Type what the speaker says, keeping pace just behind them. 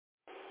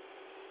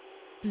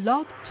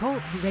Blog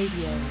Talk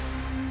Radio.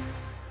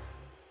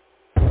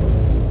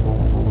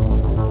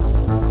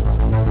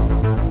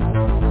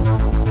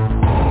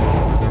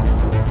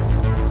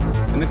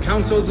 In the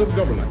councils of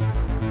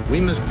government, we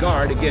must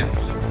guard against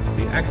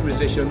the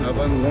acquisition of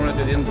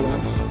unwarranted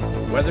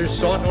influence, whether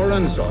sought or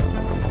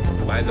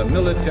unsought, by the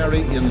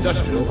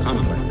military-industrial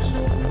complex.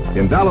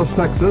 In Dallas,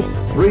 Texas,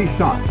 3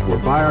 shots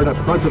were fired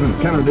at President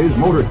Kennedy's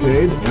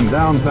motorcade in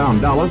downtown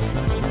Dallas.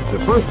 The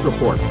first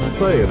reports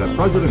say that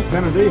President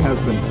Kennedy has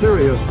been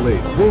seriously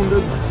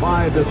wounded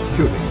by this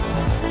shooting.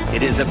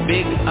 It is a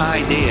big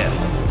idea,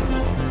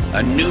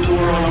 a new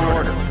world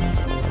order.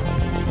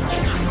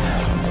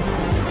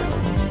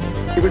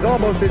 It was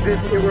almost as if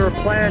it were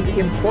a planned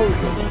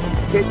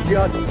implosion. It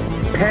just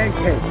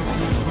pancaked.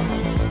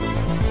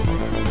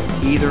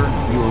 Either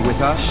you were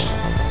with us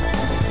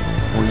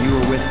or you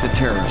were with the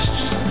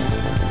terrorists.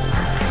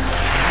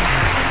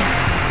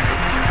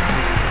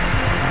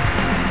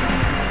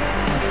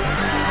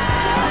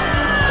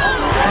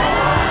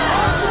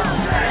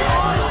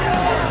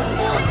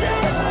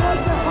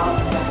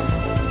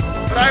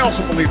 But I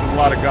also believe that a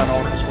lot of gun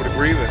owners would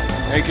agree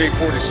that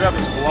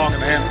AK-47s belong in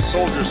the hands of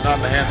soldiers, not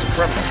in the hands of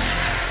criminals.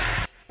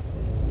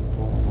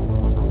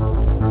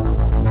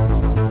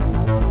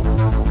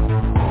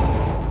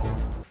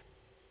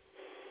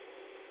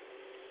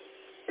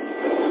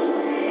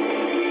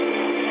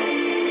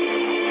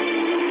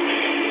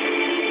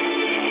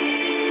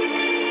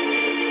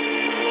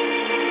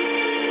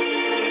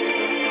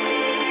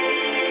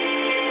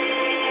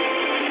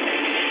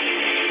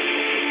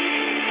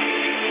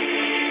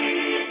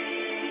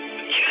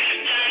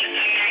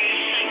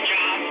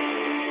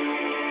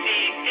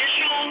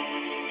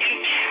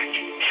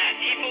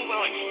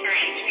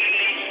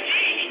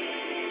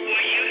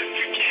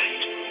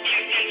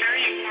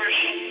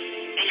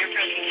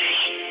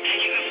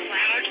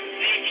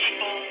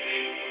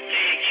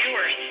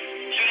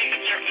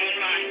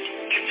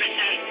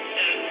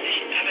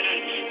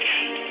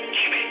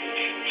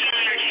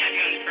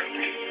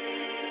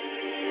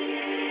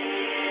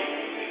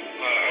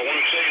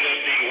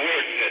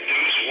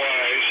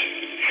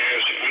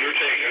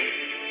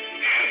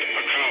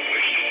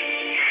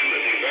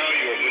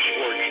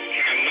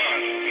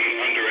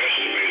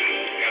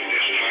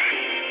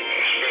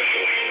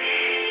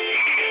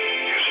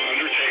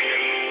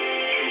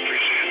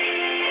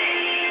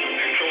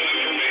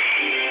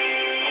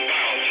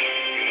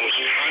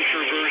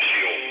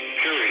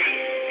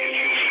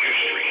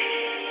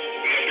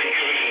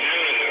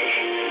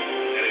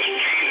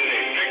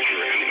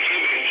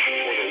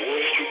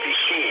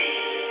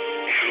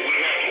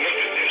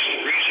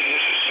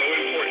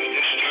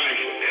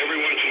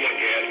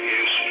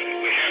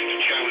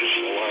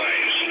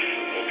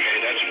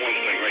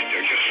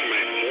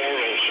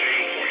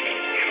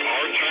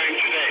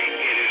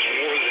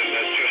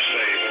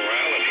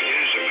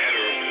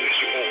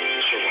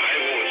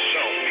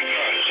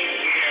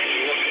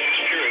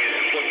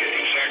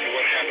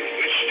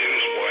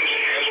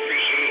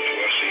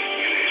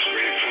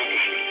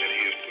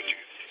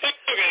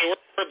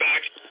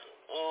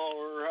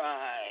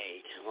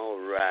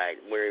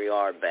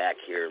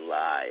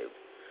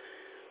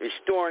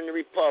 Restoring the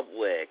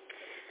Republic,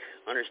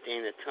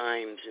 understand the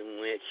times in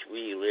which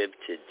we live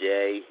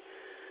today.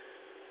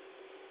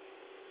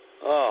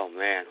 Oh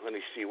man, let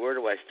me see, where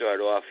do I start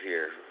off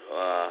here?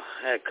 I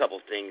had a couple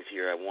things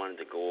here I wanted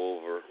to go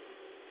over,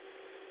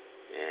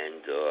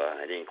 and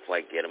I didn't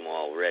quite get them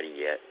all ready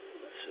yet.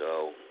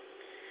 So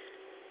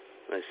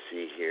let's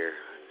see here.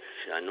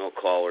 No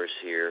callers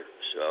here.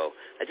 So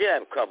I did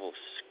have a couple of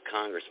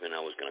congressmen I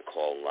was going to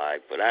call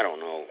live, but I don't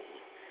know.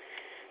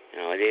 You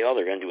know, all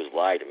they're going to do is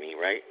lie to me,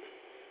 right?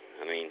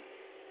 I mean,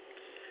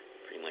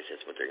 pretty much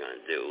that's what they're going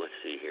to do. Let's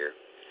see here.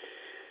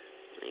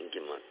 Let me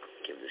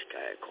give this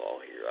guy a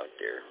call here out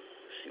there,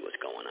 see what's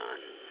going on.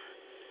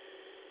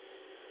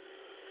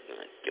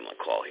 I'm going to give him a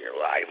call here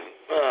live.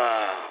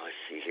 Let's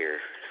see here.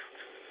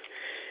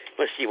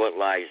 Let's see what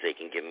lies they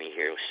can give me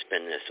here. We'll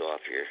spin this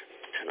off here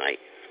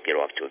tonight. Get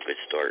off to a good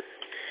start.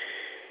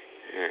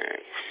 All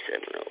right,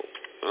 7-0.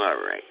 All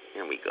right,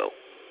 here we go.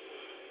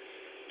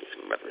 Get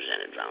some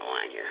representatives on the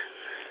line here.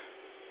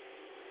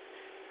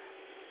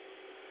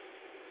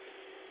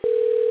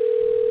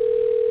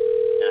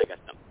 And I got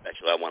something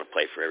special I want to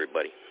play for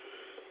everybody.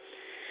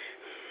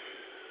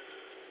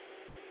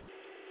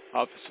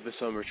 Office of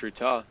Assembly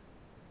Truta.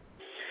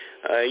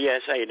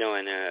 Yes, how you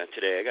doing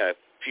today? I got a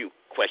few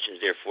questions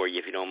there for you,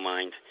 if you don't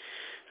mind.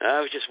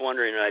 I was just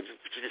wondering,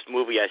 this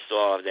movie I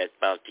saw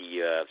about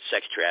the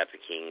sex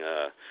trafficking,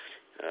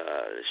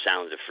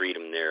 Sounds of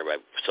Freedom there, I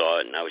saw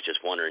it, and I was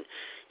just wondering,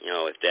 you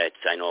know, if that's,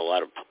 I know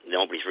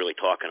nobody's really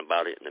talking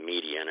about it in the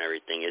media and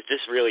everything. Is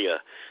this really a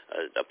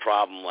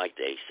problem, like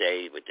they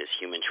say, with this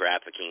human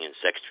trafficking and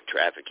sex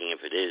trafficking?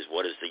 If it is,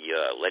 what is the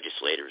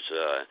legislators,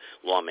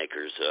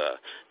 lawmakers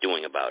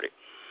doing about it?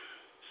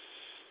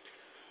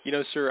 You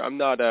know, sir, I'm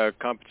not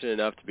competent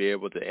enough to be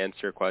able to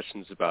answer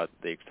questions about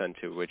the extent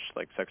to which,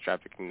 like, sex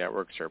trafficking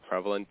networks are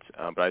prevalent,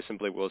 but I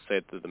simply will say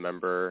that the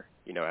member,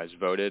 you know, has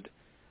voted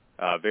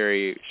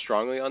very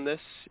strongly on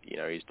this. You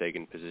know, he's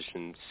taken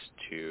positions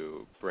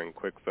to bring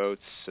quick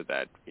votes so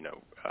that, you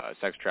know,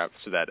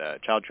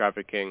 child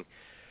trafficking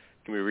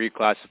can be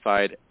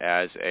reclassified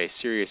as a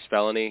serious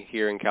felony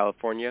here in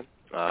California,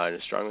 and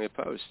is strongly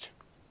opposed.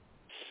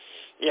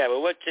 Yeah,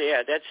 but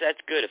that's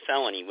good. A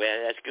felony,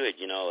 well, that's good.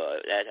 You know,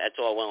 that's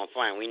all well and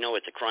fine. We know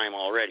it's a crime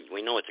already.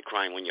 We know it's a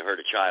crime when you hurt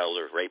a child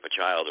or rape a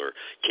child or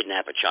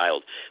kidnap a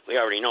child. We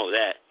already know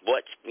that.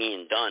 What's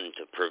being done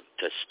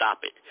to stop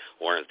it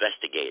or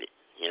investigate it?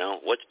 You know,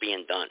 what's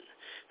being done?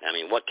 I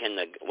mean,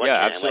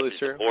 absolutely,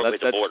 sir.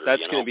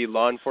 That's going to be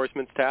law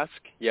enforcement's task.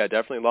 Yeah,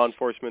 definitely law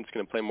enforcement's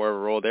going to play more of a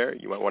role there.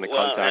 You might want to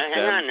contact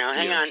them.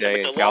 Hang on.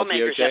 But the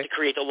lawmakers have to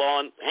create the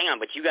law. Hang on,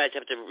 but you guys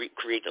have to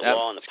create the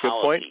law and the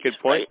policies.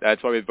 Good point. Right?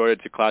 That's why we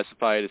voted to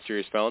classify it as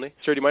serious felony.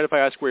 Sir, do you mind if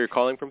I ask where you're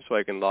calling from so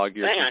I can log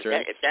your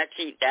concern?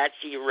 That's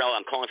irrelevant.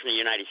 I'm calling from the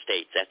United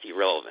States. That's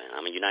irrelevant.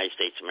 I'm a United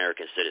States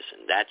American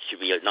citizen. That should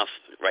be enough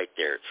right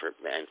there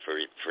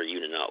for you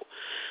to know.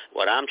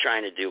 What I'm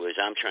trying to do is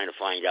I'm trying to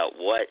find out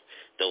what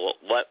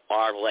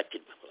our elected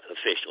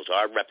officials,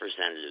 our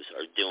representatives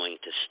are doing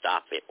to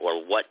stop it,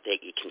 or what they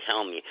can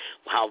tell me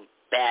how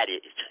bad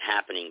it's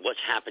happening,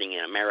 what's happening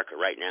in America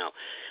right now.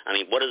 I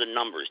mean, what are the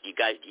numbers? You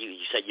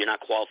said you're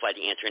not qualified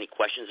to answer any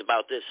questions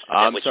about this?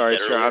 I'm sorry,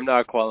 sir. I'm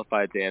not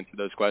qualified to answer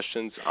those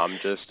questions. I'm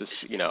just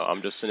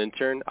an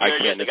intern. I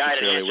can't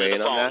necessarily weigh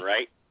in on that.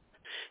 Right?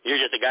 You're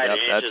just the guy that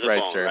answers the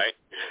phone, sir. Right?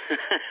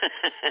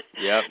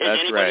 Yep,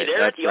 that's right. Is anybody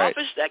there at the right.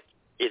 office?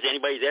 Is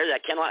anybody there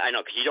that cannot? I know,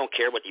 because you don't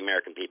care what the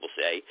American people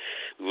say.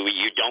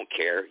 You don't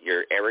care.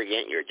 You're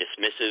arrogant. You're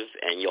dismissive,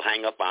 and you'll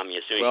hang up on me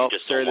as soon as you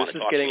just don't want to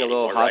talk to me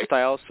anymore. Well, sir, this is getting a little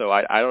hostile, so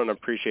I don't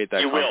appreciate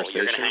that conversation.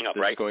 You're going to hang up,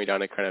 right? This is going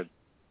down a kind of...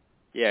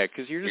 Yeah,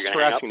 because you're just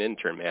harassing an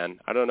intern, man.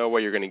 I don't know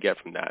what you're going to get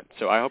from that.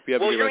 So I hope you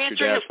have a good rest of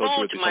your day.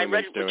 Well, you're answering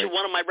the phone to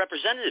one of my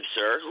representatives,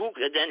 sir. Who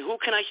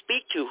can I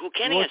speak to? Who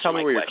can answer my questions? Tell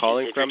me where you're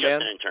calling from,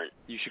 man.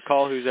 You should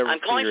call who's ever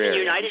I'm calling from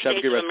the United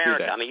States of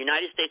America. I'm a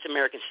United States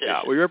American citizen.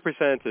 Yeah, we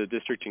represent the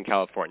district in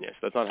California,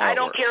 so that's not how it works. I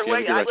don't care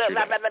what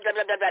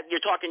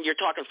you're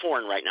talking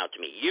foreign right now to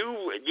me.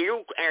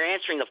 You are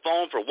answering the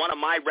phone for one of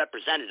my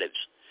representatives.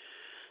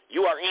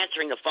 You are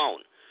answering the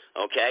phone.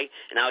 Okay?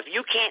 Now, if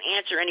you can't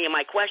answer any of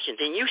my questions,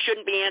 then you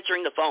shouldn't be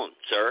answering the phone,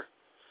 sir.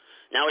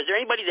 Now, is there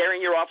anybody there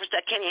in your office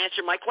that can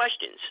answer my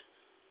questions?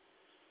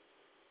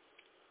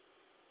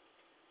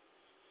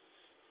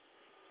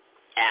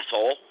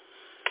 Asshole.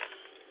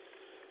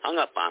 Hung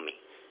up on me.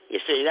 You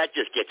see, that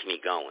just gets me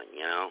going,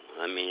 you know.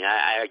 I mean,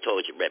 I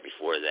told you right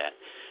before that,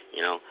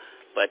 you know.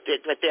 But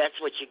that's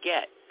what you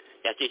get.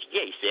 That's what you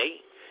get, you see.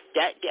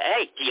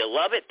 Hey, do you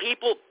love it,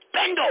 people?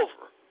 Bend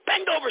over.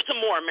 Bend over some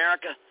more,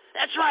 America.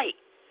 That's right.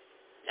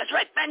 That's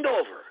right, bend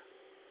over.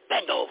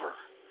 Bend over.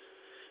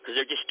 Because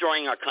they're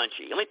destroying our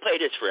country. Let me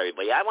play this for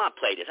everybody. I want to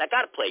play this. I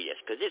got to play this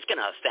because it's going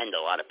to offend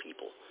a lot of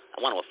people.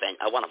 I want to offend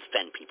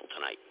people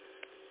tonight.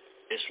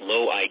 This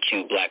low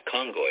IQ black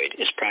Congoid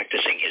is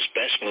practicing his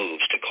best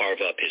moves to carve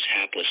up his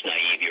hapless,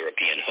 naive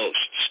European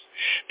hosts.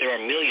 There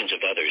are millions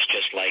of others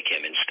just like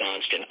him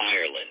ensconced in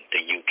Ireland,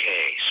 the UK,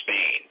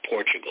 Spain,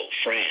 Portugal,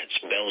 France,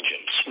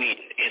 Belgium,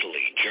 Sweden,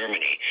 Italy,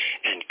 Germany,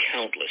 and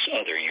countless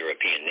other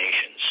European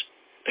nations.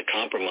 The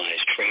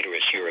compromised,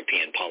 traitorous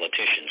European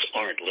politicians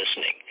aren't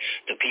listening.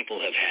 The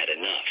people have had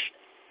enough.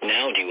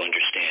 Now do you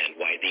understand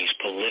why these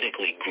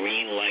politically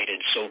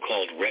green-lighted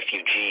so-called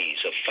refugees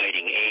of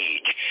fighting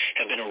age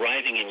have been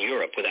arriving in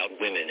Europe without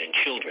women and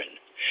children?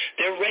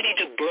 They're ready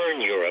to burn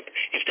Europe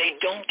if they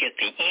don't get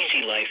the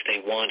easy life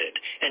they wanted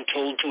and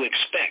told to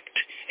expect,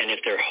 and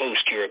if their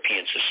host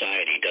European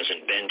society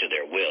doesn't bend to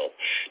their will,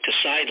 to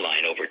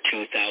sideline over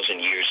 2,000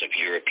 years of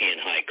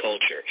European high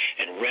culture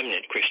and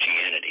remnant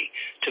Christianity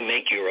to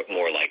make Europe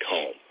more like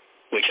home,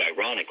 which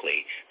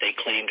ironically they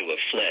claim to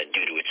have fled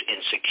due to its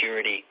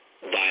insecurity,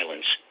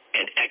 violence,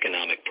 and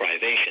economic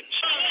privations.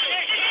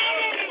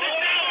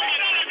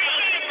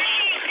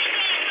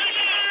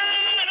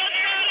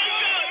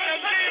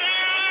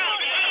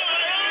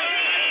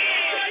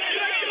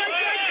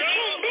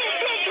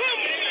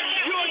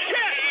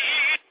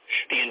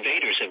 The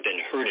invaders have been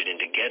herded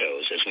into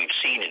ghettos, as we've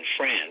seen in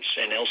France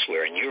and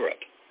elsewhere in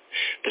Europe.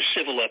 The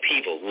civil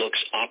upheaval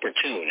looks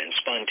opportune and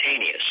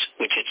spontaneous,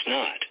 which it's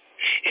not.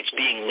 It's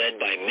being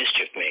led by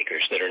mischief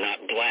makers that are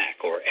not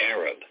black or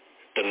Arab.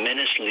 The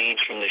menace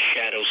leads from the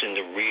shadows in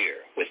the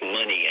rear, with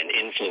money and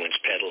influence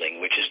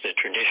peddling, which is the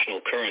traditional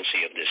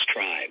currency of this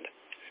tribe.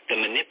 The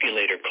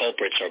manipulator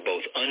culprits are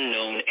both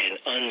unknown and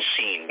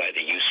unseen by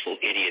the useful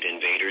idiot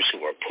invaders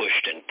who are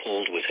pushed and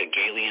pulled with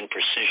Hegelian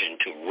precision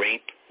to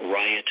rape,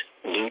 riot,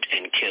 loot,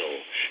 and kill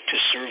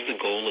to serve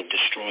the goal of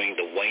destroying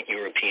the white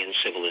European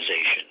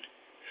civilization.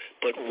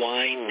 But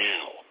why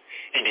now?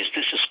 And is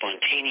this a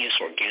spontaneous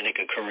organic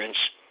occurrence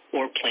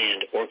or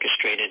planned,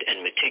 orchestrated,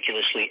 and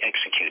meticulously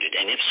executed?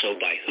 And if so,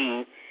 by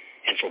who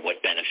and for what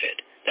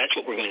benefit? That's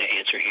what we're going to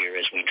answer here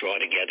as we draw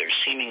together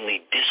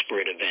seemingly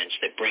disparate events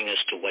that bring us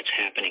to what's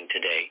happening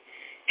today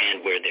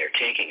and where they're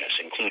taking us,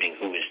 including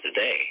who is the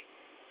they.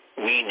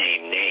 We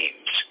name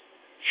names.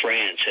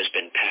 France has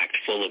been packed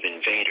full of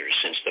invaders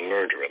since the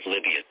murder of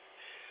Libya.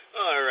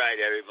 All right,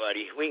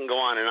 everybody. We can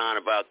go on and on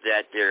about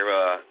that there.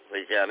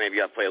 Maybe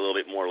I'll play a little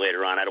bit more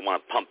later on. I don't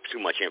want to pump too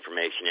much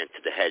information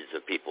into the heads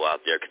of people out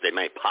there because they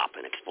may pop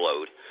and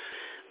explode.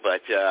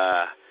 But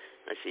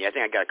let's see. I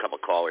think I got a couple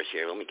callers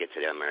here. Let me get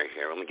to them right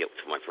here. Let me get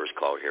to my first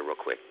caller here real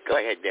quick. Go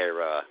ahead there,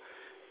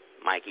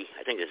 Mikey.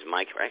 I think this is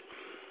Mike, right?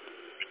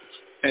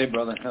 Hey,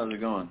 brother. How's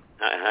it going?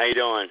 How you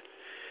doing?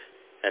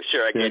 I'm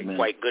sure I Good, did man.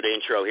 quite good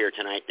intro here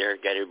tonight there.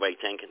 Got everybody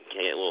thinking.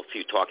 Okay, a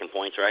few talking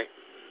points, right?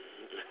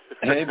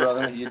 Hey,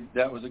 brother,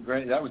 that was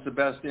the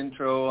best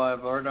intro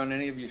I've heard on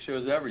any of your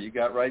shows ever. You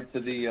got right to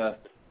the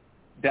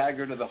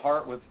dagger to the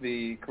heart with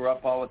the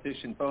corrupt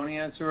politician phone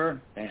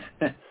answerer,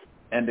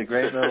 and a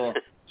great little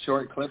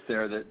short clip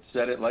there that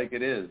said it like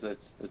it is. That's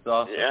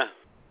awesome.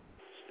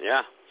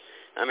 Yeah.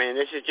 I mean,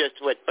 this is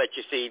just what. But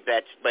you see,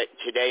 but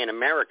today in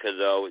America,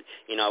 though,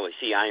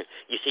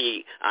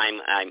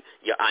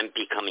 I'm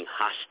becoming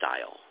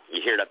hostile.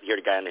 You hear the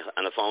guy on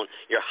the phone.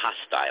 You're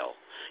hostile.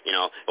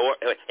 Or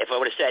if I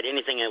would have said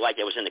anything like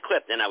it was in the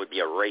clip, then I would be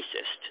a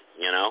racist,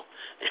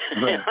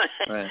 Right.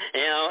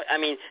 I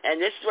mean,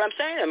 and this is what I'm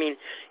saying. I mean,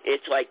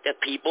 it's like the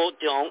people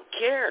don't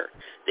care.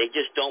 They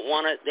just don't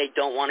want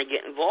to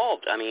get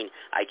involved. I mean,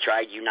 I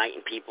tried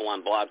uniting people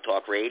on Blog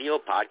Talk Radio,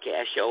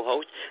 podcast show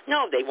hosts.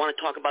 No, they want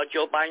to talk about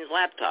Joe Biden's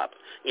laptop.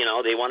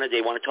 They want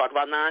to talk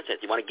about nonsense.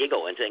 They want to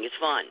giggle and think it's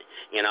fun.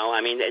 I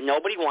mean,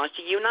 nobody wants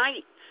to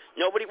unite.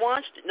 Nobody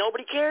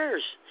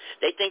cares.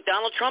 They think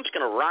Donald Trump's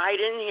going to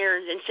ride in here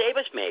and save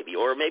us maybe,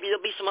 or maybe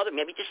there'll be some other,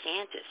 maybe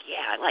DeSantis.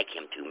 Yeah, I like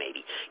him too maybe.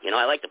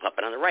 I like the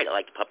puppet on the right. I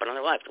like the puppet on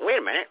the left. Wait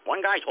a minute.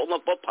 One guy's holding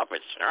up both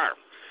puppets.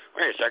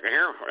 Wait a second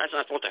here. That's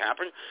not supposed to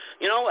happen.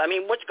 I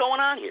mean, what's going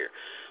on here?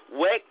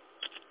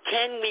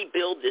 Can we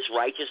build this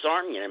righteous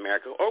army in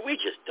America, or are we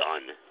just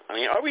done? I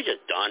mean, are we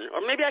just done?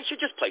 Or maybe I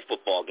should just play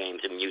football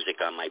games and music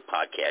on my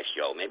podcast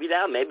show. Maybe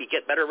that'll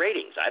get better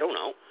ratings. I don't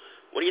know.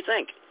 What do you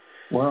think?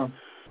 Well,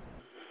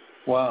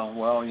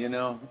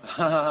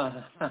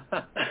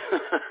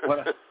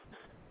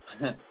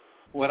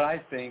 what I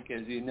think,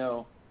 as you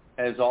know,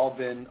 has all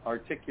been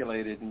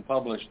articulated and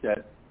published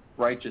at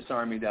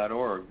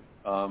righteousarmy.org,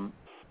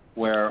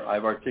 where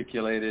I've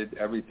articulated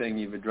everything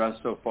you've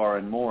addressed so far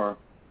and more.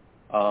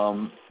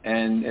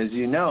 And as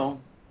you know,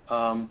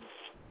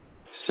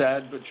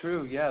 sad but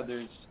true,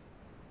 there's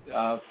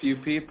a few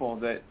people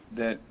that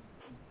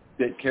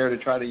care to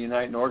try to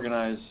unite and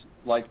organize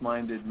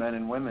like-minded men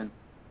and women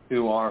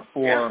who are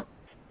for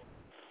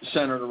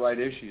center the right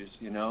issues.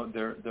 They've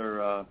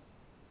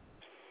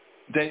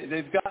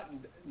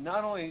gotten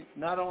not only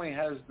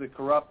has the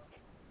corrupt,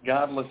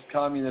 godless,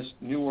 communist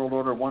New World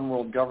Order, one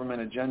world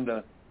government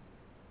agenda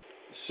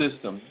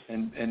system,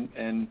 and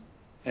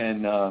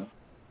I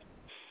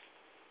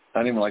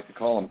don't even like to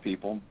call them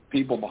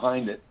people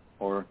behind it,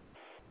 or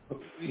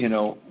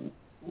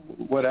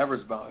whatever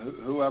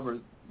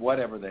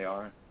they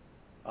are,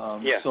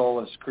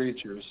 soulless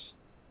creatures.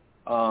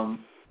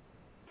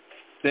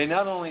 They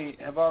not only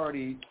have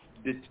already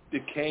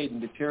decayed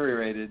and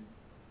deteriorated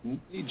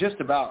just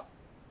about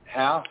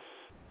half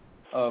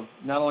of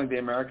not only the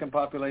American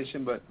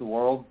population but the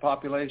world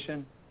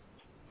population,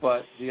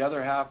 but the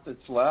other half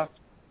that's left,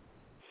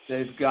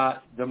 they've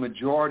got the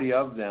majority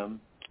of them.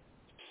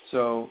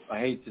 So I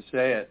hate to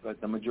say it,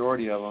 but the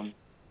majority of them,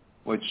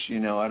 which,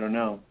 I don't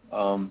know,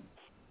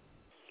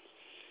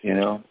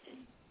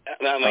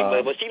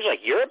 Well, it seems like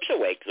Europe's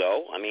awake,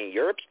 though. I mean,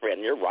 Europe's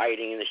spreading. They're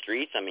rioting in the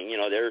streets. I mean,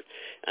 they're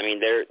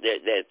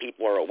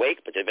people are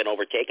awake, but they've been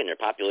overtaken. Their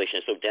population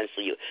is so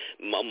densely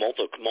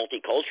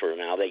multicultural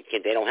now. They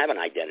don't have an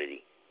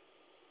identity.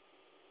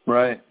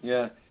 Right.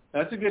 Yeah,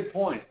 that's a good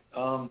point.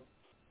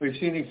 We've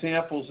seen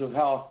examples of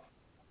how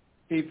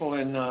people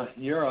in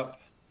Europe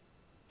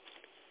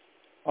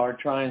are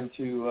trying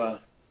to,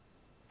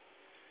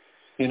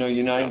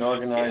 unite and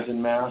organize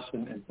en masse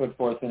and put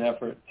forth an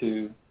effort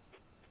to.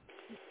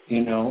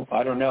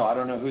 I don't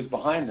know who's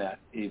behind that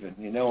even,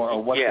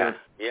 or what their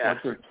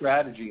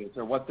strategy is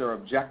or what their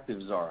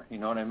objectives are. You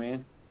know what I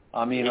mean?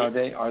 I mean,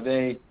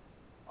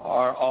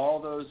 are all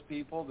those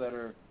people that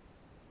are,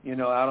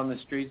 out on the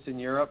streets in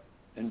Europe,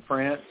 in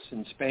France,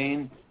 in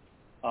Spain,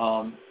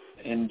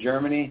 in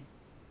Germany,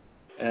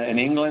 in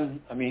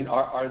England? I mean,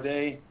 are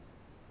they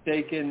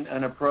taking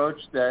an approach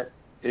that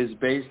is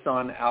based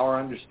on our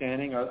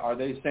understanding? Are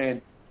they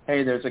saying,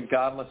 hey, there's a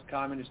godless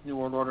communist New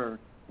World Order,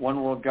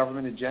 one world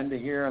government agenda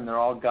here, and they're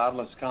all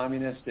godless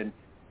communists, and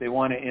they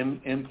want to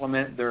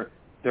implement their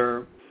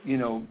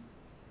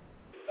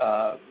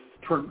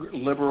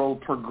liberal,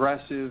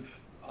 progressive,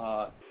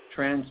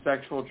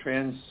 transsexual,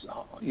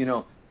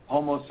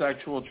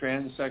 homosexual,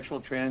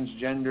 transsexual,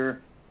 transgender,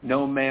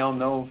 no male,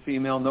 no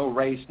female, no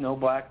race, no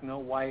black, no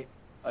white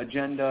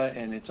agenda,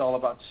 and it's all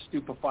about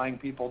stupefying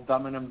people,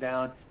 dumbing them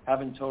down,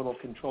 having total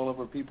control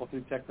over people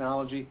through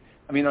technology.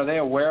 I mean, are they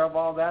aware of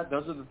all that?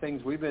 Those are the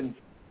things we've been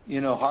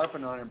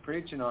harping on and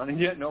preaching on, and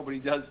yet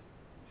nobody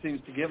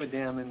seems to give a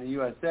damn in the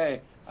USA.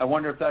 I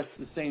wonder if that's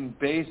the same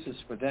basis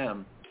for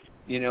them,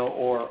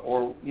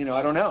 or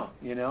I don't know.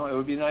 It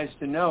would be nice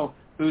to know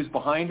who's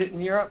behind it in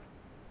Europe,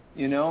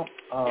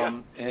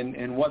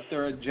 and what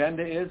their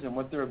agenda is and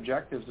what their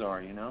objectives are,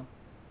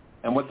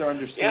 and what their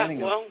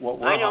understanding of what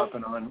we're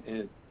hopping on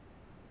is.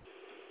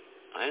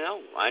 I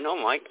know,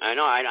 Mike. I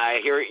know.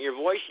 I hear it in your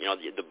voice.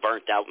 The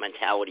burnt out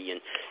mentality,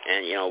 and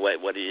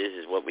what it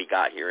is what we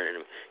got here,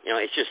 and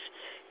it's just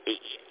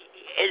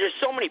there's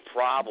so many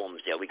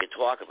problems that we could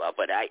talk about,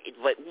 but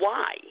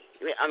why?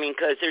 I mean,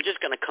 because they're just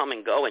going to come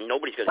and go, and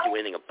nobody's going to do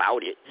anything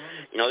about it.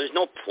 There's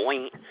no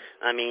point.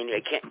 I mean,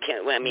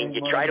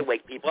 you try to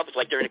wake people up. It's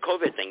like during the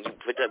COVID thing. You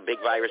put the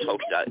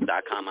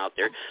bigvirushoax.com out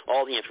there.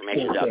 All the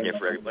information's out there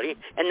for everybody,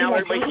 and now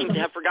everybody seems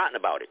to have forgotten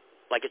about it.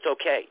 Like it's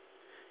okay.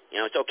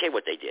 It's okay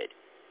what they did.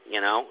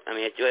 I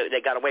mean,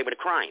 they got away with a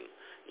crime,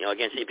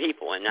 against the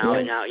people, and now,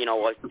 and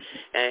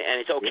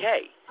it's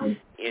okay. I'm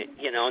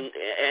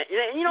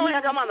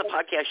on the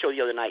podcast show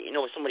the other night.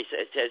 Somebody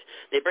says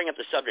they bring up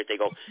the subject. They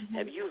go,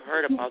 "Have you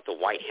heard about the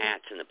white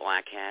hats and the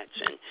black hats?"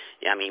 And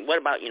I mean, what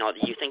about do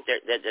you think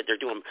that they're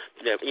doing?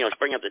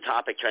 Bring up the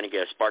topic, trying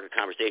to spark a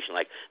conversation.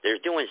 Like they're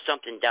doing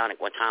something down at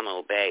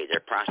Guantanamo Bay.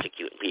 They're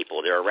prosecuting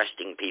people. They're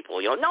arresting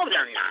people. No,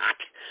 they're not.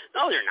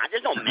 No, they're not.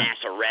 There's no mass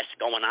arrests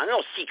going on. There's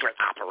no secret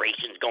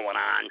operations going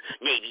on.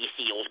 Navy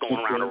SEALs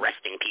going around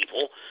arresting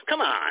people.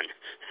 Come on.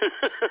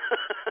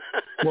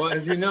 Well,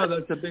 as you know,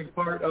 that's a big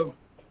part of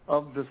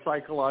the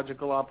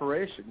psychological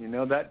operation.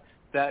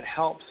 That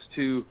helps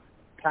to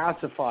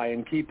pacify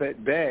and keep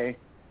at bay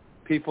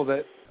people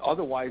that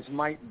otherwise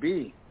might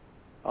be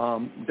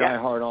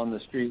diehard on the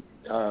street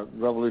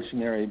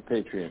revolutionary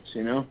patriots.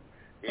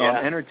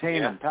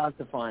 Entertain them,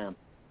 pacify them.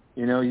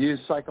 Use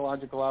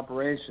psychological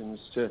operations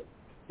to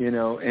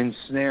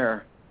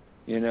ensnare.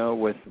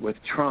 With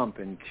Trump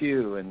and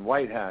Q and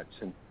white hats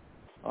and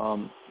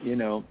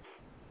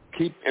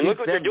keep. And look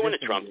what they're doing to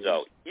Trump,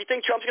 though. You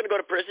think Trump's going to go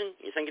to prison?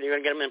 You think they're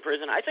going to get him in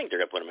prison? I think they're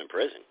going to put him in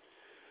prison.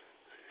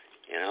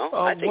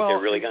 I think they're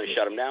really going to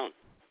shut him down.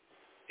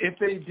 If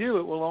they do,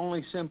 it will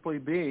only simply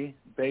be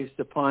based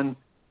upon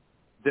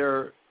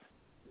their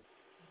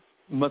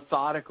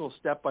methodical,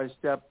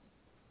 step-by-step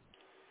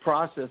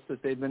process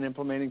that they've been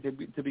implementing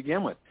to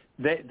begin with.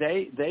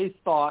 They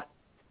thought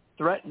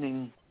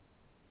threatening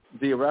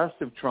the arrest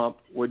of Trump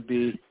would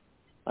be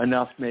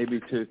enough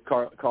maybe to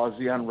cause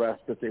the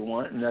unrest that they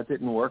want, and that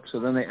didn't work. So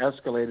then they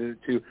escalated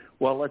it to,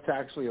 well, let's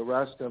actually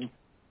arrest him,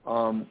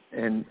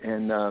 and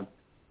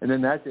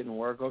then that didn't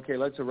work. Okay,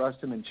 let's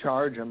arrest him and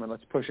charge him, and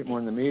let's push it more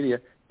in the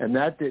media, and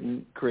that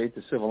didn't create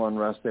the civil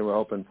unrest they were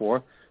hoping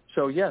for.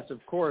 So yes,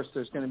 of course,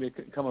 there's going to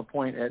come a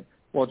point at,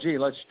 well, gee,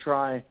 let's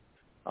try,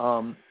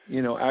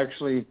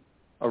 actually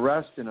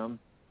arresting him,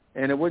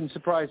 and it wouldn't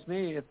surprise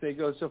me if they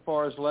go so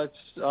far as let's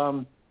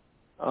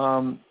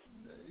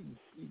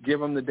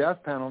give him the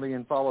death penalty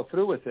and follow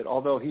through with it.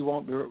 Although it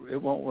won't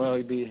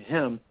really be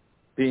him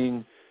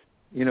being,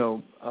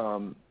 killed.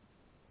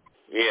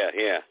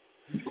 Yeah,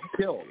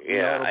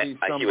 it'll be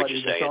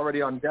somebody that's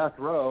already on death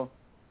row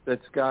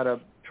that's got a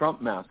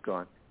Trump mask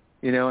on.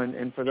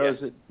 And for those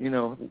that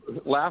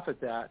laugh at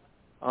that,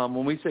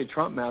 when we say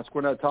Trump mask,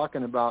 we're not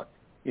talking about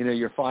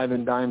your 5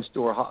 and dime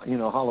store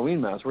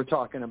Halloween mask. We're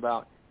talking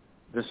about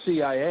the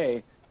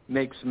CIA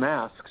makes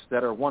masks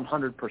that are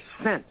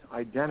 100%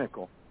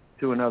 identical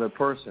to another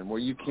person, where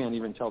you can't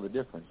even tell the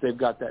difference. They've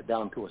got that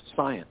down to a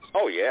science.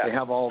 Oh yeah, they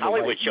have all the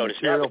Hollywood showed us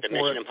that with the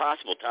Mission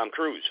Impossible, Tom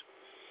Cruise.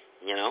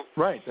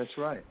 Right, that's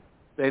right.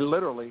 They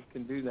literally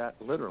can do that.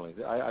 Literally,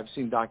 I've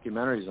seen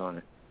documentaries on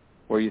it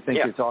where you think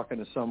you're talking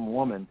to some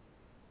woman,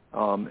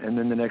 and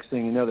then the next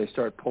thing you know, they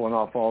start pulling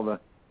off all the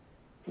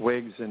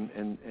wigs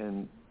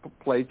and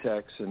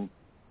Playtex and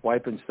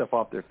wiping stuff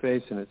off their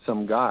face, and it's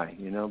some guy,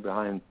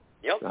 behind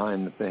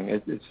the thing.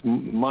 It's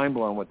mind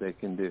blowing what they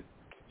can do.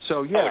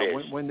 So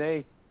when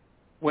they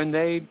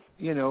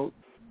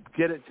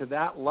get it to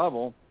that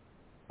level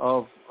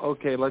of,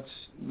 okay,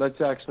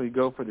 let's actually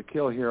go for the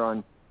kill here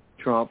on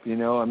Trump.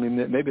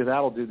 Maybe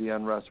that'll do the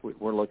unrest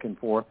we're looking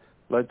for.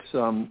 Let's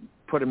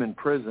put him in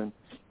prison.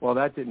 Well,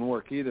 that didn't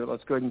work either.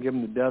 Let's go ahead and give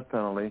him the death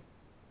penalty.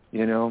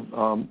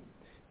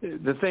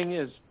 The thing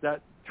is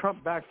that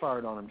Trump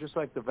backfired on him, just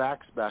like the vax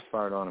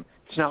backfired on him.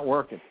 It's not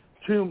working.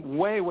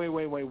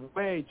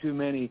 Way too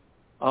many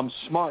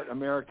smart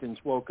Americans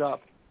woke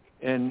up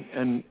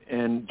and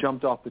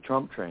jumped off the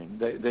Trump train.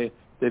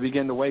 They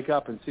begin to wake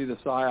up and see the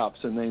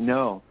psyops, and they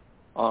know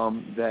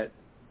that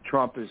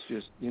Trump is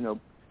just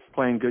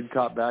playing good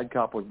cop, bad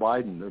cop with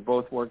Biden. They're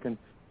both working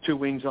two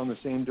wings on the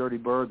same dirty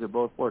bird. They're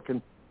both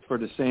working for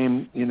the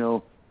same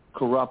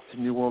corrupt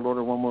New World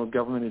Order, one world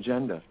government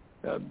agenda.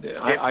 I see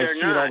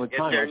it all the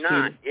time.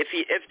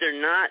 If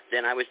they're not,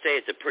 then I would say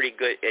it's a pretty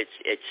good.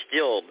 It's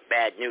still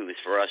bad news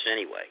for us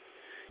anyway.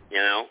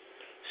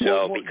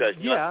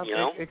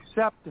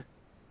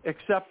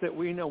 Except that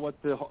we know what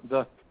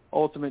the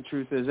ultimate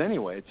truth is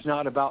anyway. It's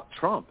not about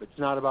Trump. It's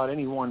not about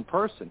any one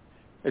person.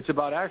 It's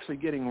about actually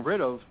getting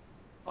rid of,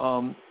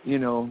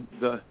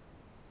 the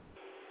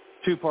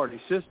two-party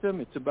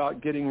system. It's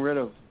about getting rid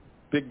of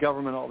big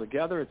government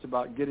altogether. It's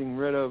about getting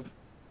rid of,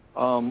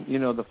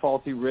 the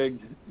faulty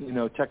rigged,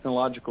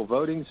 technological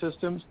voting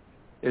systems.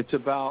 It's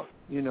about,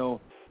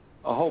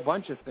 a whole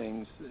bunch of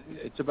things.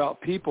 It's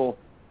about people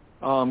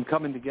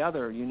coming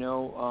together,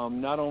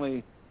 not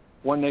only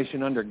one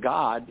nation under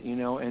God,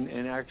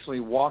 and actually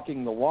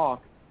walking the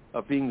walk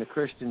of being the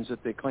Christians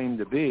that they claim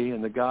to be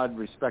and the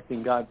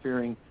God-respecting,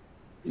 God-fearing,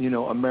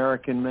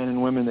 American men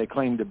and women they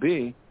claim to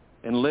be,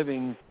 and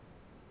living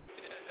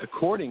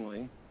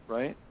accordingly,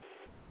 right?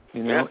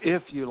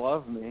 If you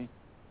love me,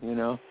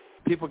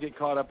 people get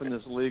caught up in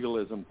this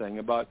legalism thing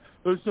about,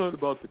 it's not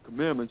about the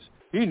commandments.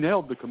 He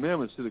nailed the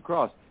commandments to the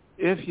cross.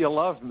 If you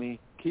love me,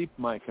 keep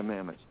my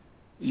commandments.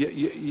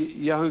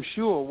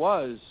 Yahushua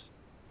was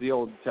the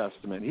Old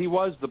Testament. He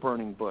was the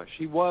burning bush.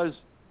 He was,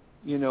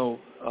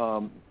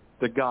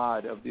 the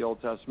God of the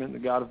Old Testament, the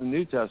God of the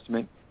New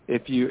Testament.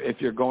 If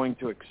you're going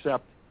to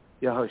accept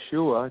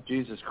Yahushua,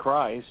 Jesus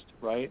Christ,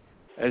 right,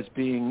 as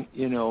being,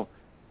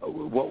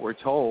 what we're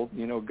told,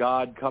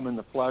 God come in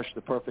the flesh,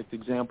 the perfect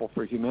example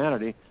for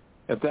humanity.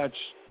 If that's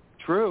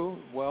true,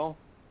 well,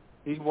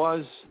 he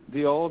was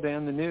the old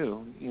and the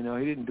new. He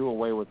didn't do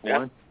away with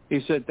one. He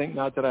said, think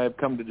not that I have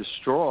come to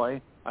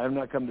destroy. I have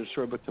not come to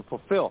destroy, but to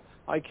fulfill.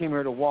 I came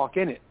here to walk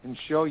in it and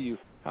show you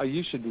how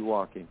you should be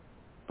walking.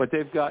 But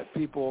they've got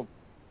people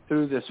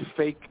through this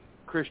fake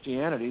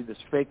Christianity, this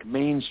fake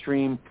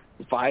mainstream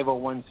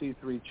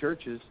 501c3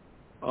 churches,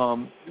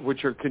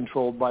 which are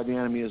controlled by the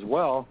enemy as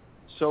well,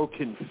 so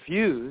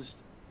confused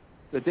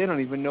that they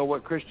don't even know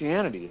what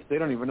Christianity is. They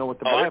don't even know what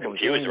the Bible is.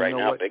 They don't even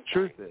know what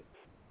truth is.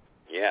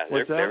 Yeah,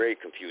 they're very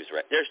confused.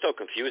 Right, they're so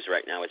confused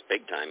right now. It's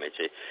big time. It's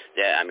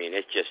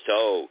just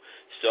so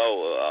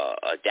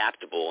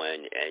adaptable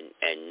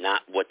and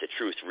not what the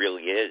truth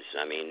really is.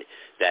 I mean,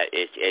 that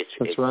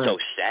it's right. So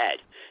sad.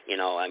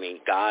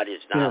 God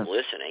is not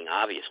listening.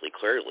 Obviously,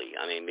 clearly.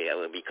 I mean,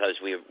 because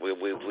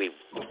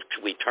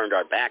we turned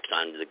our backs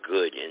on the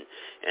good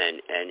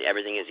and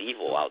everything is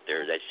evil out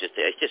there. It's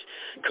just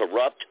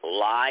corrupt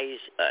lies.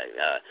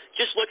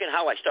 Just look at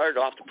how I started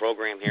off the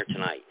program here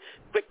tonight.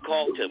 Quick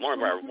call to one of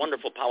our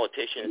wonderful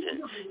politicians,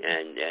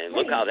 and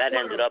look how that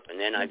ended up. And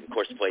then I, of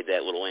course, played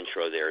that little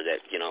intro there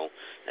that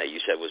you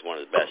said was one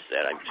of the best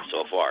that I've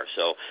so far.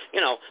 So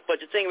but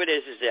the thing of it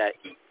is that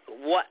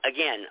what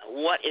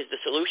is the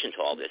solution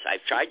to all this?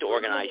 I've tried to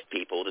organize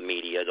people, the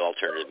media, the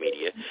alternative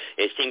media.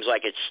 It seems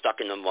like it's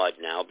stuck in the mud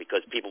now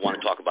because people want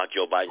to talk about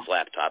Joe Biden's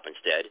laptop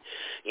instead.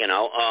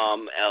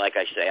 Like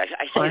I say, I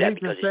say that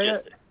because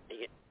it's just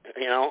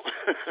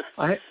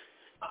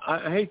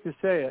I hate to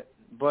say it,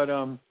 but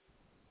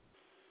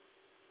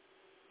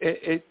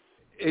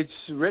it's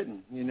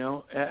written,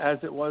 as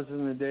it was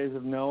in the days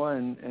of Noah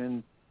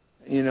and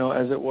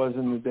as it was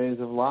in the days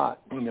of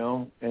Lot,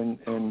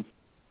 and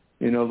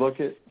look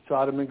at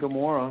Sodom and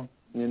Gomorrah,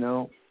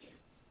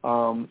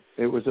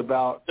 it was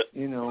about,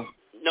 no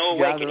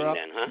awakening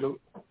then,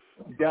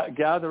 huh?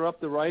 Gather up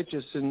the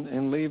righteous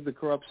and leave the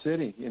corrupt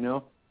city,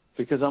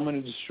 because I'm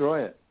going to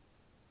destroy it.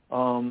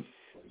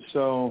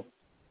 So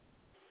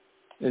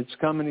it's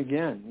coming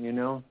again,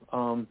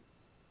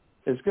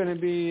 It's going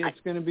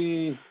to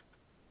be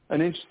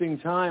an interesting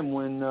time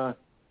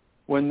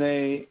when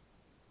they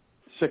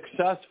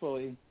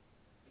successfully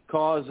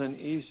cause an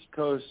East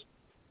Coast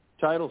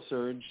tidal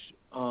surge,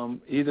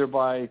 either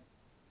by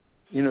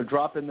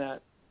dropping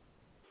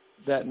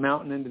that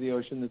mountain into the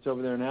ocean that's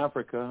over there in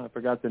Africa. I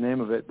forgot the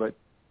name of it, but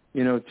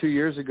 2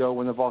 years ago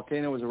when the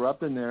volcano was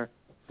erupting there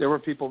were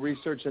people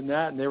researching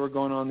that, and they were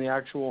going on the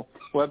actual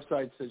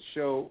websites that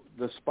show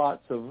the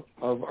spots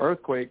of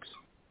earthquakes.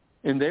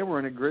 And they were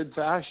in a grid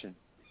fashion.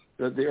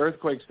 The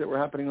earthquakes that were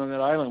happening on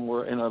that island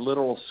were in a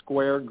literal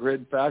square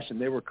grid fashion.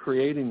 They were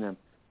creating them.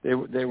 It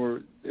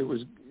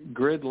was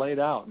grid laid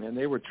out, man.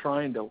 They were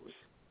trying to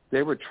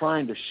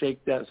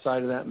shake that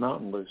side of that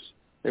mountain loose.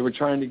 They were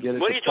trying to get it.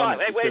 What are you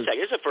talking? Hey, wait a second.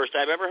 This is the first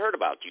I've ever heard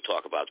about you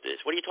talk about this.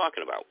 What are you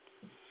talking about?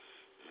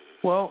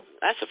 Well,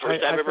 that's the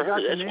first I've ever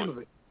heard of this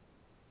one.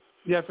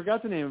 Yeah, I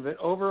forgot the name of it.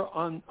 Over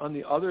on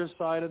the other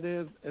side of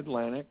the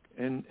Atlantic,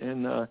 and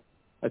I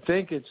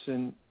think it's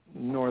in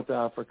North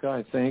Africa,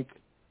 I think.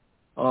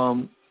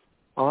 I'll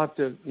have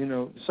to,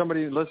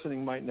 somebody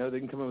listening might know. They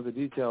can come up with the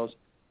details.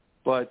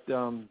 But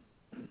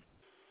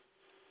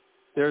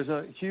there's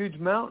a huge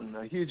mountain,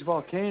 a huge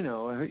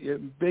volcano, a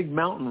big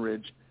mountain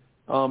ridge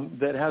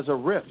that has a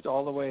rift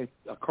all the way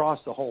across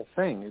the whole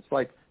thing. It's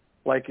like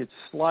it's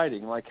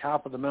sliding, like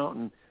half of the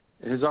mountain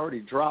has already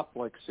dropped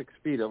like 6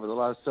 feet over the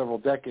last several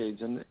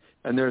decades. And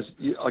there's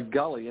a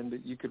gully, and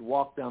you could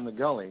walk down the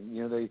gully.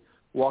 They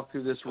walk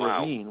through this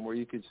ravine where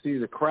you could see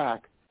the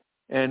crack,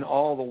 and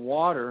all the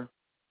water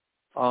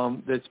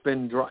that's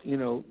been,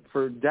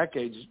 for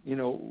decades,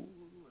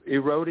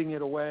 eroding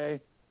it away,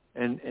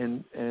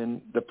 and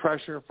the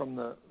pressure from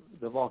the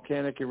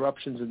volcanic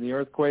eruptions and the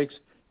earthquakes.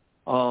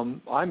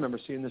 I remember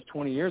seeing this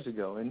 20 years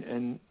ago,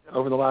 and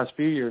over the last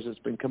few years, it's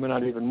been coming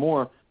out even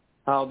more.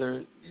 How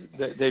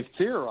they've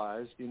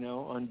theorized,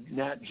 on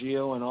Nat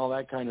Geo and all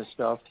that kind of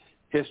stuff,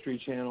 History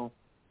Channel.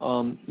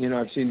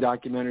 I've seen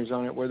documentaries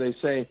on it where they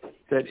say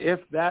that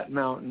if that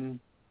mountain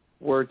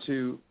were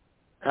to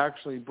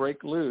actually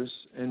break loose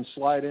and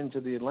slide into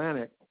the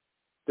Atlantic,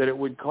 that it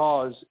would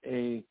cause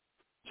a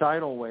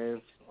tidal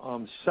wave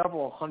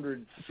several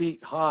hundred feet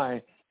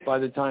high by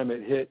the time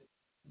it hit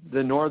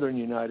the northern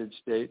United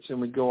States and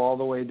would go all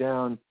the way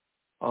down.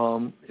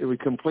 It would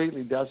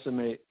completely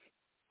decimate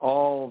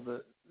all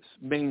the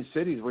main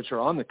cities, which are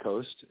on the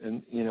coast,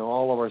 and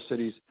all of our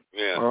cities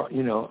are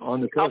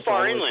on the coast. How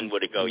far inland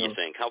would it go? You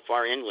think? How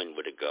far inland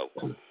would it go?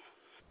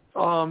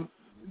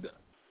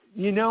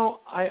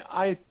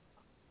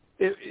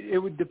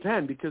 It would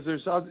depend, because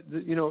there's other,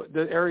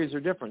 the areas are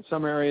different.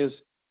 Some areas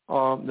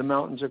the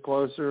mountains are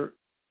closer,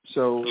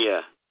 so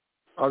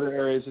other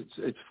areas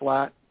it's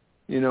flat.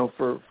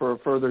 For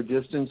further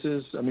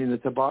distances. I mean, the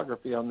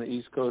topography on the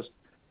East Coast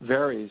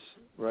varies,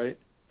 right?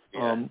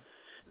 Yeah.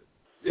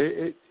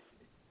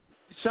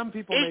 Some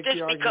people make the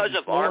argument. Is this because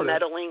of our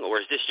meddling, or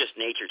is this just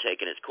nature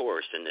taking its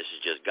course, and this is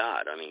just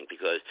God? I mean,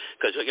 because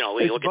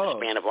we look at the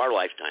span of our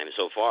lifetime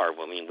so far.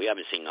 I mean, we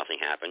haven't seen nothing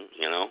happen.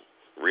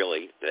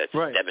 Really, that's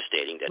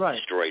devastating. That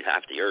destroyed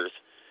half the earth.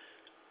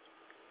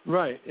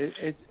 Right.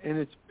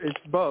 It's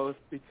both,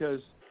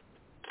 because.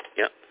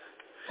 Yep.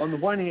 On the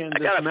one hand,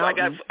 Mike.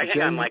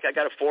 I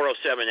got a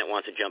 407 that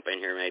wants to jump in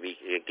here. Maybe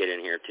get in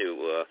here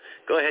too.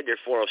 Go ahead, there,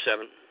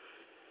 407.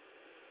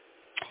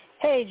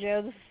 Hey,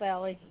 Joe. This is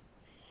Sally.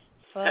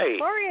 Hey.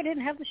 Sorry I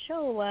didn't have the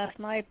show last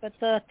night, but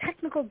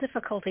technical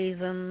difficulties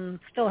and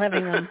still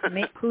having them.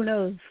 Who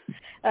knows?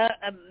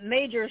 A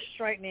major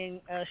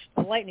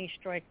lightning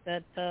strike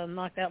that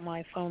knocked out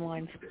my phone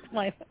lines.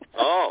 My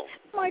telephone.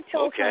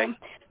 Okay.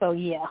 So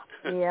yeah.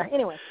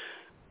 Anyway.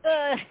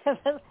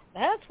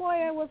 That's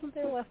why I wasn't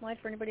there last night,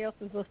 for anybody else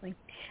who's listening.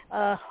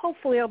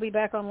 Hopefully I'll be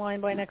back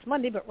online by next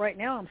Monday, but right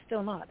now I'm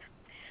still not.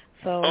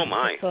 So. Oh,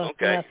 my.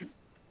 Okay.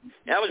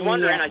 I was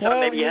wondering. I thought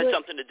maybe you had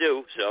something to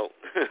do, so.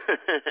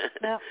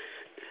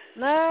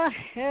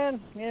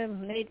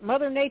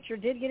 Mother Nature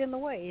did get in the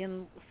way.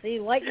 And, see,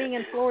 lightning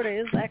in Florida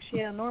is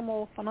actually a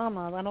normal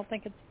phenomenon. I don't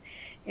think it's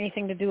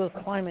anything to do with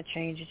climate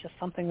change. It's just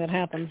something that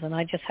happens, and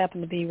I just happen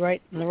to be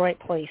right in the right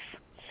place.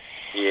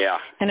 Yeah.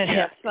 And it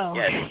hit, so.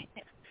 Yeah. Anyway.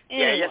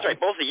 Yeah, that's right.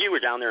 Both of you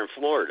were down there in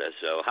Florida.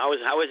 So how is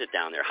it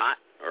down there? Hot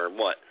or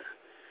what?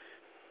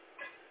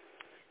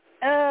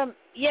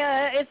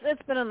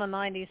 It's been in the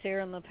 90s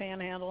here in the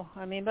Panhandle.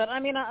 I've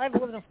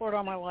lived in Florida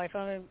all my life.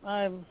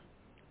 I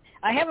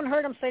haven't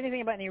heard them say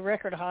anything about any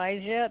record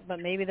highs yet, but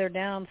maybe they're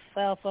down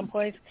south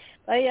someplace.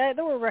 There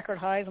were record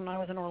highs when I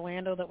was in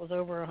Orlando that was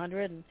over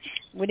 100, and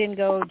we didn't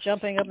go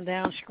jumping up and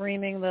down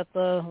screaming that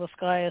the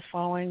sky is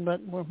falling,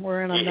 but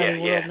we're in another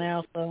world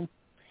now, so.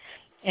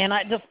 And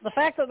the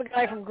fact that the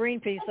guy from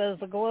Greenpeace says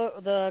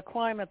the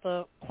climate,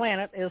 the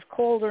planet, is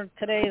colder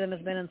today than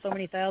it's been in so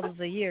many thousands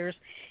of years,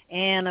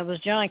 and it was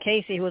John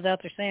Casey who was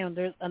out there saying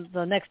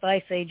the next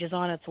ice age is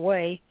on its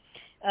way,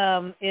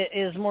 it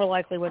is more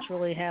likely what's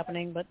really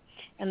happening.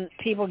 And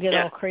people get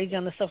all crazy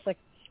on this stuff. It's like,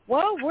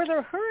 well, were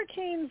there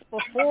hurricanes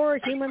before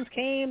humans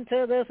came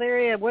to this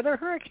area? Were there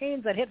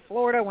hurricanes that hit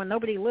Florida when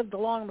nobody lived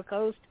along the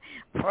coast?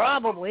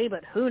 Probably,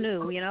 but who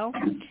knew,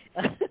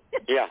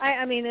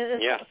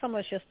 Yeah. Some of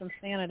it's just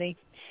insanity.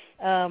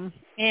 When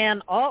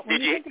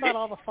you think about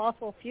all the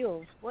fossil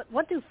fuels,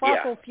 what do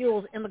fossil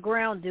fuels in the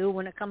ground do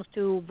when it comes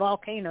to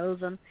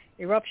volcanoes and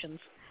eruptions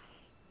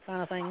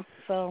kind of thing?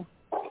 So,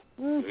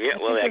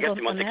 I guess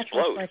they must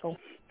explode. Cycle.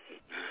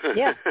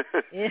 Yeah.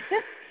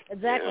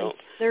 Exactly.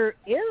 There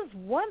is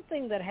one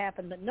thing that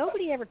happened that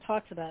nobody ever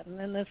talks about,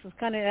 and this is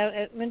kind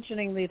of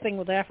mentioning the thing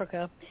with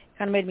Africa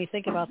kind of made me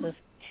think about this.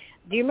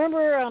 Do you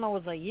remember, I don't know,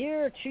 it was a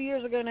year or 2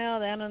 years ago now,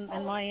 down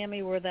in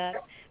Miami, where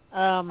that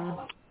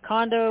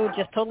condo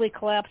just totally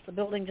collapsed, the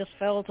building just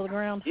fell to the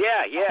ground?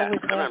 Yeah, I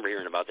remember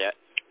hearing about that.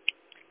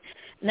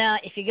 Now,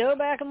 if you go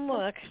back and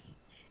look,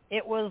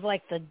 it was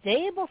like the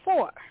day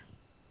before.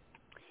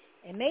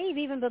 It may have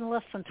even been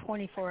less than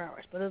 24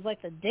 hours, but it was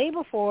like the day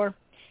before.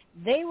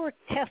 They were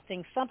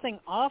testing something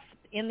off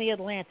in the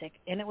Atlantic,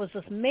 and it was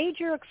this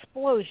major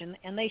explosion,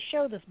 and they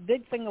showed this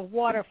big thing of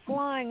water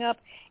flying up.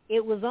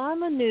 It was on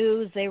the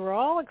news. They were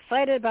all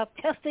excited about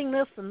testing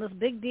this and this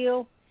big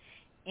deal,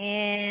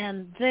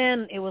 and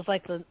then it was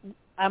like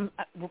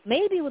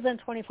maybe within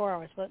 24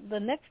 hours, but the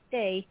next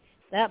day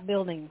that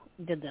building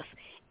did this.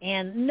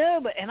 And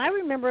I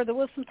remember there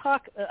was some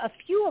talk, a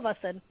few of us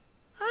said,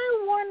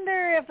 I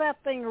wonder if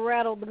that thing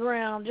rattled the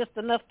ground just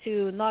enough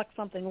to knock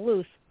something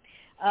loose.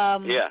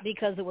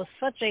 Because it was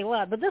such a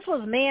lot. But this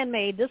was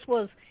man-made. This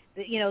was,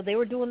 they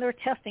were doing their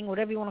testing,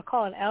 whatever you want to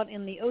call it, out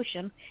in the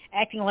ocean,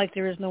 acting like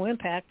there is no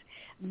impact.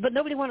 But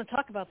nobody wanted to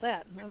talk about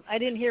that. I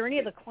didn't hear any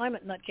of the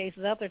climate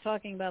nutcases out there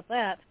talking about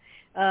that,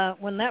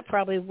 when that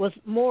probably was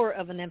more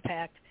of an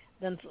impact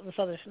than this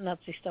other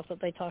nutsy stuff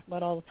that they talk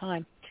about all the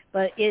time.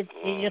 But you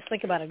just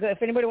think about it.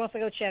 If anybody wants to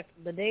go check,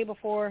 the day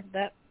before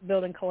that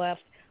building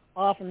collapsed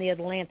off in the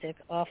Atlantic,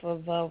 off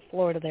of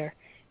Florida there,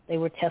 they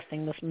were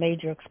testing this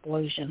major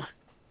explosion.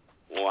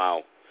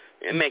 Wow.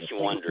 It makes you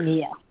wonder.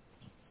 Yeah.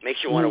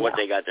 Makes you wonder what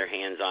they got their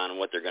hands on and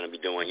what they're going to be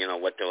doing.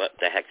 What the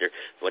heck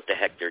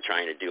they're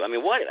trying to do.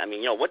 What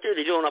are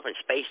they doing up in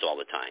space all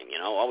the time?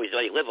 Always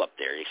they live up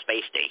there, these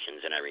space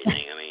stations and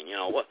everything.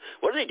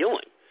 What are they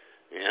doing?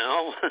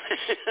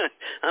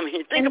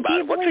 Think about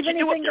it. What could you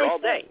do up there all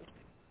day?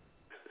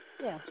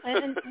 Yeah,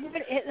 and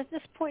at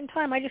this point in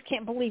time, I just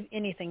can't believe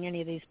anything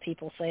any of these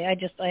people say. I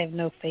have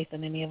no faith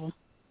in any of them.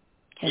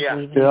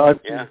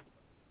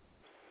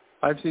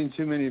 I've seen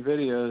too many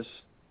videos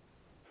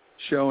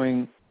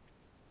showing,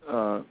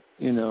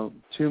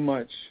 too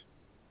much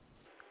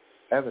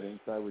evidence,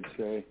 I would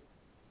say,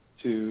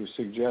 to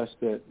suggest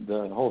that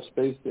the whole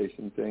space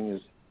station thing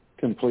is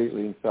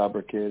completely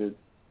fabricated.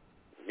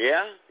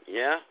 Yeah.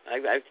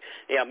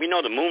 We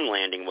know the moon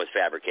landing was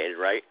fabricated,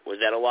 right? Was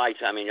that a lie?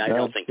 I mean, I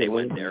don't think they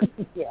went there.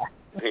 Yeah.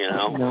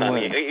 I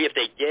mean, if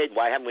they did,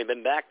 why haven't we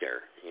been back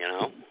there?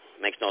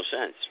 Makes no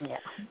sense. Yeah.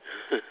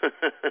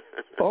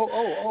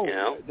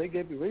 They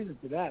gave you reason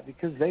for that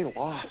because they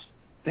lost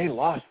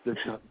the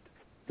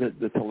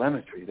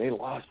telemetry. They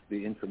lost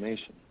the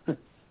information.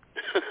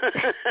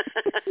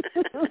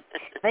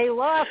 They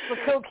lost the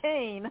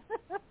cocaine.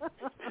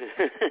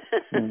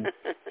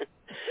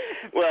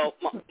 Well,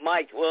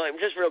 Mike,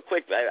 just real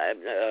quick,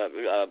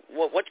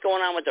 what's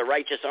going on with the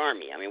Righteous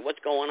Army? I mean, what's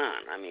going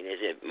on? I mean, is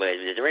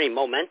there any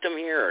momentum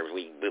here, or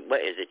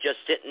is it just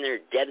sitting there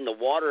dead in the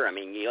water? I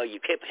mean, you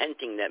kept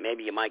hinting that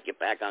maybe you might get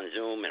back on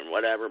Zoom and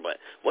whatever, but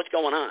what's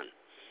going on?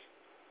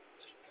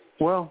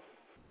 Well,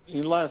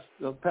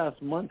 the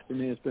past month for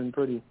me, it's been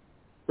pretty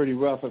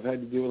rough. I've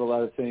had to deal with a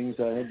lot of things.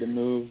 I had to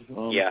move,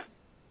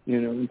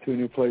 into a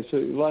new place. So a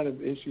lot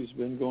of issues have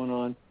been going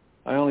on.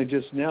 I only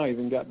just now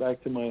even got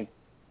back to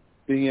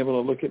being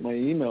able to look at my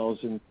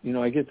emails, and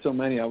I get so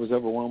many. I was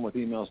overwhelmed with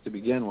emails to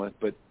begin with,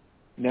 but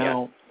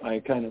now I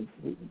kind of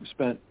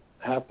spent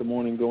half the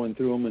morning going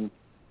through them and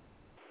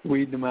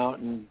weeding them out.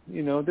 And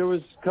there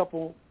was a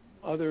couple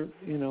other,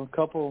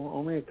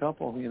 only a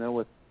couple,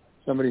 with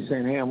somebody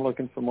saying, "Hey, I'm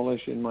looking for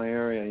militia in my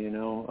area.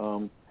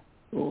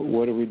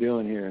 What are we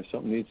doing here?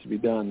 Something needs to be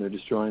done. They're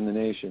destroying the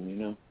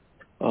nation."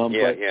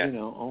 Only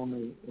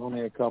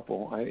a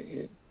couple.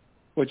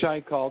 Which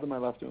I called them. I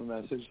left them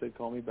a message. They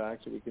called me back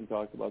so we can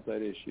talk about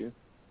that issue.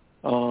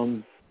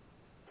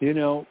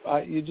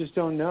 You just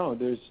don't know.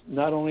 There's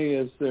not only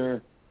is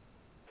there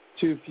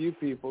too few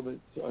people that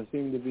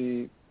seem to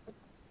be,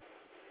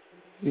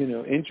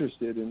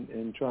 interested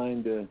in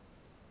trying to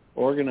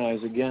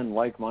organize again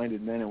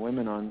like-minded men and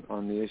women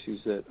on the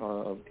issues that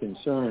are of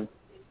concern,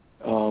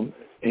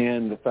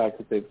 and the fact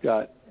that they've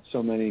got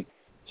so many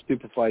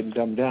stupefied and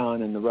dumbed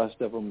down, and the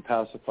rest of them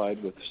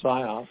pacified with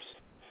psyops.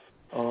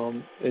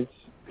 It's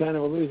kind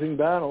of a losing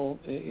battle.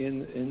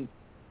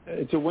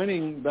 It's a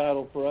winning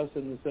battle for us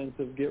in the sense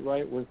of get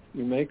right with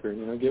your Maker,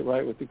 get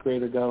right with the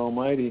Creator God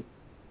Almighty,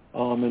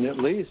 and at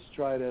least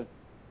try to,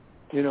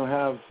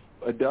 have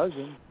a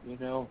dozen,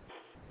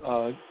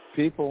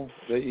 people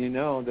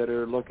that that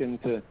are looking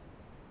to,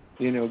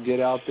 get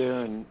out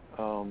there and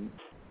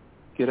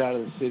get out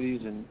of the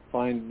cities and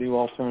find new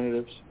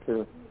alternatives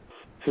for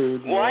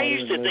food. Well, I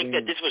used to think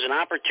that this was an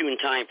opportune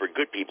time for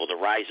good people to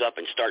rise up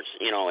and start,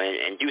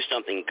 and do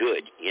something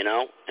good,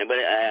 But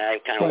I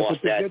kind of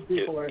lost that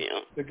too.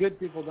 The good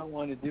people don't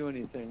want to do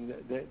anything.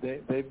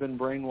 They've been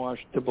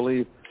brainwashed to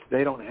believe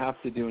they don't have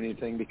to do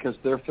anything because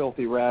they're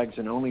filthy rags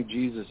and only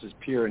Jesus is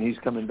pure and He's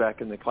coming back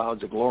in the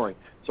clouds of glory.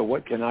 So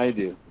what can I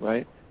do,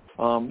 right?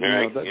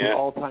 The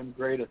all-time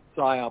greatest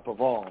psyop of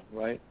all,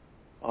 right?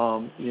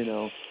 Don't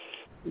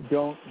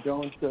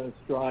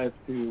strive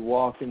to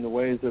walk in the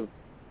ways of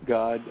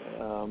God.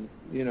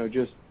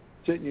 Just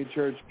sit in your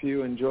church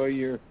pew, enjoy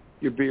your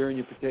beer and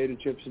your potato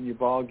chips and your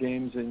ball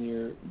games and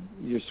your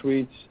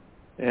sweets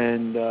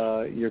and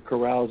your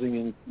carousing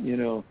and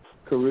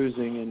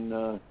carousing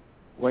and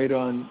wait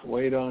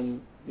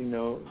on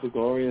the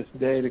glorious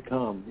day to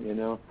come.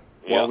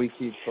 While we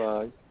keep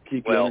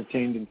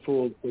entertained and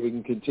fooled, so we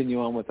can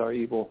continue on with our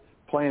evil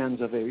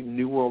plans of a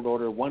new world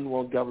order, one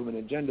world government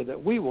agenda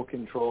that we will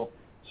control,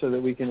 so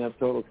that we can have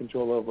total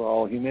control over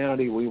all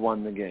humanity. We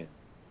won the game.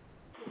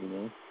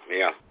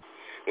 Yeah.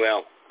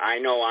 Well, I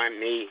know I'm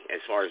me as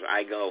far as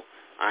I go.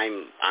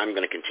 I'm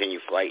going to continue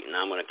fighting.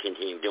 I'm going to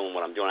continue doing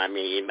what I'm doing. I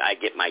mean, I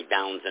get my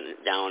down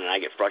and I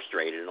get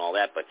frustrated and all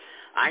that, but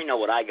I know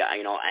what I got,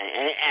 and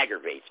it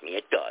aggravates me.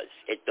 It does.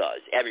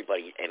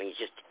 Everybody, I mean,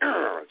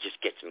 it just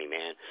gets me,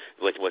 man,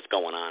 with what's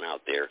going on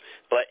out there.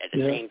 But at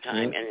the same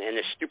time, and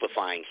the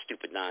stupefying,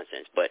 stupid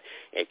nonsense, but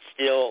it's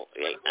still,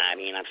 I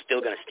mean, I'm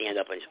still going to stand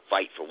up and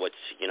fight for what's,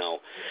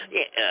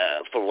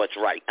 for what's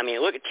right. I mean,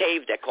 look at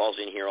Tave that calls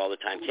in here all the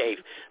time. Tave,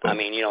 I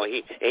mean,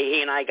 he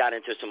and I got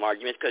into some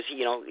arguments because,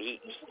 he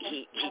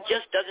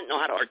just doesn't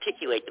know how to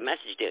articulate the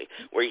message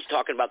where he's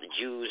talking about the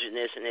Jews and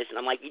this, and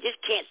I'm like, you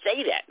just can't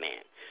say that,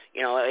 man.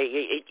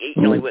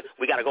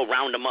 We got to go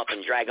round them up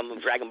and drag them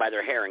by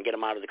their hair and get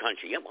them out of the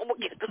country.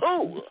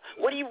 Who?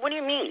 What do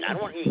you mean?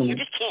 You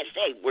just can't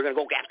say we're going to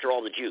go after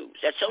all the Jews.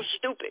 That's so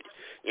stupid.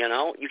 You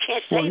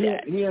can't say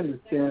that. He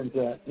understands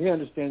that. He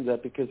understands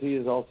that because he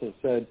has also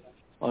said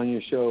on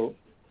your show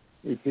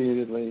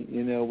repeatedly,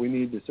 we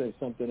need to say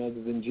something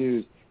other than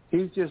Jews.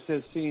 He just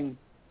has seen,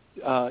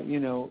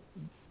 too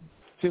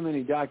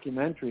many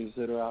documentaries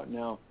that are out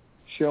now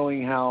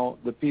showing how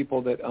the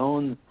people that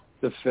own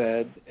the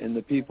Fed and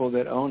the people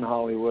that own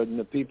Hollywood and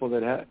the people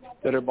that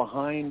are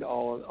behind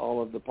all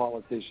of the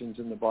politicians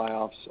and the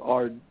buy-offs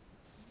are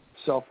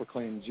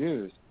self-proclaimed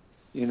Jews.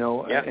 You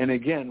know, and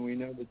again, we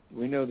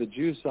know the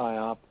Jew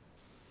psyop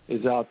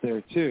is out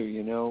there too.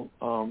 You know,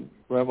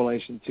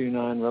 Revelation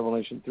 2:9,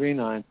 Revelation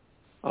 3:9.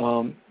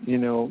 You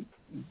know,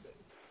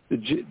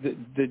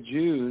 the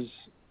Jews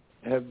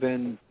have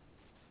been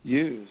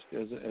used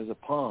as a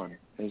pawn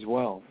as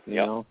well. You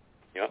know,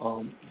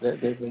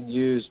 they've been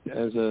used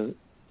as a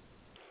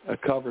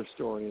cover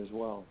story as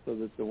well, so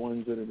that the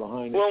ones that are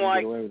behind it can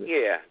get away with it.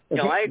 Yeah,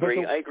 no, I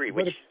agree. I agree.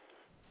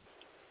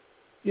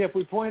 If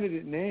we pointed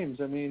at names,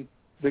 I mean,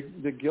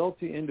 the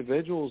guilty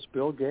individuals,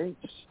 Bill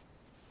Gates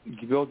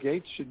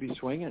should be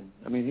swinging.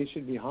 I mean, he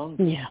should be hung.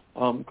 Yeah.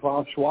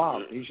 Klaus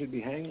Schwab, he should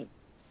be hanging.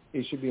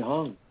 He should be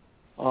hung.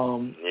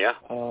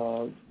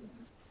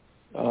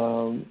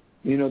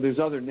 You know, there's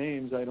other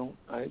names.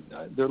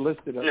 They're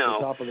listed at the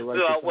top of the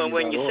right. Well,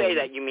 when you say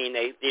that, you mean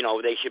they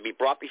should be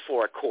brought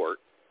before a court,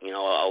 you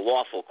know, a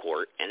lawful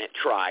court, and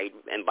tried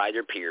and by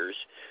their peers,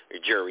 or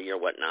jury or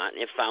whatnot,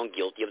 and if found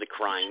guilty of the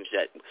crimes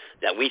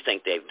that we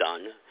think they've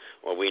done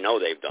or we know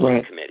they've done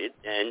or committed,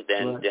 and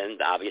then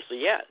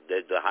obviously,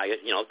 the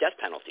highest, you know, death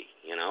penalty,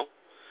 you know.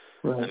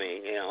 Right. I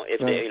mean, you know, if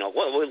they, you know,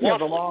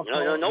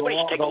 nobody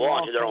should take the law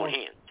into their own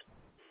hands.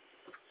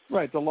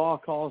 Right. The law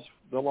calls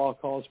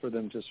for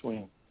them to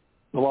swing.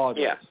 The law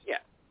does. Yeah,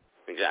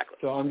 exactly.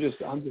 So I'm just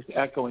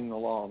echoing the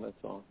law. That's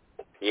all.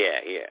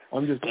 Yeah. I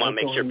want to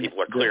make sure people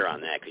are clear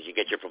on that, because you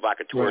get your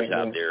provocateurs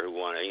out there who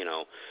want to, you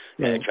know,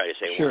 try to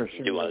say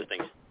do other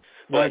things.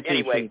 But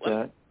anyway,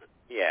 I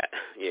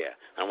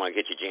don't want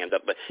to get you jammed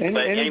up. But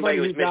anybody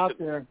who's out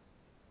there,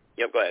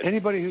 go ahead.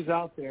 Anybody who's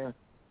out there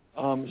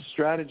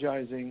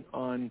strategizing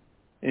on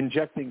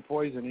injecting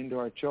poison into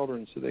our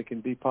children so they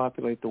can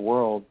depopulate the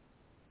world,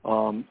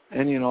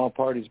 any and all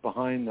parties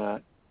behind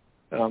that,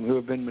 who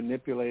have been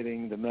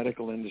manipulating the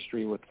medical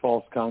industry with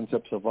false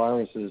concepts of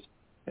viruses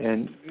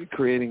and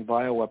creating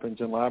bioweapons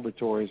in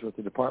laboratories with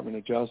the Department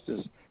of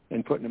Justice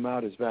and putting them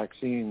out as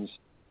vaccines.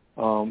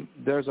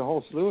 There's a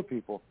whole slew of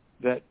people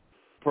that,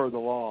 per the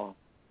law,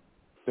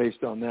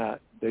 based on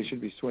that, they should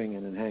be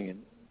swinging and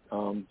hanging.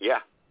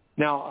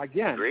 Now,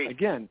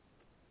 again,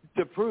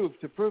 to prove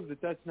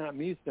that that's not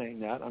me saying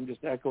that, I'm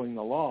just echoing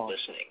the law.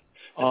 Listening.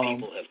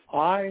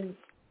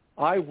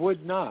 I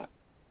would not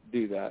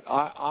do that.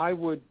 I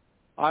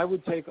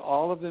would take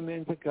all of them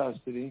into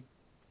custody,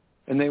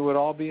 and they would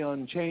all be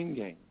on chain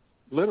gangs,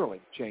 literally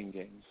chain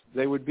gangs.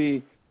 They would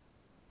be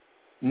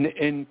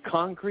in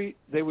concrete.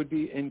 They would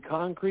be in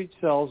concrete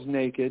cells,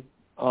 naked,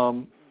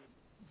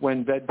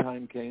 when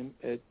bedtime came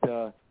at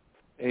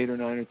 8 or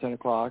 9 or 10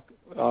 o'clock.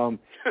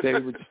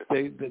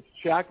 The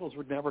shackles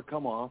would never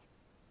come off.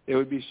 They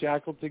would be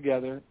shackled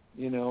together,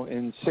 you know,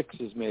 in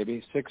sixes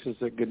maybe. 6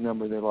 is a good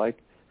number they like.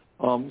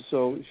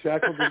 So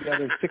shackled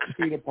together, 6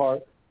 feet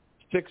apart.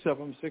 6 of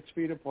them, 6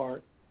 feet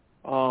apart.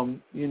 You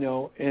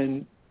know,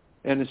 in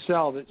a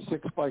cell that's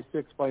 6 by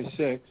 6 by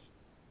 6.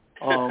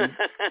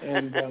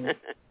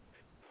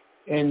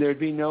 And there'd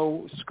be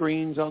no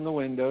screens on the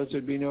windows.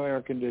 There'd be no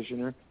air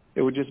conditioner.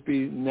 It would just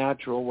be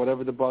natural,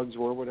 whatever the bugs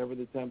were, whatever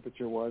the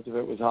temperature was, if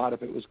it was hot,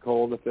 if it was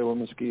cold, if there were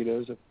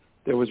mosquitoes, if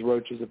there was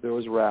roaches, if there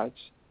was rats.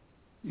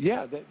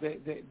 Yeah,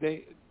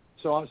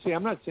 so see,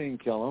 I'm not saying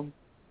kill them.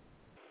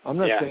 I'm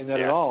not saying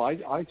that at all. I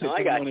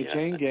take them on a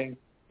chain gang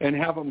and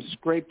have them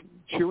scrape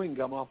chewing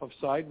gum off of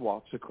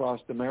sidewalks across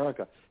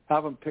America.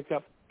 Have them pick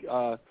up,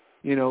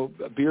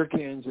 beer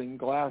cans and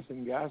glass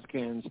and gas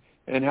cans,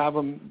 and have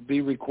them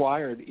be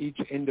required, each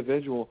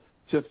individual,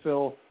 to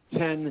fill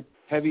 10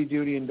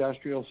 heavy-duty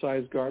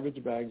industrial-sized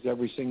garbage bags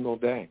every single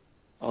day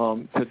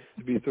to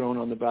be thrown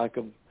on the back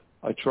of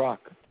a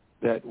truck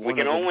that one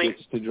of them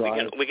gets to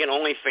drive. We can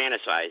only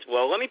fantasize.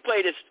 Well, let me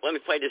play this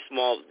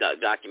small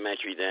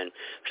documentary then,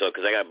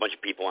 because I got a bunch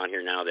of people on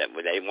here now that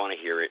they want to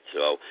hear it.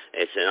 So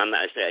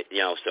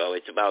so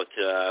it's about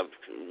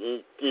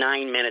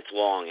 9 minutes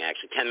long,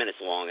 actually, 10 minutes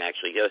long,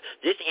 actually.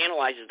 This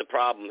analyzes the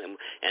problem,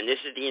 and this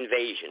is the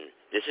invasion.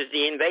 This is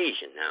the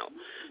invasion now.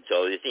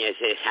 So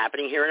it's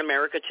happening here in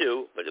America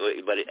too, but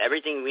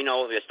everything we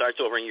know that starts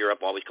over in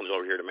Europe always comes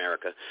over here to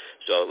America.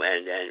 So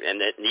and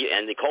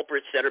the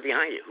culprits that are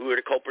behind it. Who are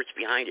the culprits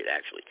behind it,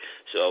 actually?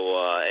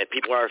 So if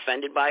people are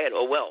offended by it,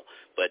 oh well.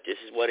 But this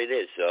is what it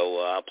is.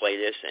 So I'll play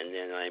this, and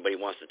then anybody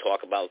wants to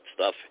talk about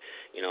stuff,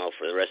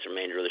 for the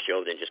remainder of the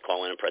show, then just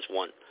call in and press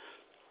 1.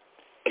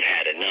 I've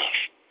had enough.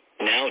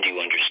 Now do you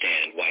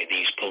understand why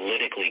these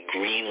politically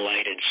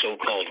green-lighted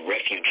so-called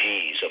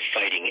refugees of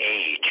fighting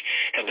age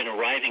have been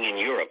arriving in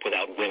Europe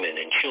without women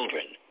and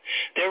children?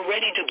 They're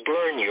ready to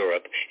burn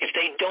Europe if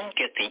they don't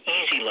get the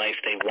easy life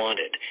they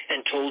wanted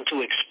and told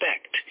to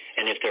expect,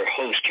 and if their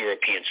host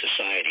European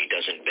society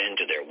doesn't bend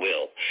to their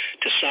will,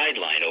 to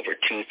sideline over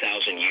 2,000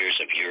 years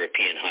of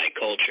European high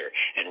culture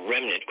and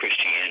remnant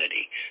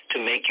Christianity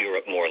to make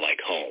Europe more like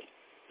home,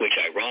 which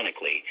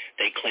ironically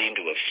they claim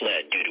to have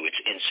fled due to its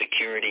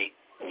insecurity,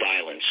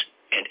 violence,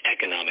 and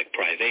economic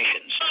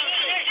privations.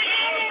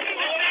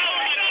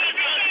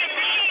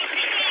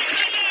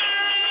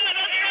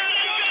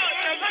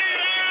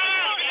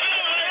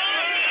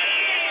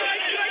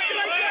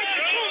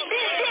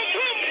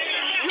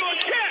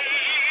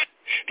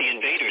 The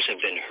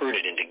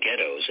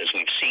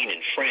seen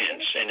in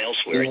France and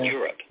elsewhere in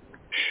Europe.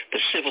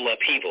 The civil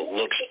upheaval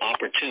looks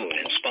opportune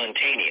and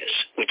spontaneous,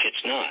 which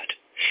it's not.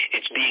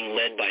 It's being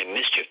led by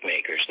mischief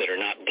makers that are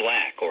not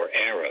black or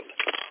Arab.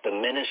 The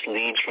menace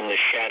leads from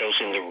the shadows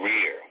in the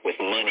rear, with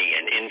money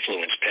and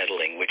influence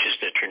peddling, which is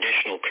the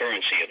traditional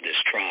currency of this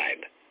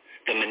tribe.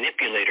 The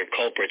manipulator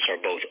culprits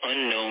are both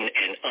unknown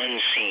and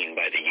unseen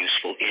by the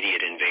useful idiot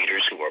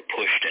invaders who are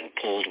pushed and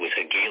pulled with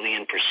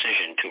Hegelian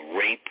precision to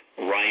rape,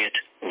 riot,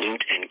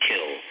 loot, and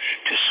kill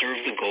to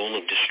serve the goal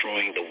of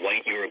destroying the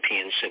white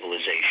European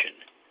civilization.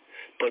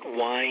 But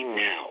why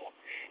now?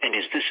 And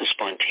is this a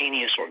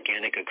spontaneous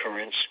organic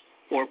occurrence,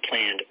 or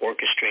planned,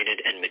 orchestrated,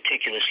 and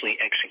meticulously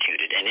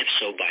executed, and if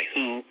so, by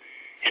who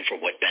and for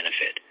what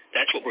benefit?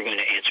 That's what we're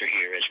going to answer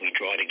here as we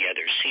draw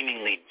together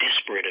seemingly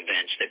disparate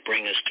events that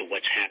bring us to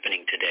what's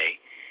happening today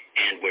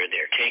and where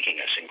they're taking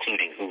us,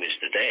 including who is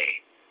the they.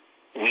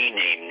 We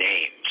name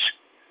names.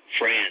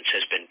 France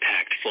has been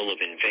packed full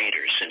of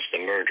invaders since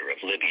the murder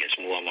of Libya's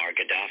Muammar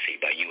Gaddafi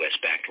by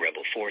U.S.-backed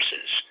rebel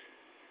forces.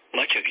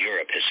 Much of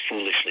Europe has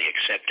foolishly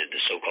accepted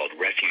the so-called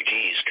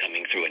refugees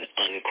coming through an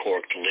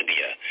uncorked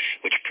Libya,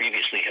 which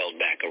previously held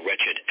back a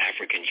wretched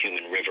African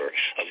human river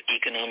of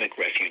economic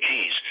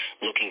refugees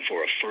looking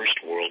for a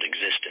first-world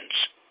existence.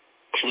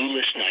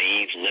 Clueless,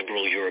 naive,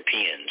 liberal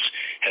Europeans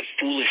have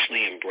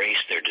foolishly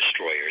embraced their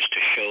destroyers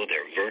to show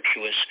they're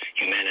virtuous,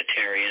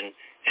 humanitarian,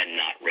 and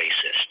not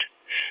racist.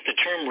 The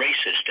term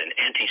racist and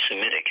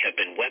anti-Semitic have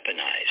been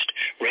weaponized.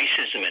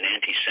 Racism and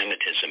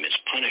anti-Semitism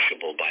is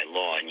punishable by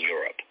law in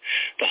Europe.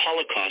 The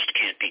Holocaust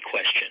can't be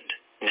questioned.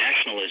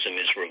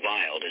 Nationalism is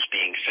reviled as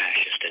being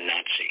fascist and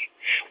Nazi.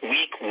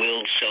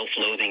 Weak-willed,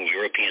 self-loathing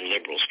European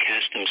liberals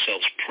cast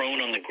themselves prone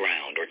on the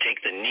ground or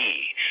take the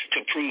knee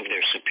to prove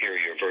their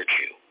superior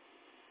virtue.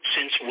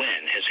 Since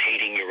when has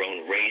hating your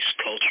own race,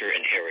 culture,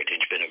 and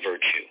heritage been a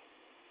virtue?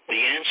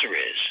 The answer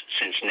is,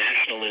 since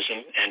nationalism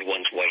and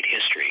one's white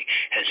history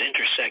has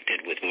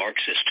intersected with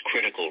Marxist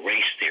critical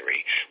race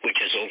theory, which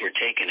has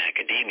overtaken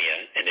academia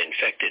and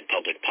infected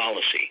public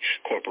policy,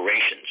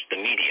 corporations,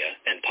 the media,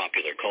 and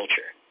popular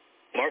culture.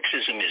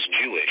 Marxism is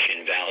Jewish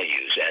in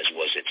values, as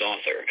was its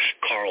author,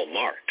 Karl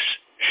Marx.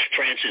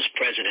 France's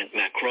President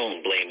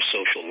Macron blames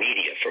social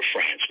media for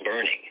France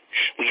burning.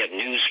 We have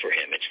news for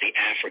him. It's the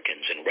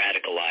Africans and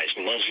radicalized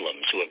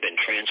Muslims who have been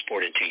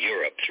transported to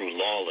Europe through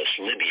lawless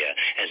Libya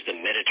as the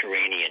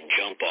Mediterranean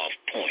jump-off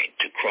point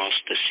to cross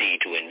the sea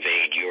to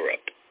invade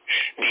Europe.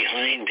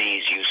 Behind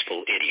these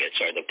useful idiots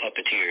are the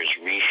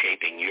puppeteers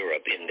reshaping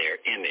Europe in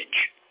their image.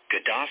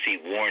 Gaddafi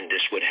warned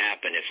this would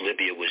happen if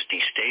Libya was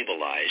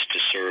destabilized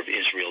to serve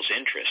Israel's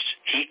interests.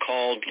 He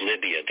called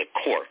Libya the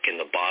cork in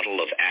the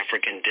bottle of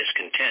African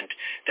discontent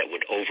that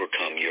would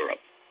overcome Europe.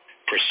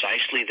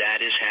 Precisely that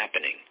is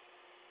happening.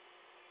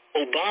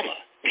 Obama,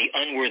 the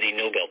unworthy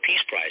Nobel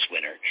Peace Prize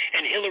winner,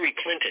 and Hillary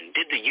Clinton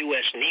did the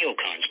U.S.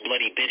 neocons'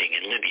 bloody bidding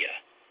in Libya.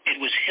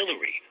 It was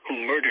Hillary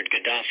who murdered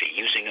Gaddafi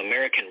using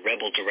American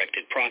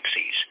rebel-directed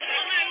proxies.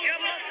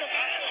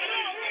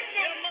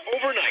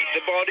 Overnight,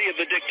 the body of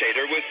the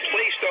dictator was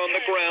placed on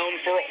the ground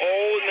for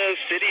all in the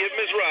city of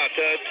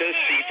Misrata to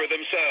see for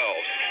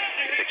themselves.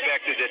 It's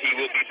expected that he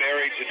will be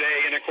buried today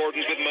in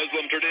accordance with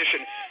Muslim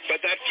tradition,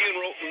 but that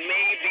funeral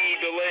may be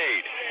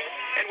delayed.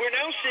 And we're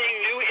now seeing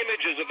new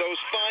images of those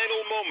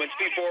final moments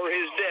before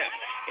his death.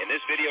 In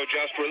this video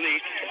just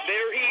released,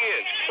 there he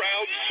is,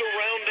 crowds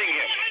surrounding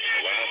him.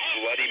 The last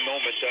bloody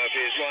moments of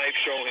his life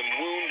show him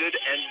wounded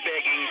and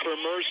begging for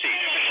mercy.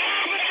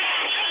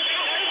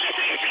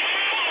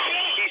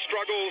 He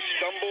struggles,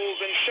 stumbles,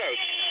 and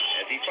shouts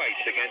as he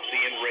fights against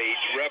the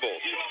enraged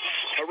rebels.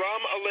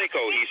 Haram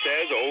Aleiko, he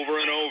says over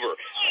and over,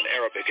 an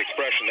Arabic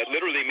expression that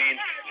literally means,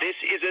 this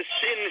is a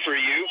sin for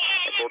you.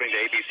 According to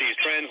ABC's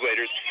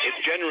translators,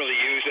 it's generally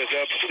used as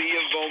a plea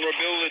of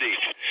vulnerability.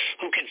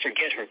 Who can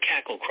forget her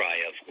cackle cry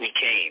of, we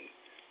came,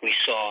 we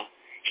saw,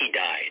 he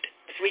died.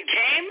 We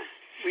came,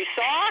 we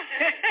saw,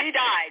 he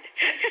died.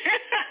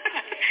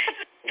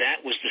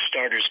 That was the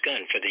starter's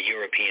gun for the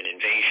European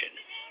invasion.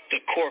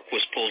 The cork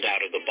was pulled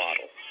out of the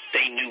bottle.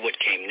 They knew what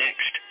came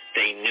next.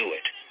 They knew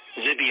it.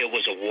 Libya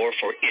was a war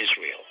for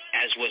Israel,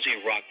 as was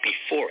Iraq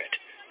before it,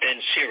 then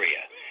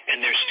Syria,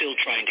 and they're still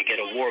trying to get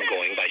a war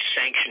going by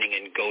sanctioning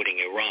and goading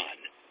Iran.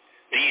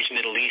 These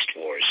Middle East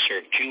wars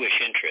serve Jewish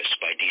interests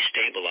by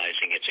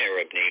destabilizing its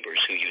Arab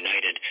neighbors who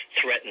united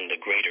threaten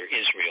the greater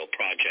Israel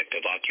project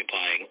of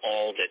occupying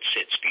all that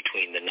sits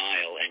between the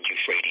Nile and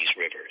Euphrates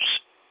rivers.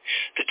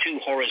 The two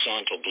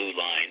horizontal blue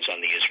lines on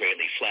the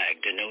Israeli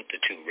flag denote the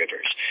two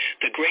rivers,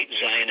 the great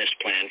Zionist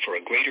plan for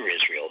a greater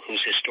Israel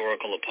whose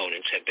historical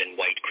opponents have been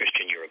white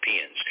Christian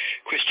Europeans.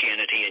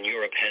 Christianity in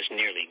Europe has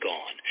nearly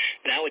gone.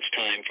 Now it's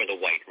time for the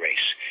white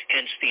race,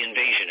 hence the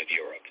invasion of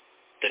Europe.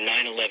 The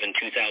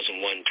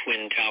 9/11-2001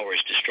 Twin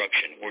Towers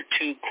destruction were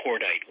two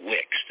cordite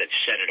wicks that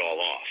set it all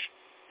off.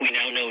 We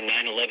now know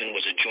 9/11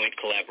 was a joint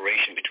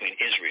collaboration between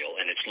Israel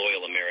and its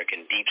loyal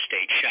American deep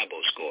state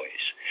Shabbos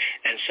Goys,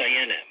 and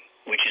Sayenem,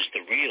 which is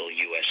the real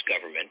U.S.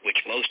 government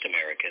which most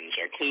Americans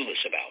are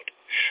clueless about,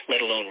 let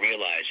alone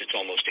realize it's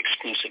almost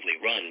exclusively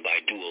run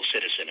by dual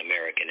citizen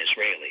American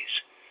Israelis.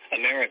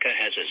 America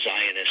has a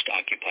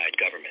Zionist-occupied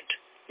government.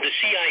 The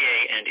CIA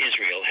and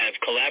Israel have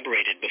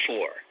collaborated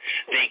before.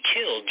 They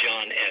killed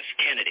John F.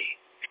 Kennedy.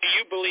 Do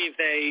you believe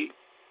they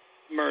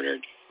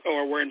murdered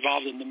or were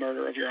involved in the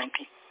murder of your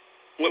uncle?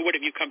 What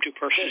have you come to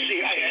personally? The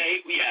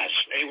CIA, yes,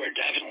 they were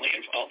definitely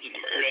involved in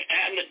the murder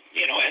and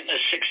the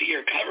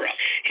 60-year cover-up.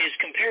 His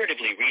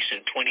comparatively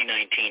recent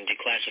 2019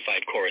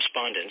 declassified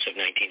correspondence of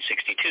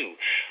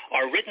 1962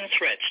 are written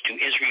threats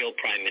to Israel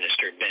Prime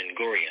Minister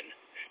Ben-Gurion.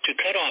 To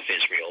cut off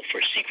Israel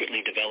for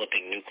secretly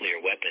developing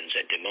nuclear weapons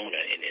at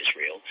Dimona in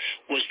Israel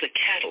was the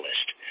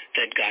catalyst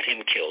that got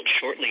him killed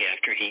shortly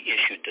after he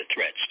issued the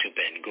threats to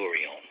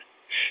Ben-Gurion.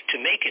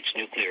 To make its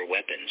nuclear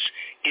weapons,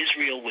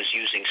 Israel was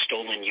using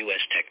stolen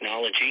U.S.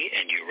 technology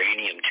and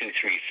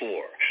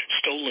uranium-234,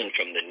 stolen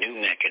from the New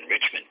Mech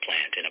enrichment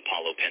plant in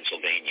Apollo,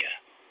 Pennsylvania.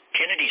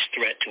 Kennedy's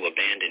threat to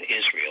abandon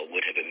Israel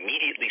would have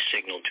immediately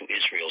signaled to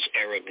Israel's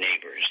Arab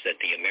neighbors that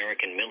the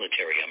American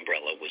military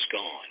umbrella was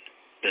gone.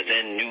 The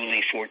then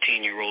newly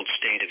 14-year-old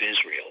state of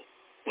Israel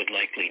would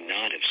likely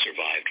not have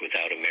survived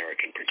without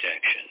American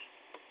protection.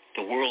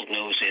 The world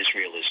knows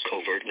Israel is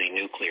covertly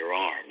nuclear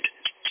armed.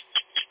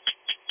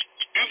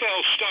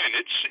 Yuval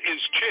Steinitz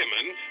is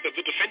chairman of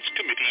the Defense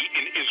Committee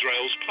in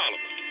Israel's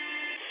parliament.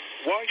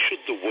 Why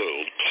should the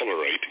world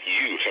tolerate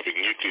you having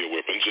nuclear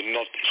weapons and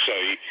not,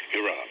 say,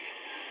 Iran?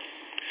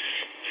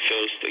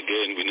 First,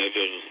 again, we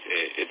never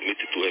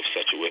admitted to have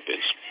such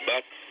weapons.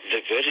 But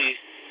the very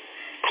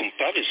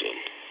comparison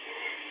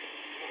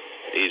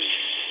is,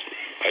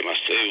 I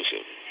must say also,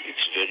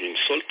 it's very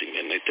insulting,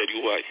 and I tell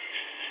you why.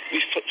 We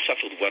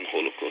suffered one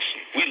Holocaust.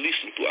 We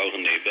listened to our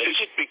neighbors.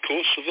 Is it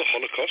because of the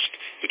Holocaust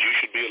that you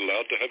should be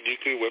allowed to have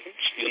nuclear weapons?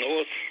 You know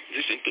what?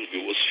 This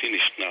interview was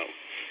finished now.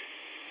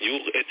 Your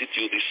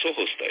attitude is so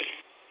hostile.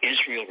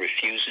 Israel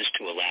refuses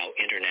to allow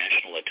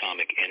International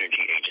Atomic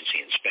Energy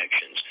Agency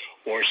inspections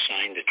or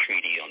sign the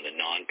Treaty on the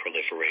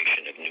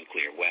Non-Proliferation of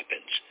Nuclear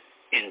Weapons.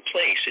 In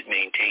place, it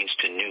maintains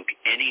to nuke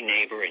any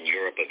neighbor in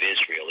Europe of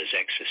Israel as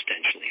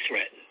existentially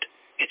threatened.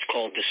 It's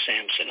called the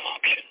Samson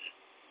option.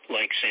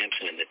 Like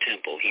Samson in the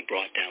temple, he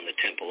brought down the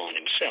temple on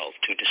himself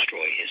to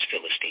destroy his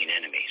Philistine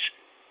enemies.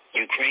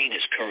 Ukraine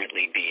is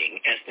currently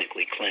being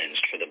ethnically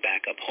cleansed for the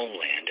backup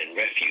homeland and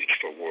refuge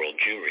for world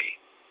Jewry.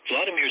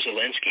 Vladimir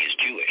Zelensky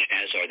is Jewish,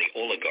 as are the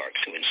oligarchs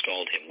who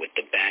installed him with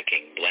the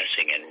backing,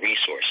 blessing, and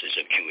resources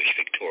of Jewish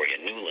Victoria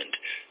Nuland,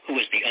 who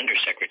is the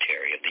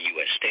Undersecretary of the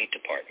U.S. State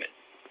Department.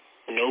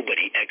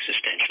 Nobody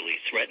existentially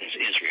threatens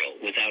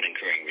Israel without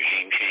incurring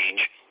regime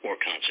change or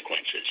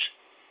consequences.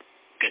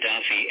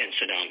 Gaddafi and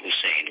Saddam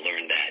Hussein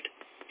learned that.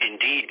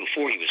 Indeed,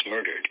 before he was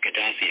murdered,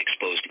 Gaddafi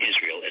exposed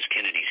Israel as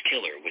Kennedy's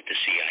killer with the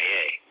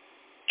CIA.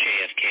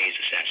 JFK's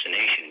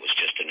assassination was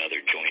just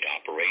another joint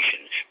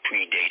operation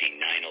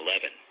predating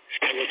 9/11.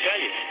 I will tell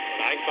you,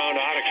 I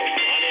found articles,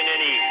 not in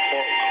any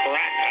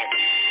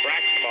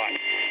crackpot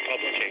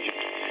publication,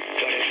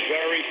 but in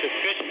very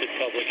sophisticated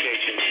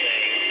publications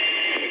saying,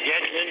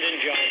 forget Lyndon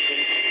Johnson,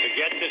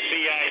 forget the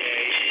CIA,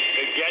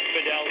 forget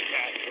Fidel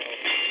Castro,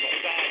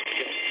 Mossad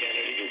killed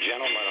Kennedy. The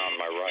gentleman on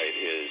my right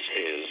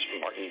is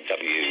Martin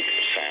W.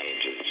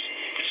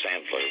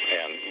 Sandler,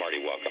 and Marty,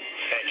 welcome.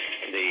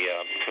 The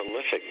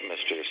prolific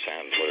Mr.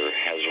 Sandler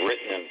has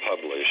written and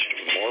published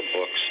more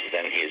books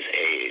than his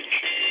age.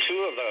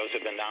 2 of those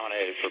have been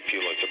nominated for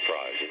Pulitzer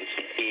Prizes.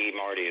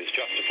 Marty, is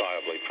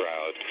justifiably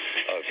proud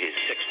of his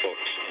 6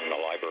 books in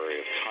the Library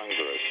of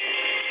Congress.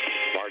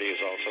 Marty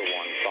has also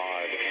won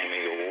 5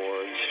 Emmy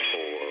Awards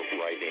for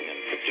writing and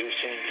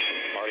producing.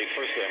 Marty,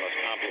 firstly, I must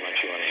compliment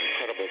you on the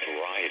incredible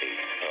variety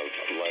of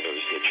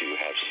letters that you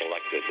have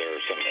selected. There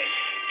are some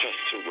just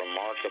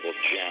remarkable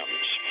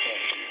gems.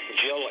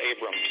 Jill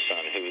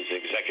Abramson, who is the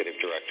executive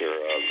director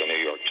of the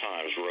New York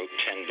Times, wrote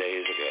 10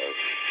 days ago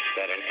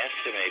that an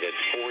estimated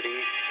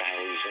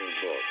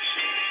 40,000 books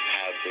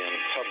have been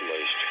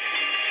published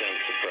since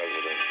the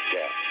president's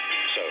death.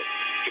 So,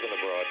 given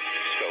the broad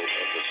scope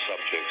of the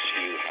subjects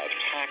you have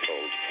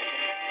tackled,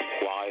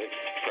 why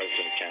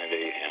President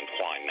Kennedy and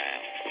why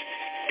now?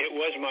 It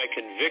was my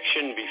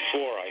conviction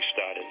before I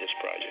started this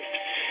project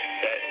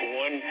that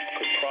one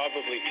could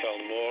probably tell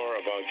more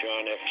about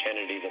John F.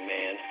 Kennedy, the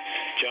man,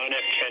 John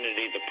F.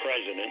 Kennedy, the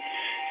president,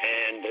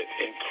 and the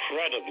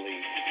incredibly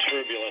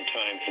turbulent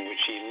times in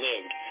which he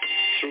lived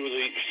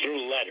through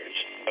letters.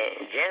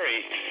 A very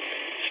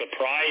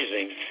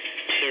surprising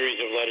series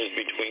of letters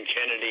between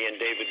Kennedy and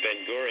David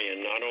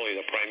Ben-Gurion, not only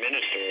the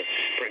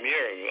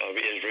premier of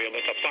Israel,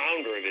 but the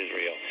founder of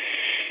Israel,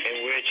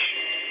 in which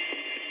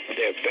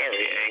they're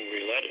very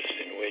angry letters,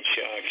 in which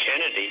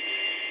Kennedy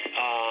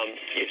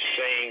is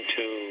saying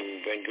to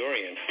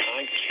Ben-Gurion,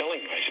 I'm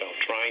killing myself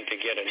trying to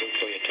get a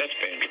nuclear test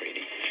ban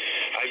treaty.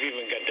 I've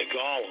even got de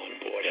Gaulle on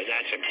board, and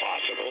that's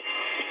impossible.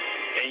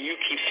 And you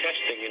keep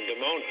testing in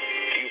Dimona.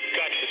 You've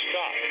got to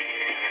stop.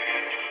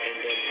 And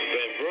then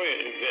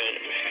Ben-Gurion,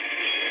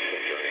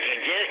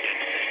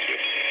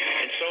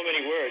 in so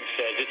many words,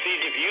 says, it's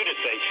easy for you to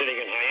say sitting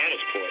in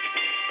Hyannisport.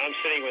 I'm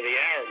sitting with the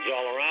Arabs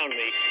all around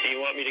me, and you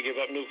want me to give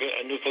up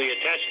nuclear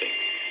testing.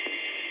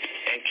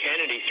 And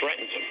Kennedy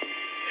threatens him.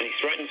 And he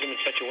threatens them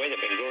in such a way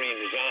that Ben-Gurion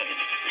resigned.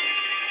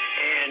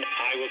 And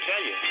I will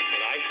tell you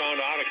that I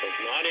found articles,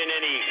 not in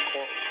any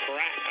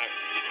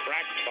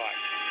crackpot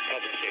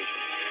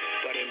publications,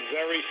 but in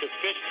very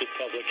sophisticated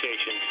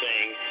publications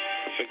saying,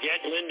 forget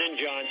Lyndon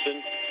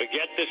Johnson,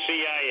 forget the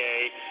CIA,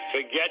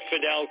 forget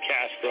Fidel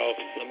Castro.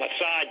 The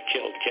Mossad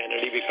killed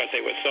Kennedy because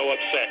they were so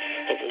upset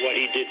over what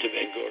he did to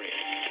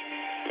Ben-Gurion.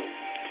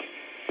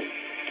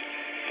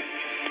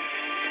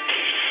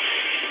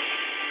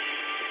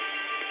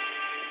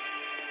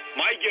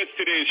 My guest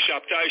today is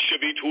Shabtai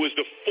Shavit, who is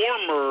the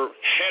former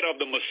head of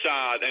the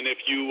Mossad. And if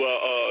you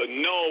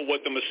know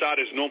what the Mossad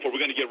is known for, we're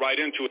going to get right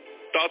into it.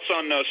 Thoughts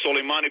on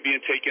Soleimani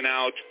being taken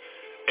out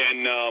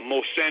and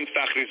Mohsen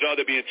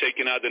Fakhrizadeh being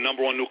taken out, the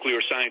number one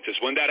nuclear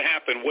scientist. When that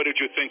happened, what did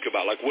you think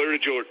about? Like, where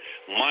did your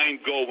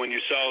mind go when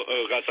you saw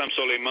Qassem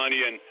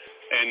Soleimani and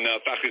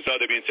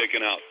Fakhrizadeh being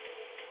taken out?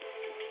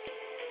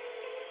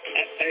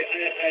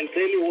 I'll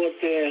tell you what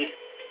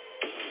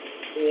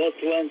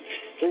went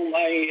through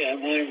my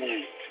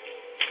mind.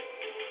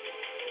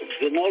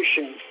 The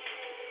notion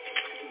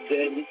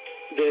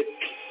that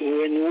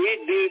when we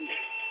did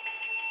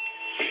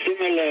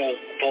similar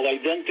or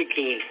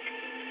identical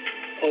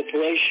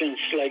operations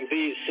like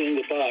these in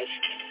the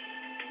past,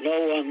 no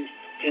one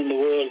in the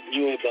world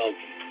knew about them.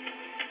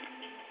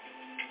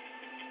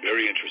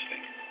 Very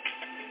interesting.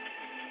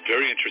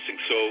 Very interesting.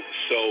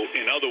 So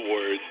in other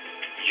words,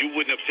 you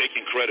wouldn't have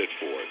taken credit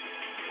for it.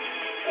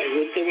 I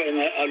would have,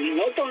 and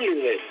not only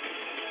that,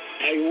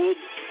 I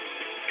would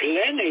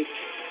plan it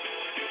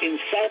in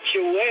such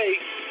a way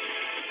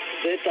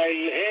that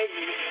I'll have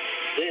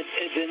that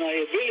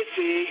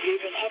deniability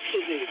even after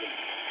the event.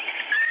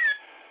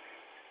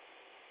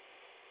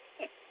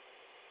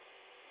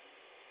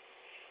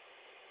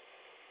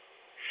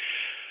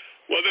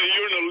 Well, then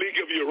you're in a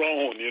league of your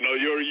own. You know,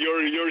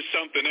 you're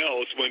something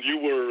else when you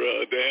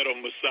were the head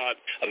of Mossad.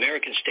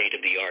 American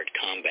state-of-the-art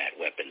combat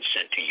weapons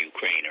sent to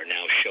Ukraine are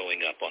now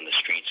showing up on the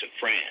streets of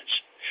France.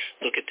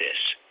 Look at this.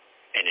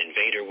 An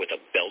invader with a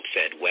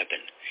belt-fed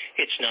weapon.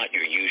 It's not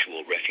your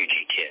usual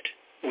refugee kit.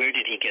 Where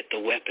did he get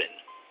the weapon?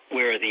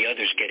 Where are the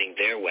others getting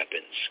their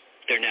weapons?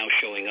 They're now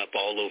showing up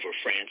all over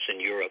France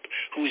and Europe.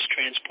 Who is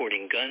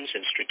transporting guns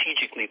and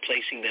strategically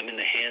placing them in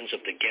the hands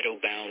of the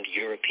ghetto-bound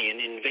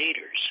European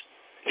invaders?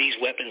 These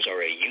weapons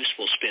are a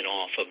useful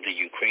spin-off of the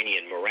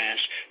Ukrainian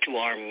morass to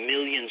our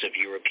millions of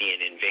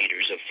European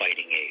invaders of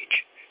fighting age.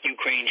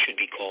 Ukraine should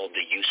be called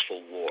the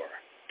useful war.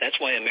 That's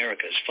why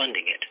America is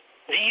funding it.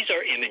 These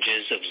are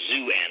images of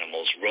zoo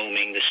animals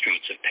roaming the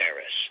streets of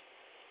Paris.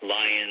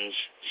 Lions,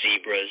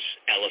 zebras,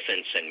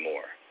 elephants, and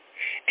more.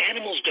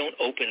 Animals don't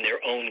open their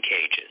own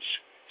cages.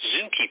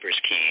 Zookeepers'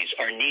 keys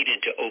are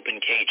needed to open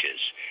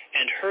cages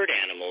and herd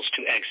animals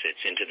to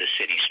exits into the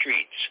city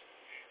streets.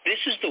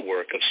 This is the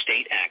work of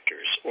state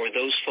actors or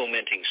those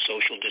fomenting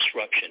social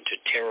disruption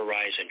to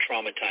terrorize and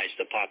traumatize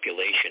the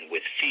population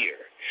with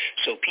fear,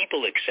 so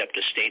people accept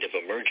a state of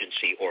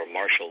emergency or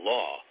martial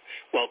law,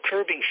 while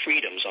curbing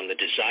freedoms on the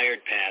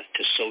desired path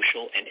to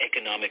social and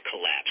economic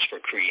collapse for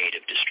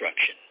creative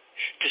destruction.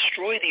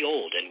 Destroy the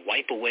old and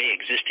wipe away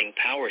existing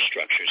power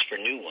structures for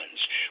new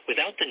ones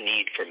without the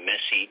need for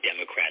messy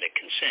democratic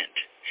consent.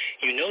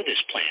 You know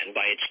this plan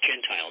by its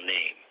Gentile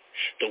name.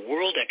 The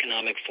World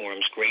Economic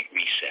Forum's Great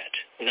Reset.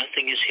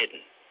 Nothing is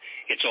hidden.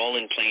 It's all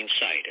in plain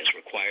sight as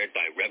required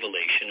by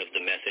revelation of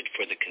the method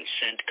for the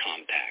consent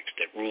compact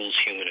that rules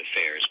human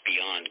affairs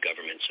beyond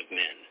governments of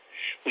men.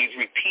 We've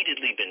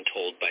repeatedly been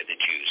told by the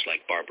Jews,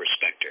 like Barbara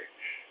Specter,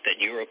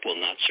 that Europe will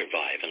not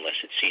survive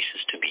unless it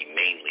ceases to be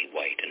mainly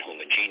white and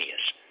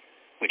homogeneous,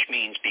 which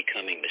means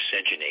becoming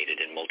miscegenated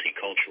and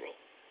multicultural,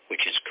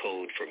 which is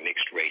code for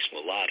mixed-race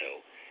mulatto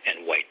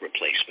and white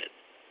replacement.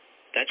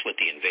 That's what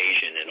the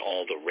invasion and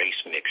all the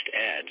race-mixed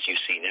ads you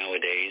see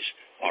nowadays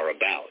are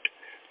about.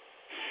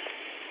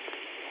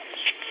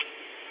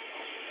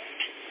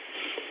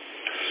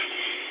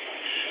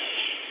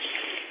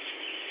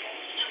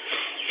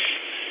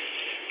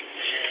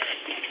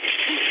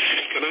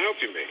 Can I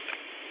help you, mate?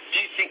 Do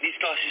you think these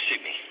glasses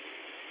suit me?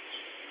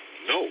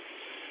 No.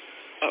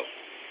 Oh,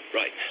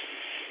 right.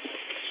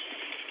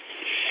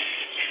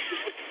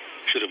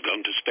 Should have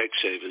gone to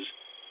Specsavers.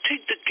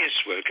 Take the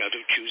guesswork out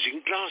of choosing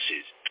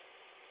glasses.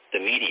 The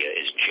media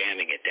is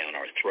jamming it down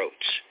our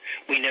throats.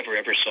 We never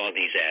ever saw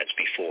these ads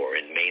before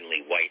in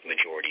mainly white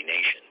majority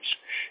nations.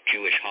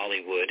 Jewish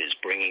Hollywood is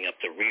bringing up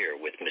the rear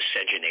with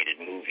miscegenated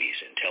movies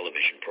and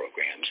television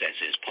programs,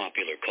 as is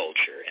popular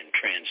culture and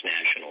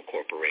transnational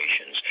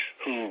corporations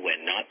who,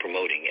 when not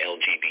promoting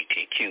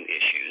LGBTQ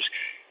issues,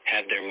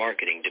 have their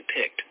marketing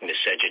depict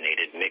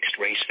miscegenated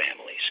mixed-race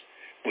families,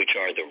 which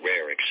are the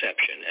rare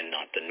exception and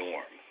not the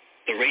norm.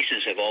 The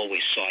races have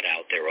always sought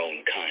out their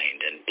own kind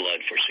and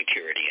blood for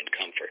security and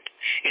comfort.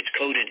 It's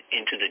coded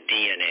into the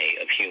DNA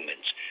of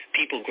humans.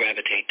 People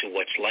gravitate to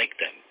what's like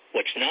them.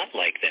 What's not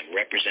like them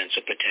represents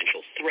a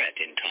potential threat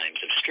in times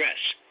of stress.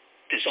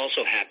 This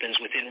also happens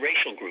within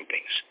racial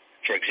groupings.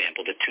 For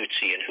example, the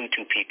Tutsi and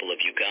Hutu people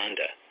of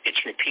Uganda.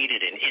 It's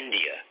repeated in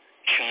India,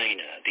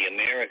 China, the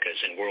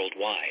Americas, and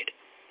worldwide.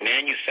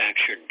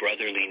 Manufactured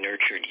brotherly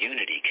nurtured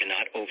unity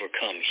cannot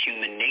overcome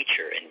human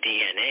nature and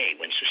DNA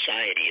when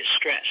society is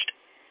stressed.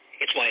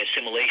 It's why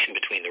assimilation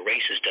between the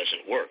races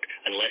doesn't work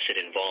unless it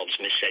involves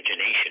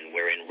miscegenation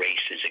wherein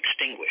race is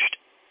extinguished.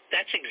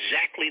 That's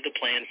exactly the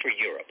plan for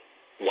Europe,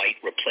 white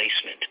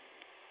replacement.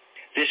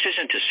 This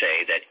isn't to say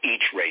that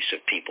each race of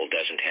people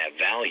doesn't have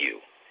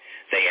value.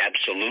 They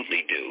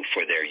absolutely do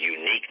for their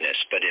uniqueness,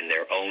 but in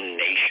their own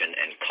nation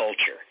and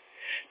culture.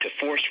 To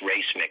force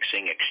race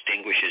mixing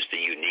extinguishes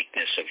the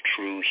uniqueness of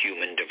true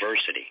human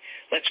diversity.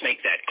 Let's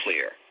make that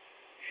clear.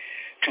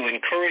 To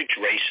encourage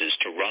races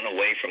to run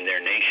away from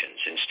their nations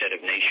instead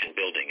of nation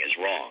building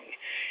is wrong.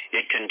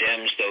 It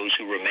condemns those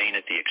who remain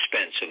at the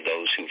expense of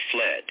those who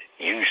fled,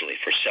 usually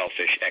for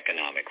selfish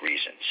economic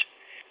reasons.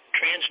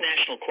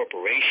 Transnational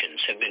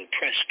corporations have been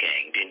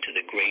press-ganged into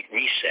the Great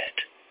Reset.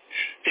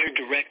 They're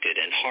directed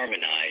and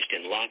harmonized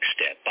in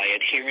lockstep by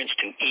adherence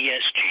to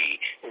ESG,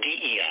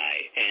 DEI,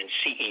 and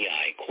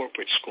CEI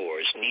corporate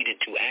scores needed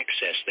to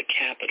access the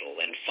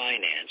capital and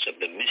finance of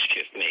the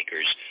mischief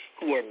makers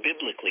who are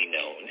biblically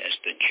known as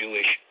the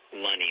Jewish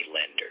money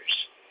lenders.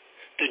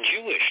 The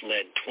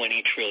Jewish-led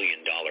 $20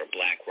 trillion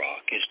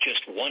BlackRock is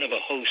just one of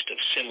a host of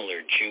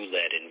similar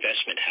Jew-led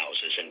investment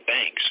houses and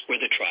banks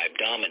where the tribe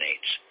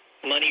dominates.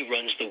 Money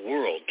runs the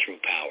world through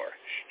power,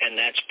 and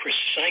that's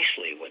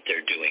precisely what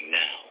they're doing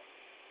now.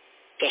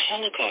 The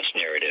Holocaust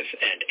narrative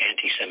and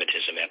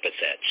anti-Semitism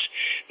epithets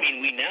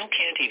mean we now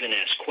can't even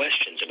ask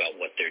questions about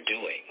what they're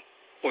doing,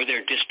 or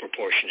their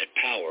disproportionate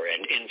power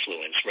and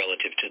influence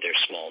relative to their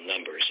small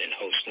numbers in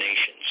host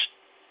nations.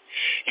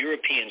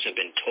 Europeans have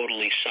been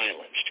totally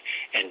silenced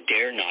and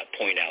dare not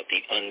point out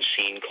the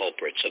unseen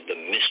culprits of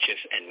the mischief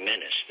and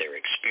menace they're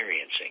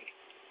experiencing.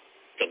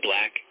 The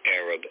black,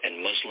 Arab, and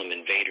Muslim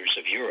invaders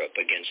of Europe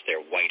against their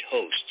white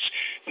hosts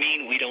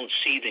mean we don't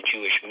see the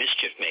Jewish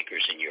mischief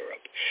makers in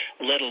Europe,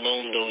 let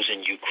alone those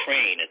in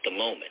Ukraine at the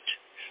moment.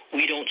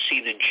 We don't see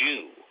the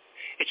Jew.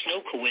 It's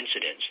no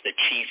coincidence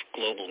that chief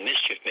global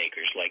mischief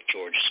makers like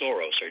George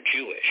Soros are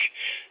Jewish,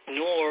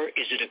 nor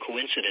is it a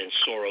coincidence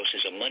Soros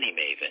is a money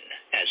maven,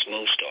 as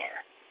most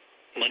are.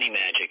 Money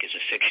magic is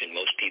a fiction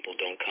most people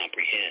don't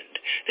comprehend.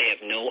 They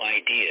have no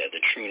idea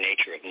the true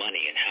nature of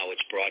money and how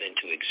it's brought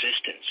into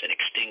existence and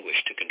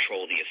extinguished to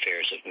control the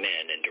affairs of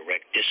men and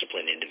direct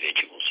discipline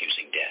individuals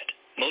using debt.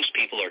 Most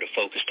people are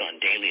focused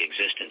on daily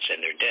existence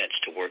and their debts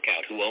to work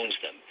out who owns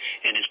them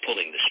and is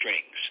pulling the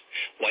strings.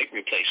 White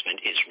replacement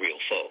is real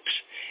folks,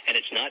 and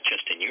it's not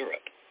just in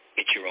Europe.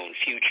 It's your own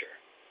future.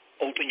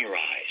 Open your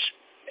eyes,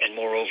 and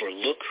moreover,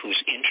 look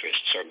whose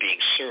interests are being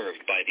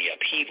served by the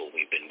upheaval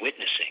we've been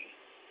witnessing.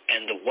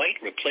 And the white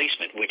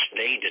replacement which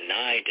they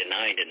deny.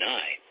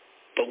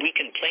 But we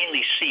can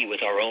plainly see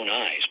with our own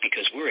eyes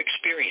because we're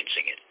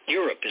experiencing it.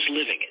 Europe is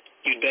living it.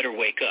 You'd better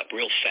wake up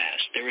real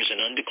fast. There is an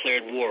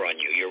undeclared war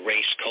on you, your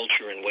race,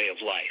 culture, and way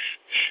of life.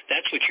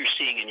 That's what you're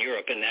seeing in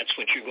Europe, and that's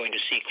what you're going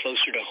to see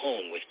closer to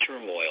home with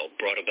turmoil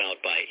brought about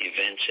by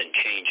events and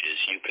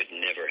changes you could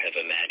never have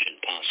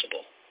imagined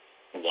possible.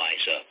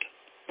 Wise up.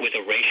 With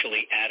a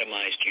racially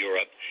atomized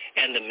Europe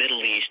and the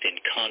Middle East in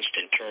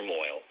constant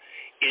turmoil,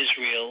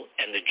 Israel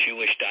and the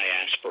Jewish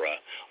diaspora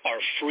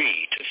are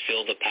free to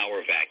fill the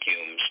power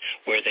vacuums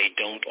where they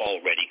don't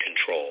already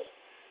control.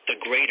 The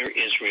Greater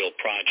Israel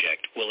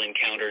Project will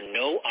encounter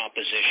no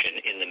opposition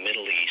in the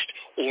Middle East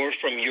or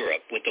from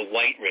Europe with the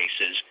white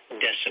races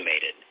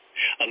decimated.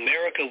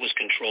 America was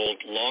controlled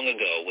long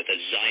ago with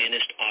a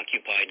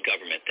Zionist-occupied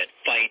government that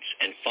fights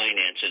and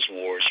finances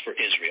wars for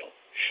Israel.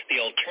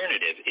 The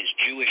alternative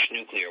is Jewish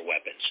nuclear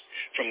weapons.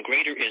 From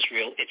Greater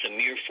Israel, it's a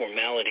mere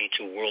formality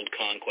to world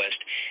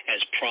conquest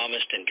as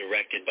promised and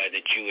directed by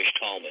the Jewish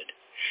Talmud.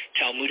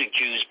 Talmudic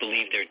Jews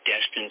believe they're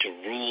destined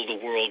to rule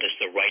the world as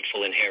the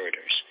rightful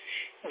inheritors.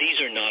 These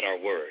are not our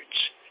words.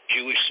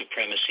 Jewish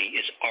supremacy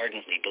is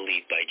ardently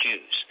believed by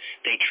Jews.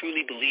 They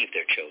truly believe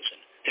they're chosen.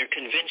 They're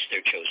convinced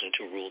they're chosen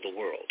to rule the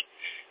world.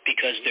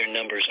 Because their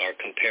numbers are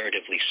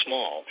comparatively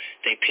small,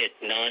 they pit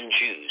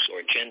non-Jews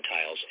or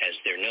Gentiles, as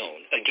they're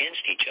known,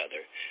 against each other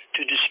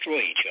to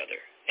destroy each other,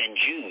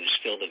 and Jews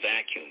fill the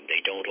vacuum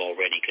they don't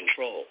already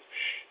control.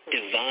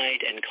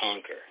 Divide and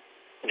conquer.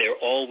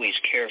 They're always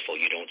careful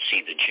you don't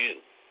see the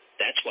Jew.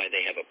 That's why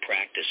they have a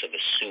practice of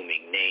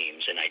assuming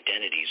names and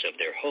identities of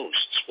their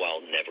hosts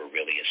while never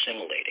really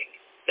assimilating.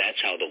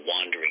 That's how the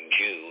wandering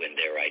Jew and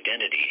their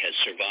identity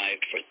has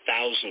survived for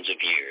thousands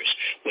of years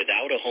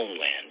without a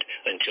homeland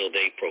until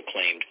they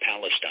proclaimed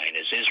Palestine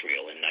as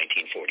Israel in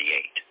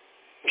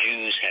 1948.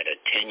 Jews had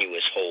a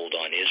tenuous hold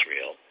on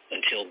Israel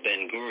until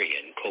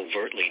Ben-Gurion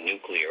covertly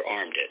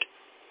nuclear-armed it.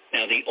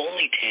 Now, the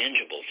only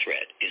tangible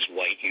threat is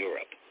white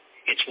Europe.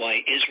 It's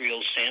why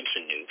Israel's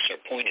Samson nukes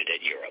are pointed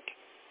at Europe.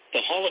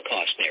 The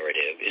Holocaust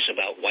narrative is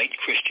about white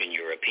Christian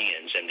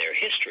Europeans and their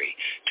history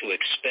to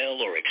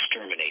expel or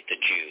exterminate the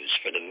Jews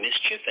for the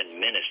mischief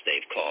and menace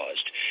they've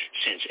caused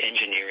since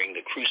engineering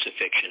the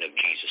crucifixion of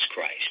Jesus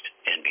Christ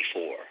and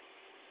before.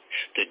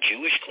 The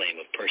Jewish claim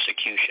of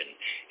persecution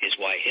is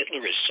why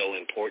Hitler is so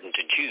important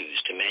to Jews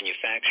to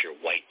manufacture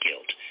white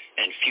guilt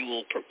and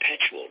fuel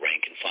perpetual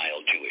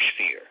rank-and-file Jewish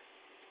fear.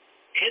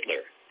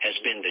 Hitler has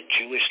been the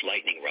Jewish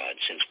lightning rod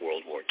since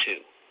World War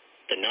II.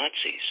 The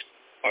Nazis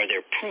are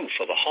their proof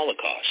of a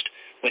Holocaust,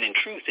 when in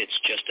truth it's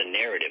just a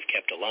narrative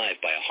kept alive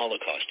by a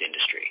Holocaust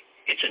industry.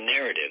 It's a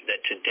narrative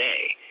that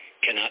today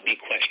cannot be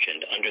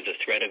questioned under the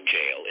threat of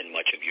jail in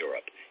much of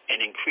Europe, and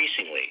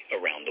increasingly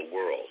around the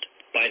world,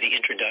 by the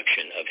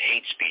introduction of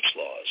hate speech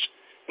laws,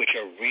 which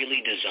are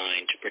really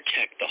designed to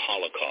protect the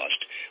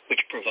Holocaust,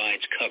 which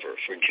provides cover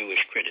for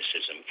Jewish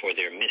criticism for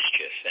their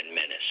mischief and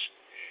menace.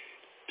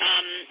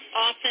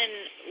 Often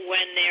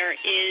when there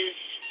is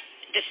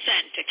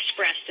dissent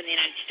expressed in the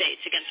United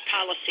States against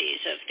policies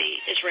of the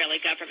Israeli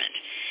government,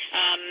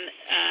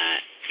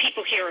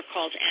 people here are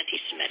called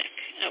anti-Semitic.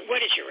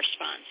 What is your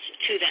response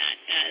to that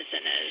as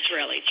an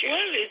Israeli Jew?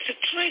 Well, it's a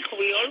trick.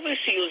 We always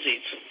use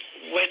it.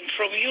 When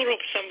from Europe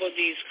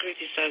somebody is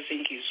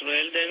criticizing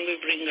Israel, then we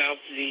bring up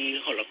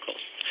the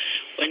Holocaust.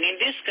 When in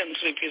this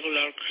country people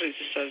are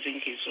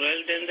criticizing Israel,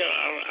 then they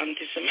are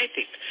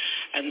anti-Semitic.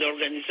 And the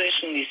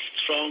organization is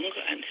strong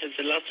and has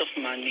a lot of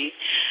money,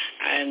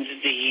 and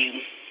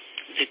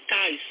the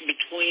ties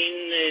between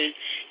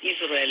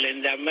Israel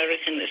and the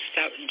American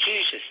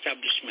Jewish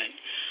establishment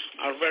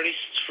are very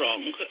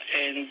strong,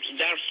 and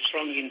they are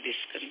strong in this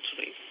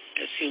country.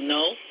 As you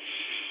know,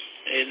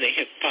 they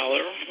have power,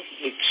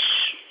 which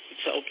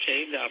it's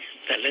okay. They are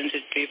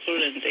talented people,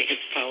 and they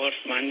have power,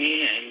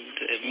 money,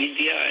 and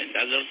media, and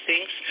other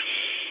things.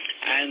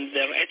 And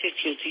their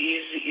attitude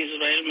is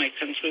Israel, my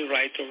country,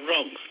 right or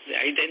wrong, the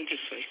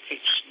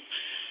identification.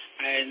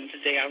 And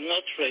they are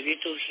not ready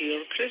to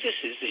hear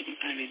criticism.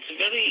 And it's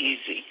very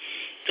easy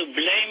to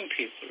blame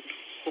people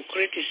who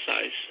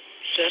criticize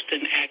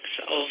certain acts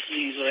of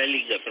the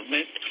Israeli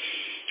government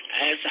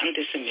as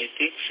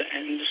anti-Semitics,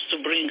 and to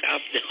bring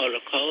up the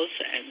Holocaust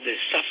and the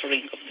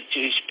suffering of the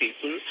Jewish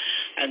people,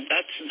 and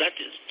that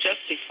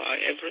justify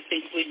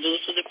everything we do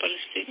to the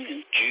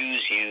Palestinians.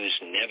 Jews use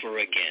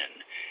never again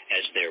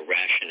as their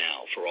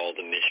rationale for all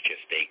the mischief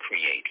they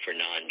create for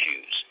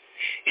non-Jews.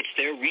 It's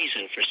their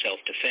reason for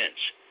self-defense,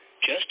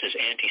 just as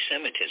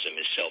anti-Semitism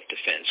is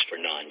self-defense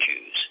for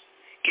non-Jews.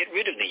 Get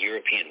rid of the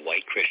European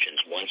white Christians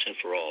once and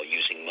for all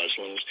using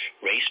Muslims,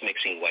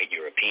 race-mixing white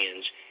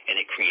Europeans, and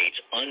it creates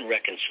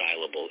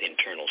unreconcilable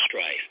internal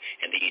strife,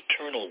 and the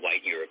eternal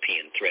white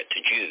European threat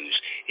to Jews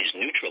is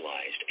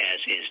neutralized,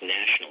 as is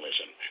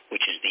nationalism,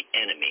 which is the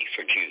enemy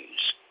for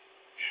Jews.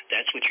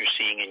 That's what you're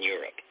seeing in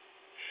Europe.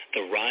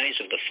 The rise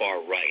of the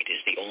far right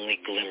is the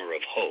only glimmer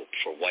of hope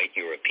for white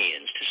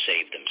Europeans to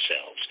save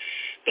themselves,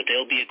 but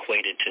they'll be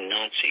equated to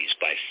Nazis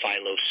by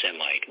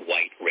philo-Semite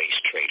white race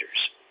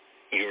traitors.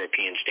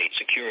 European state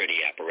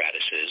security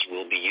apparatuses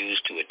will be used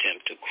to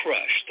attempt to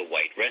crush the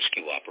white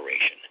rescue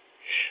operation.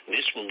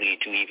 This will lead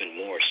to even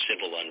more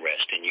civil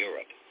unrest in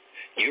Europe.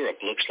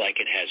 Europe looks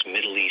like it has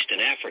Middle East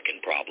and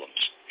African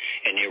problems,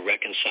 an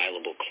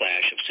irreconcilable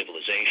clash of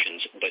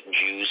civilizations, but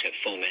Jews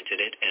have fomented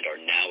it and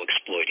are now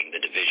exploiting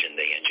the division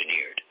they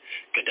engineered.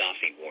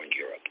 Gaddafi warned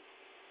Europe.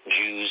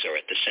 Jews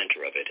are at the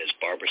center of it, as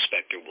Barbara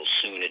Specter will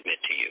soon admit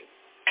to you.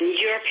 And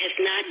Europe has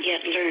not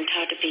yet learned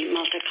how to be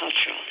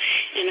multicultural.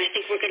 And I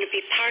think we're going to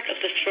be part of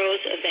the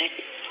throes of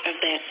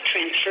that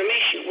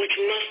transformation, which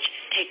must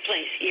take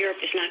place. Europe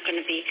is not going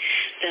to be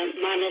the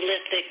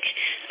monolithic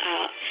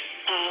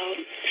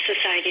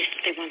societies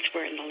that they once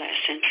were in the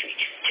last century.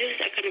 Jews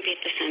are going to be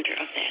at the center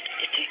of that.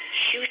 It's a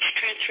huge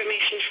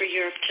transformation for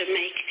Europe to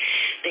make.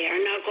 They are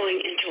now going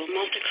into a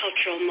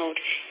multicultural mode,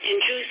 and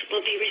Jews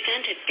will be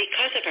resented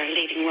because of our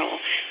leading role.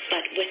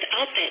 But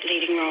without that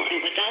leading role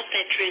and without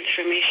that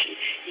transformation,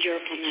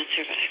 Europe will not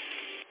survive.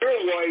 If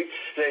you're white,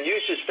 then you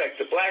suspect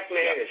the black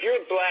man. If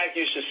you're black,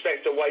 you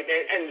suspect the white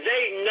man. And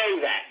they know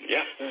that.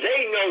 Yeah. They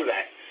know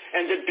that.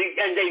 And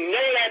they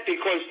know that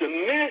because the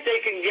minute they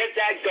can get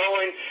that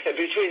going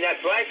between that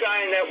black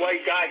guy and that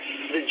white guy,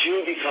 the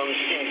Jew becomes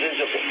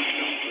invisible.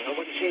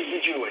 Nobody sees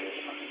the Jew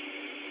anymore.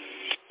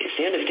 At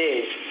the end of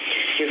days,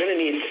 you're going to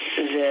need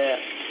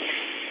the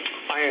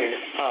iron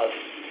of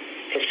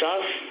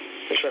Esav,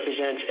 which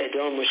represents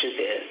Edom, which is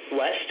the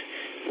West,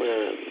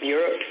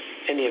 Europe,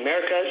 and the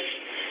Americas,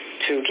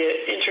 to get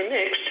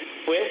intermixed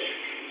with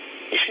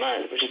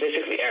Ishmael, which is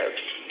basically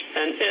Arabs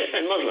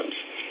and Muslims.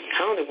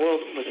 How in the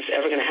world was this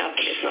ever going to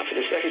happen if not for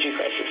this refugee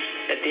crisis?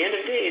 At the end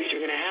of days, you're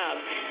going to have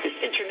this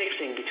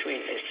intermixing between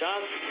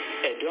Esav,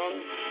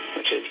 Edom,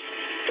 which is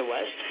the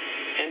West,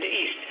 and the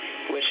East,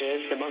 which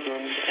is the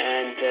Muslims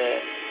and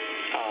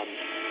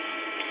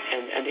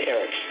the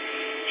Arabs,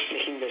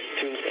 making this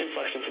through this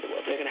influx into the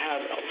world. They're going to have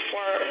a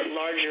far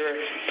larger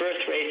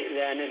birth rate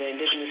than the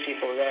indigenous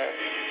people there,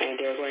 and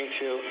they're going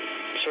to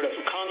sort of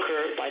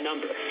conquer by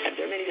number. And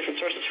there are many different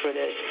sources for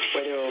this,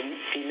 where there will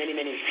be many,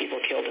 many people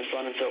killed and so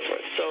on and so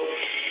forth. So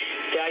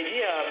the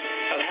idea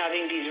of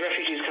having these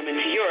refugees come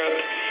into Europe,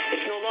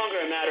 it's no longer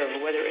a matter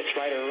of whether it's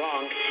right or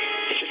wrong.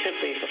 It's just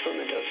simply a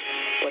fulfillment of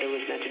what it was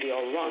meant to be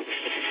all along,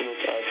 the fulfillment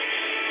of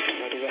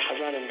the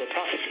Hazan and the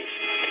prophecies.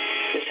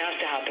 This has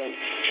to happen,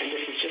 and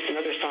this is just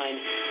another sign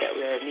that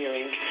we are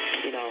nearing,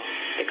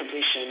 the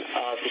completion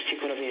of the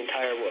tikkun of the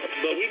entire world.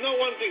 But we know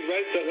one thing,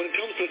 right? That when it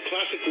comes to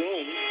classic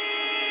Rome,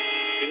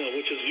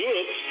 which is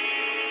Europe,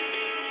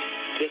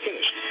 they're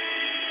finished.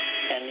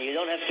 And you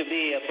don't have to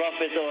be a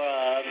prophet or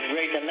a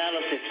great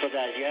analysis for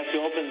that. You have to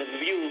open the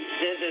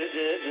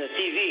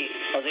TV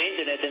or the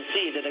internet and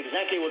see that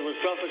exactly what was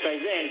prophesied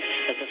then,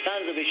 that the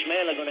sons of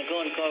Ishmael are going to go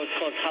and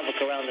cause havoc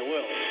around the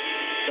world.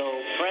 So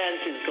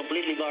France is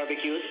completely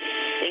barbecued.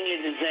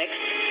 England is next.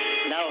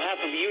 Now half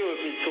of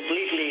Europe is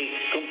completely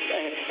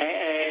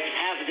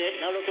half dead.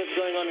 Now look what's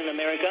going on in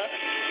America.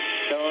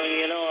 So,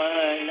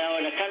 now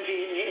in a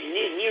country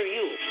near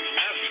you.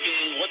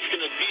 Asking what's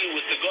going to be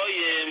with the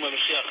Goyim when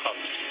Mashiach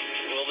comes.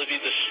 Will they be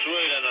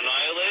destroyed and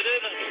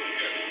annihilated?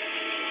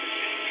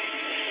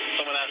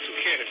 Someone asked, who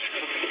cares?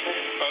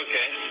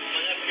 Okay.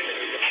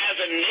 As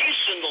a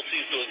nation, they'll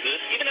cease to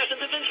exist, even as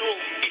individual.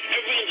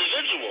 Every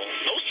individual,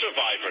 no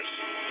survivors.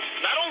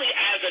 Not only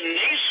as a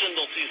nation,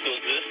 they'll cease to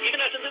exist, even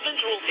as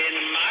individual. In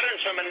modern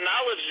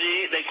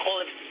terminology, they call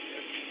it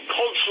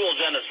cultural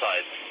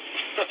genocide.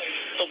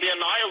 They'll be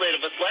annihilated.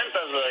 But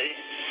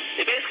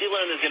they basically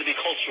learn there's going to be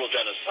cultural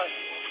genocide.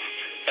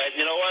 And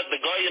you know what?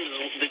 The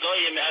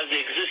Goyim as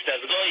they exist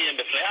as Goyim,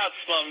 that's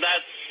done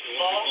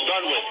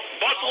with.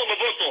 Batul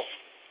Mabutul.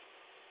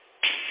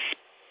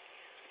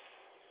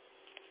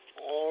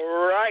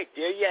 All right,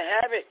 there you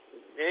have it.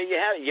 There you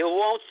have it. You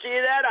won't see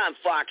that on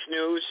Fox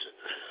News.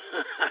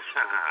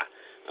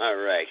 All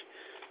right.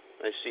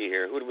 Let's see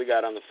here. Who do we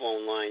got on the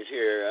phone lines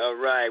here? All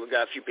right, we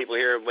got a few people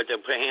here with their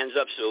hands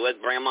up, so let's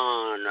bring them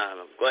on.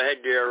 Go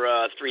ahead,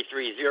 dear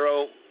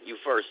 330. You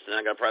first, and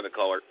I got a private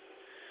caller.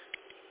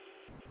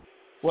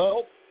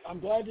 Well, I'm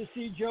glad to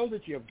see, Joe,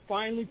 that you have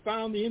finally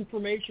found the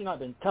information I've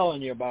been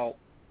telling you about.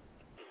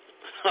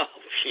 Oh,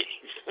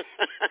 jeez.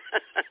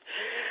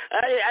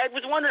 I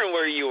was wondering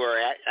where you were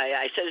at.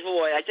 I said,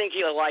 boy, I think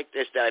you'll like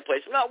this that I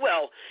played.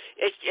 Well,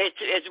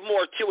 it's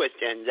more to it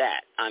than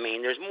that. I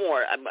mean, there's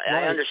more.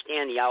 I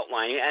understand the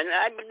outline, and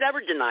I've never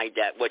denied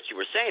that what you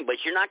were saying. But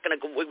you're not going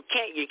to go.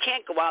 You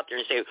can't go out there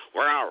and say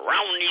we're going to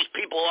round these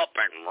people up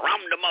and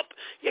round them up.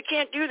 You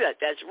can't do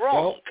that. That's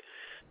wrong.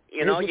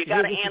 Well, you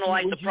got to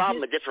analyze the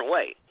problem a different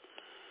way.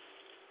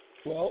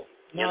 Well,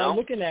 now I'm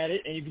looking at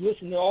it, and if you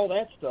listen to all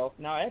that stuff,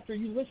 now after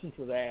you listen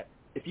to that,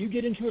 if you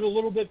get into it a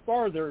little bit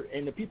farther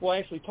and the people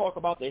actually talk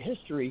about the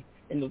history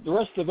and the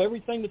rest of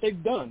everything that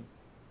they've done,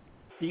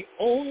 the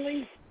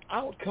only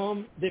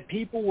outcome that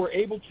people were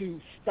able to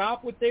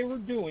stop what they were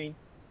doing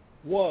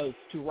was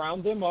to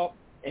round them up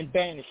and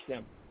banish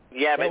them.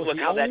 Yeah, but look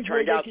how that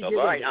turned out, though.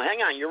 All right, now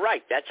hang on. You're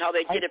right. That's how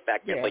they did it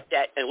back then. Yeah.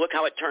 But and look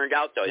how it turned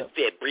out, though.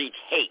 It breeds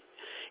hate.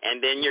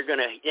 And then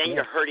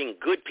you're hurting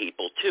good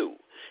people, too.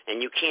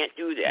 And you can't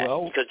do that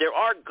because there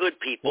are good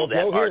people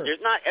that are. There's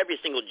not every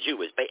single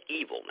Jew is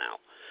evil now.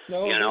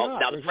 No,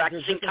 now the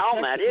practicing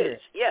Talmud is.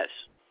 Yes.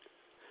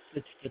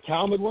 The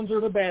Talmud ones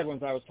are the bad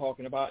ones I was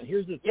talking about. And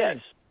here's the thing. Yes.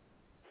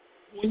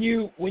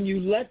 When you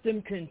let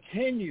them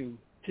continue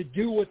to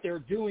do what they're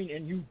doing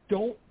and you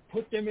don't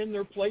put them in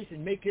their place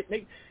and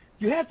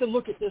you have to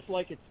look at this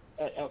like it's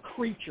a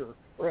creature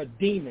or a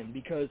demon,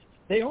 because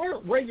they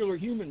aren't regular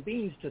human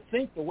beings to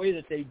think the way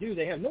that they do.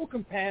 They have no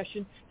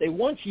compassion. They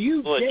want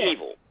you dead. It's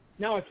evil.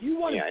 Now, if you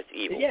want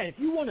if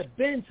you want to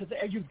bend to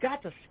that, you've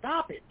got to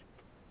stop it.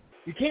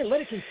 You can't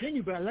let it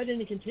continue. But by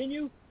letting it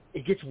continue,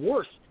 it gets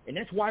worse, and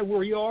that's why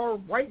we are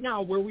right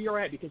now where we are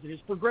at, because it has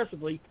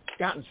progressively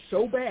gotten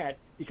so bad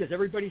because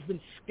everybody's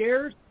been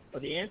scared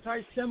of the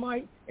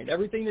anti-Semite and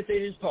everything that they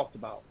just talked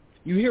about.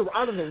 You hear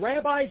out of the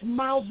rabbis'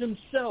 mouths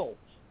themselves,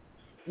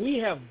 we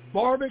have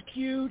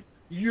barbecued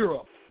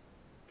Europe.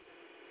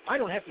 I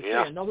don't have to say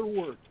another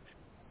word.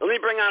 Let me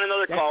bring on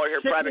another caller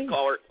here, private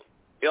caller.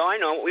 Yeah, I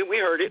know. We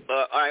heard it.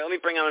 All right, let me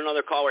bring on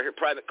another caller here,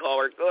 private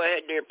caller. Go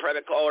ahead, dear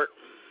private caller.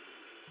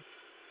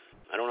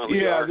 I don't know who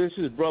you are. Yeah, this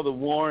is Brother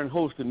Warren,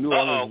 host of New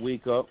Orleans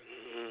Wake Up.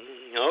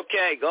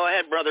 Okay, go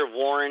ahead, Brother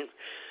Warren.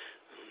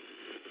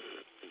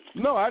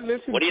 No, I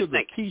listened to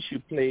the piece you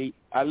played.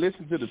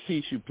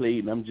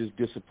 And I'm just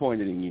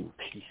disappointed in you.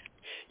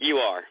 You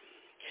are.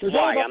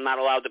 Why? I'm not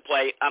allowed to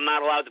play. I'm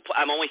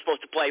only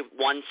supposed to play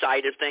one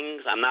side of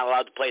things. I'm not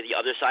alled to play the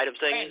other side of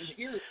things. And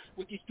here's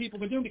what these people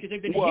have been doing because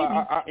they've been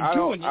hating and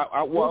doing it.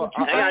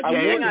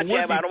 Hang on,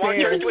 Dave. I don't want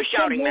to turn into a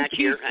shouting match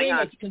here. Hang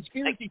on.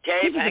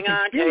 Dave, hang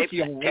on.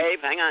 Dave,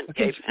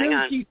 hang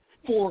on.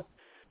 For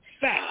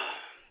facts.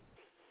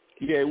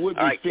 Yeah, it would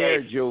be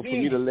fair, Joe, for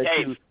me to let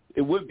you.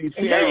 It would be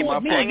fair on my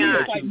part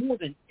to let you. More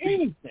than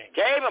anything.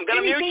 Dave, I'm going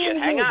to mute you.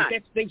 Hang on.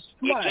 You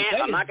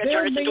can't. I'm not going to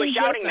turn this into a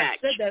shouting match.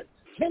 I said that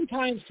 10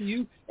 times to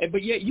you,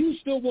 but yet you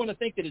still want to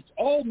think that it's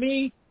all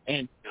me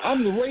and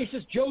I'm the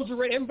racist, Joe's a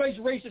racist, everybody's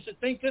racist that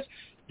think this.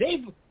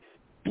 They've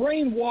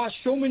brainwashed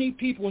so many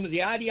people into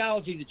the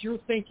ideology that you're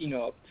thinking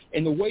of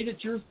and the way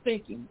that you're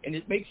thinking, and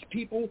it makes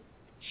people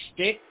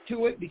stick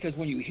to it because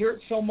when you hear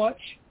it so much,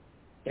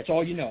 that's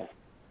all you know.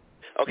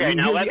 Okay,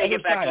 now let me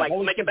get back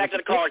to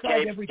the caller,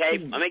 Dave.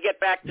 Let me get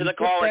back to the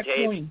caller,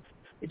 Dave.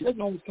 It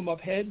doesn't always come up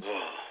heads.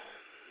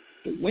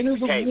 The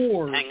winners of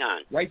wars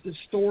write the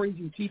stories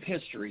and keep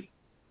history.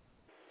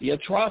 The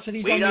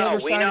atrocities on the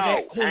other side of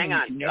that coin. Hang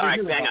on. All right,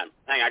 hang on.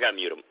 I got to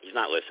mute him. He's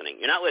not listening.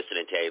 You're not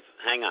listening, Dave.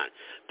 Hang on.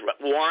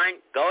 Warren,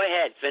 go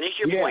ahead. Finish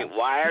your point.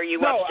 Why are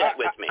you upset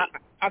with me?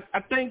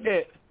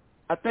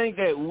 I think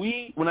that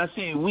we, when I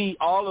say we,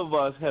 all of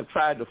us have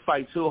tried to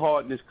fight so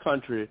hard in this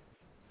country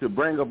to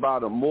bring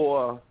about a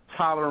more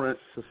tolerant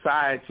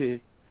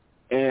society,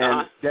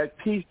 and that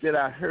piece that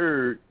I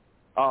heard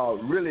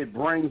really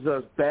brings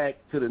us back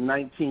to the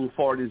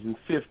 1940s and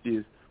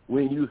 50s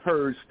when you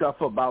heard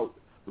stuff about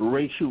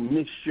racial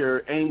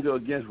mixture, anger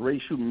against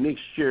racial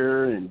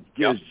mixture and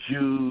against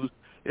Jews.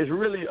 It's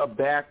really a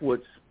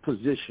backwards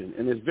position,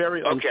 and it's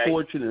very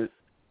unfortunate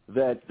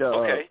that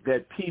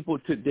that people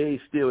today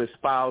still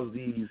espouse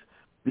these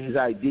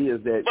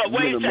ideas that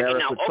we in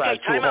America try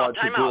so hard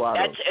to go out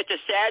of. It's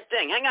a sad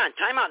thing. Hang on,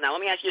 time out now.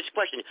 Let me ask you this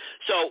question.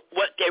 So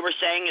what they were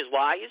saying is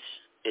lies?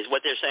 Is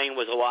what they're saying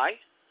was a lie?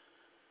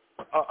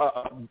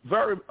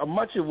 Very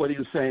much of what he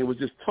was saying was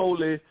just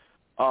totally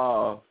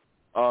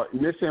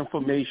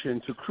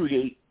misinformation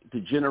to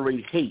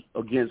generate hate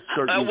against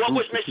certain what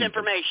was groups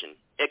misinformation?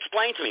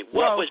 Explain to me.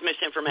 What was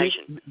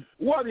misinformation?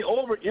 The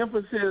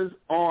overemphasis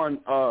on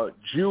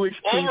Jewish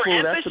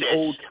people, that's an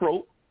old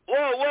trope.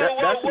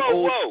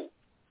 Whoa.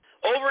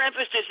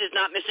 Overemphasis is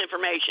not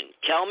misinformation.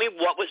 Tell me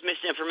what was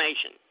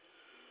misinformation.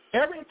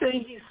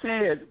 Everything he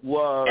said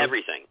was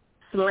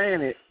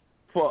slanted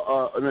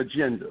for an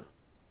agenda.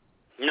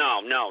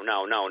 No.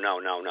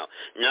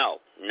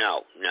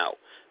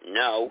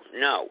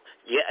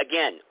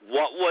 Again,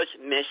 what was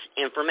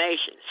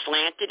misinformation?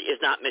 Slanted is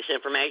not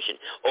misinformation.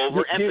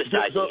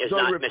 Overemphasizing is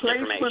not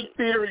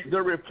misinformation.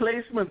 The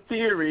replacement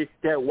theory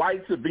that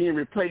whites are being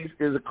replaced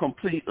is a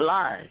complete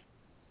lie.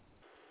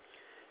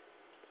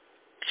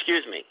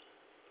 Excuse me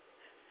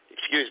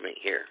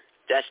here.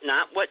 That's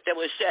not what that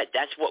was said.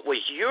 That's what was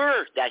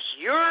your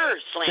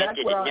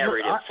slanted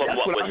narrative from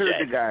what was said. That's what I heard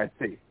the guy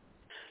say.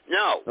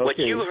 No, what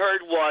you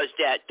heard was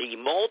that the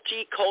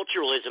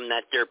multiculturalism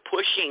that they're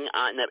pushing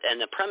on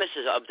and the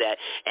premises of that,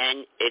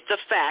 and it's a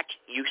fact,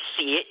 you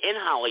see it in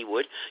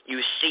Hollywood,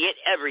 you see it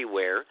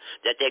everywhere,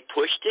 that they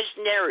push this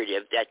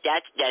narrative that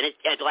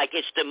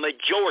it's the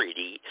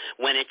majority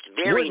when it's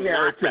very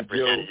not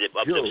representative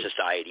of the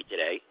society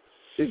today.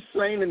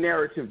 Explain the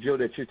narrative, Joe,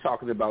 that you're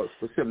talking about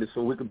specifically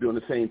so we can be on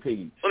the same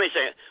page. Let me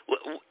say it.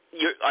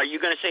 Are you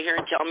going to sit here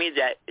and tell me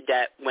that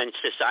when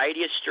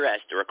society is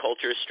stressed or a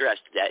culture is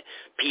stressed that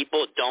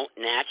people don't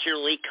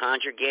naturally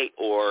conjugate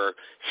or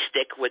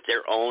stick with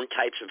their own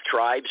types of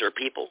tribes or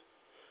people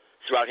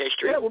throughout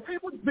history? Yeah,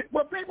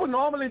 people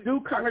normally do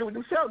congregate with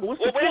themselves. Wait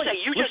a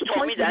second. You just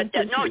told me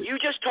you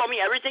just told me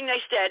everything they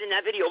said in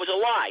that video was a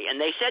lie,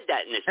 and they said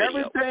that in this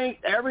video.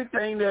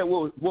 Everything that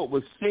what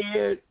was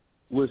said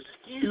was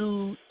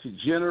skewed to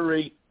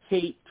generate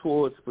hate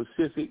towards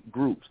specific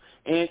groups.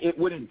 And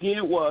what it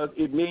did was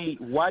it made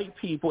white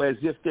people as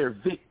if they're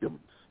victims.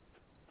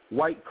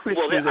 White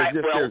Christians as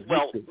if they're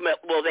victims.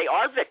 Well, they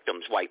are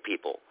victims, white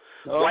people.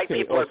 White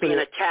people are being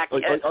attacked.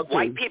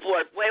 White people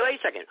are, wait a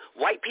second.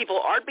 White people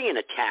are being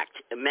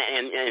attacked in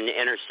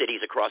inner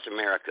cities across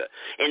America,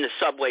 in the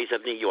subways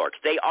of New York.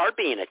 They are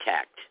being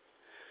attacked.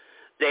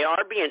 They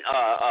are being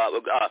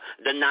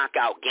the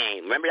knockout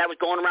game. Remember that was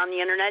going around the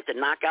internet, the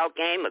knockout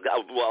game?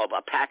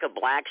 A pack of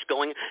blacks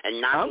going and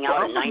knocking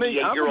out a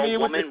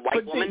 98-year-old woman,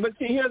 white woman. But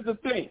see, here's the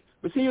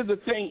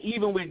thing.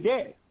 Even with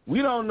that,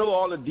 we don't know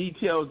all the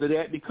details of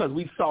that because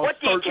we saw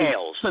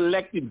certain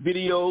selected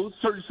videos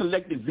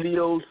circulating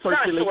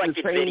the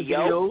same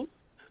videos.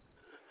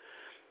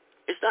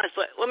 It's not.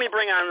 Let me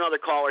bring on another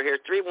caller here.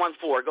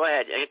 314. Go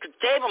ahead, Dave.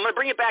 I'm going to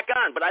bring it back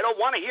on, but I don't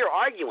want to hear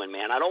arguing,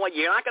 man.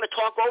 You're not going to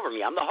talk over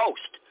me. I'm the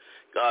host.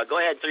 Go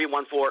ahead,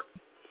 314.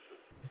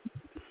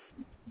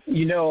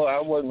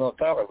 I wasn't going to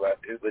talk about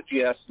this, but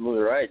you're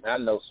absolutely right. And I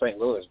know St.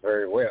 Louis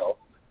very well,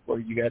 where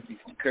you got these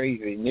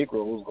crazy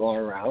Negroes going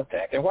around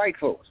attacking white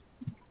folks.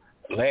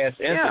 Last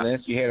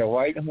incident, you had a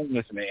white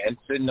homeless man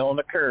sitting on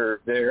the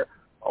curb there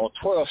on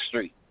 12th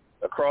Street,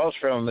 across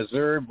from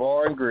Missouri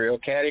Bar and Grill,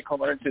 catty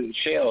corner to the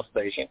Shell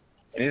station,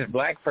 and this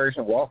black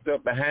person walked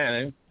up behind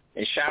him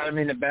and shot him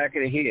in the back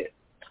of the head.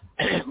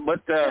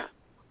 But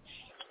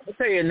I'll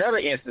tell you another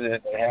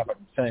incident that happened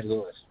in St.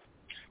 Louis.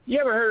 You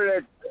ever heard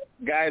of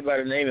that guy by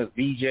the name of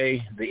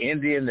BJ, the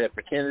Indian that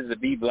pretended to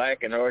be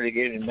black in order to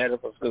get in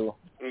medical school?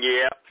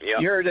 Yeah.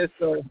 You heard that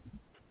story?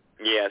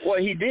 Yes. Well,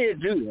 he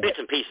did do that. Bits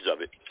and pieces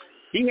of it.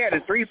 He had a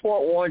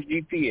 3.1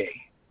 GPA,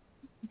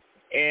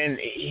 and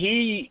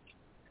he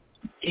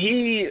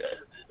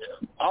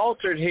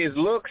altered his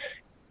looks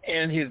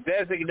and his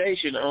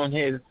designation on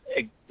his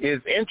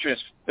entrance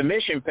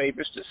admission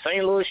papers to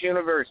St. Louis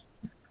University.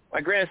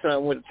 My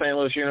grandson went to St.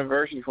 Louis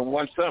University for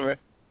one summer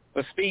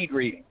for speed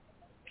reading.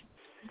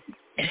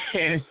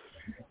 And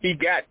he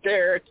got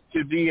there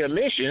to be a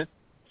mission,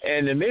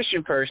 and the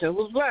mission person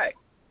was black.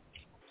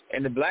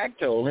 And the black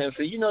told him,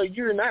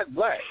 you're not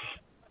black.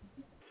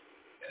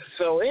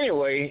 So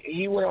anyway,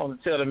 he went on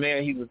to tell the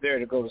man he was there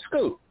to go to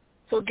school.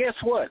 So guess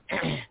what?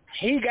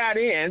 He got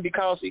in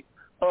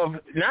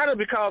not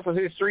because of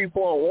his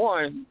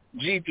 3.1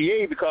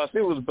 GPA, because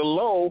it was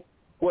below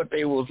what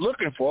they was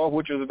looking for,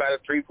 which was about a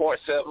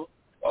 3.7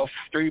 or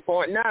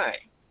 3.9.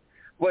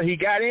 Well, he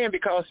got in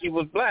because he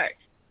was black.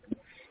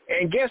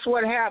 And guess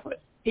what happened?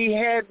 He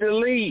had to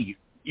leave.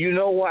 You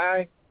know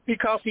why?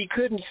 Because he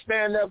couldn't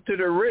stand up to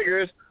the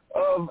rigors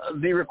of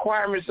the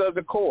requirements of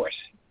the course.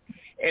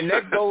 And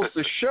that goes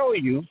to show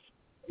you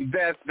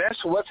that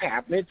that's what's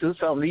happening to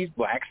some of these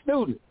black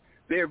students.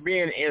 They're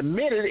being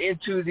admitted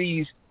into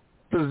these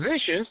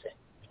positions,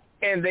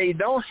 and they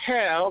don't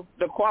have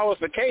the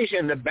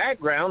qualification, the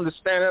background to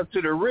stand up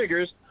to the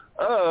rigors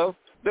of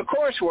the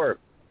coursework.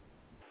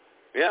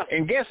 Yeah.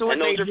 And guess what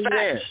they do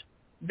then?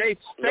 They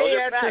stay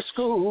at the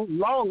school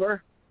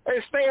longer. They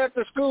stay at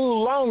the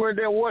school longer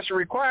than what's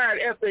required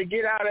if they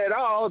get out at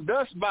all,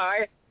 thus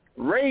by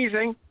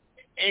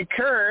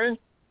incurring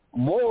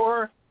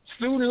more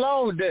student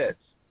loan debts.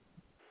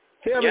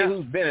 Tell me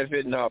who's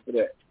benefiting off of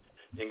that.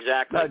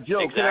 Exactly. Joe,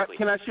 exactly.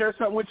 Can I share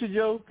something with you,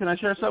 Joe? Can I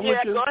share something with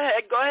you?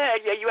 Yeah, go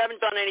ahead. Yeah, you haven't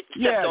done any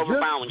steps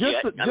over bounds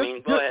yet.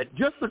 Go ahead.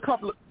 Just a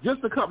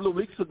couple of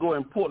weeks ago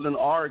in Portland,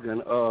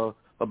 Oregon, a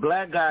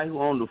black guy who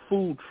owned a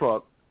food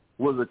truck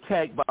was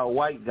attacked by a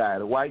white guy.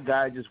 The white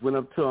guy just went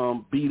up to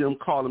him, beat him,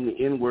 called him the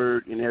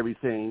N-word and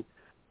everything.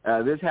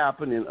 This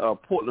happened in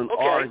Portland,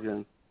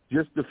 Oregon,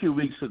 just a few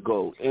weeks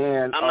ago.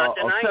 And I'm not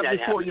denying that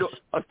happens.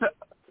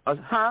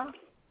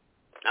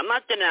 I'm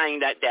not denying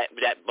that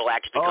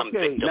blacks become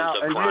victims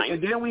of crime.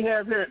 And then we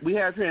have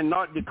here in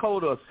North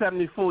Dakota a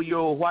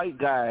 74-year-old white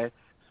guy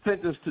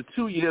sentenced to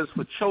 2 years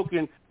for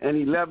choking an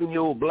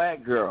 11-year-old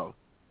black girl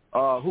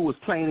who was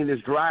playing in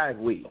his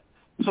driveway.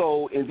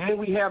 So, and then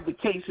we have the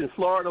case in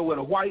Florida where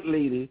a white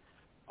lady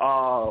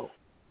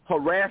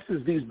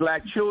harasses these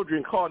black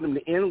children, calling them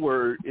the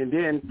N-word, and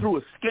then threw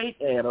a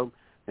skate at them.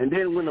 And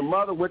then when the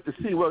mother went to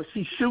see, well,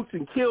 she shoots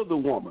and kills the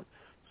woman.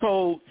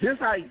 So this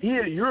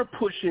idea you're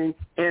pushing,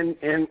 and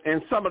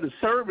some of the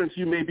servants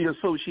you may be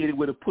associated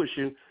with are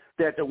pushing,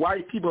 that the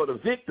white people are the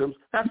victims,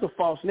 that's a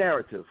false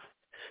narrative.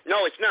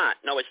 No, it's not.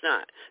 Now,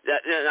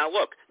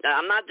 look,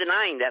 I'm not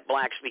denying that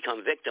blacks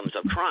become victims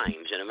of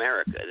crimes in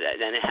America,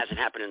 and it hasn't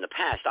happened in the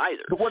past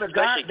either. But the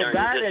guy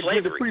that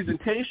did the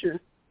presentation,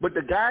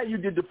 you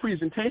did the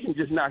presentation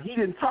just now, he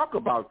didn't talk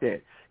about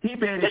that. He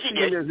made it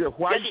seem as if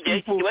white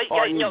people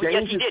are endangered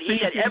Yes, he did.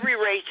 species. He said every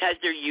race has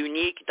their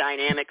unique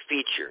dynamic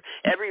feature.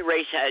 Every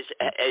race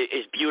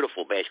is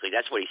beautiful, basically.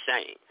 That's what he's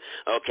saying,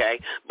 okay?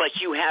 But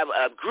you have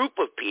a group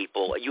of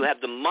people, you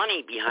have the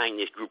money behind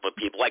this group of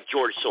people, like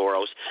George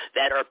Soros,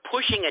 that are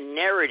pushing a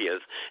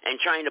narrative and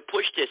trying to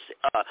push this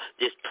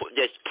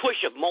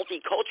push of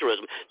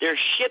multiculturalism. They're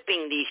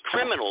shipping these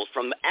criminals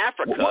from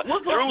Africa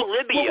through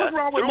Libya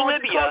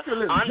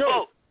on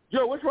boat.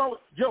 Joe, what's wrong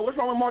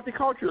with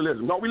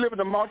multiculturalism? Don't we live in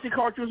a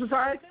multicultural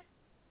society?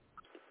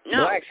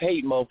 No. Blacks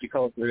hate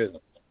multiculturalism.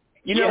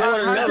 You know, one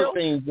of the other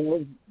things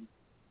is,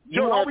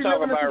 you want to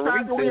talk about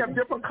racism. We have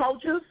different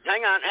cultures?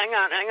 Hang on,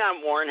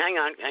 Warren. Hang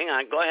on.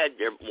 Go ahead,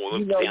 there.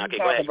 You talk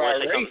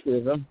about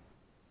racism.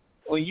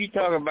 When you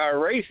talk about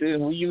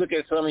racism, when you look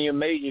at some of your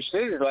major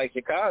cities like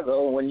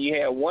Chicago, when you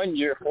had 1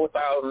 year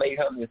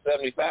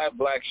 4,875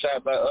 blacks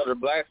shot by other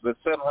blacks, but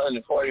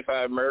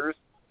 745 murders,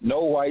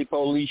 no white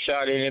police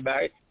shot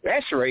anybody.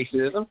 That's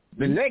racism.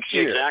 The next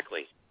year,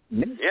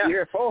 next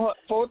year,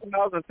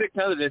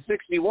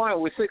 4,661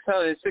 with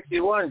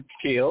 661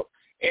 killed.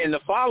 And the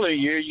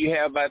following year, you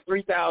have about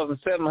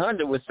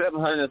 3,700 with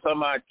 700 and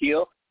some odd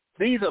killed.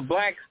 These are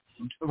blacks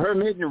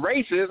permitting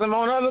racism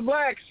on other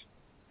blacks.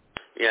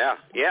 Yeah,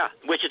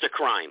 which is a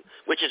crime,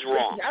 which is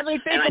wrong. I mean,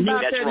 think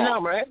about that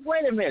number.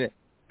 Wait a minute.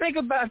 Think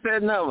about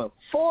that number.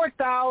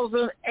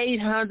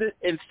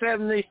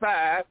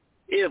 4,875.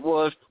 It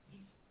was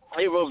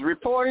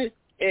reported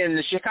in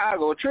the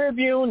Chicago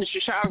Tribune, the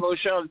Chicago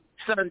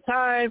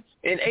Sun-Times,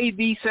 and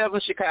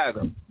AB7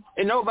 Chicago.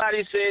 And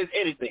nobody says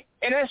anything.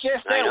 And that's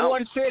just that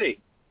one city.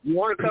 You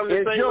want to come to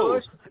St.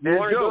 Louis? You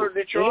want to go to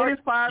Detroit?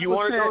 You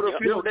want to go to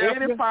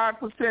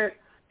Philadelphia?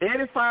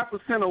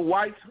 85% of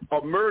whites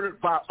are murdered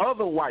by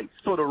other whites.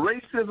 So the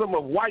racism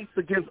of whites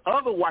against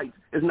other whites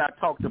is not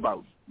talked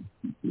about.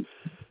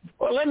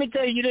 Well, let me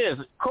tell you this.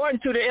 According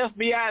to the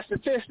FBI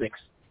statistics,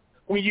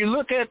 when you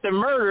look at the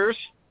murders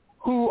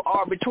who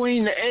are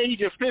between the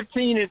age of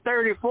 15 and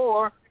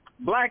 34,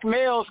 black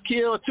males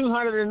kill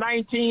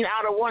 219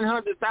 out of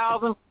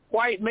 100,000.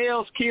 White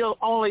males kill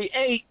only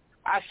 8.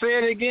 I say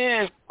it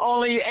again,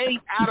 only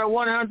 8 out of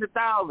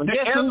 100,000.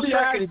 Guess who's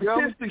second, Joe?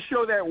 Statistics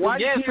show that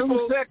white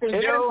people,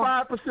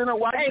 85% of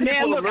white people. Hey,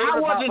 man, look, I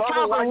wasn't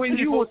talking when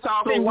you were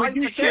talking. So when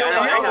you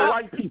said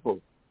white people.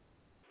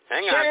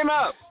 Hang on. Shut him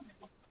up.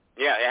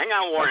 Yeah, hang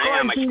on, Warren. Hang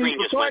on, my screen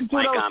just went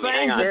blank on me.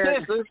 Hang on.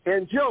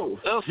 And Joe,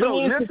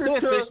 listen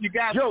to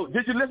Joe.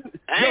 Did you listen?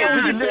 Hang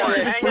on,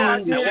 Warren. Hang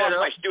on. I lost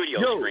my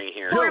studio screen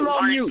here.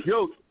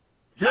 Joe,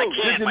 did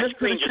you listen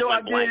to the show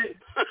I did?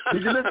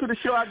 Did you listen to the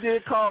show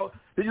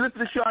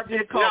I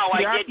did called? No,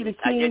 Pianki the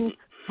King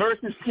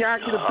versus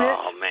Pianki the Bitch?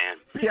 Oh man.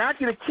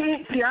 Pianki the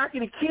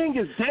King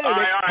is dead. All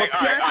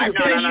right.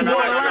 No.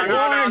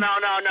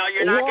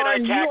 You're not going to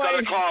attack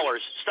other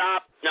callers.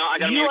 Stop. No,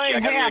 you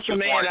ain't half the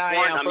man I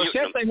am. So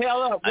shut the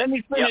hell up. Let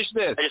me finish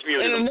this. I just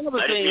muted him.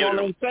 Another thing on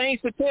the same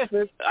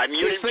statistics, I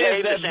muted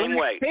Jay the same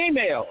way.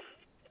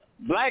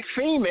 Black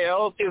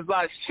females is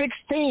like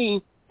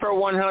 16 per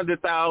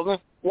 100,000.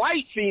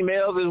 White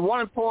females is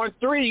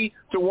 1.3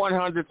 to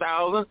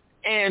 100,000,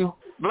 and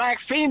black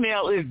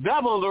female is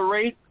double the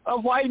rate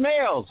of white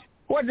males.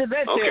 What did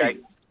that tell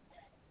you?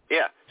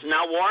 Yeah. So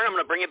now, Warren, I'm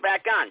going to bring it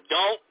back on.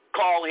 Don't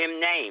call him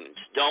names.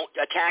 Don't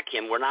attack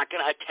him. We're not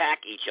going to attack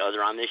each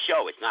other on this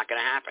show. It's not going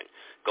to happen.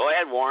 Go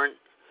ahead, Warren.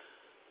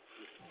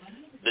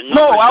 The numbers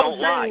don't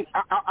lie.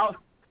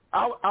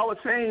 I was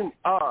saying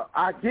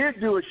I did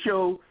do a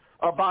show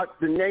about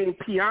the name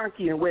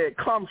Pianki and where it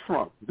comes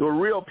from, the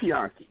real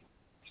Pianki.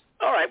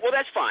 All right, well,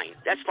 that's fine.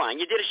 That's fine.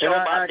 You did a show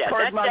about that.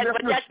 But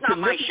that's not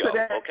my show,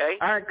 okay?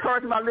 I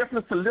encourage my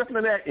listeners to listen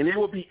to that, and they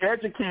will be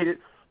educated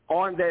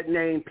on that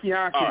name,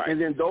 Pianki, right.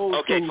 And then those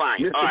okay,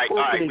 fine. All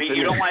right.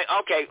 You don't like,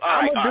 okay,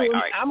 all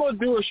right. I'm going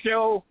to do a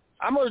show.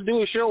 I'm going to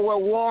do a show where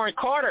Warren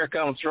Carter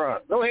comes from.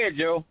 Go ahead,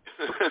 Joe.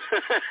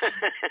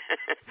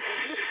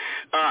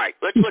 All right,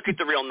 let's look at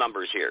the real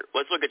numbers here.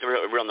 Let's look at the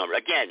real number.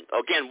 Again,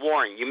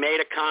 Warren, you made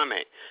a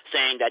comment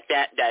saying that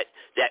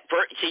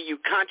see, you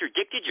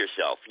contradicted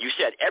yourself. You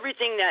said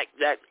everything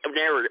that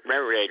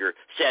narrator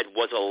said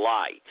was a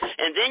lie,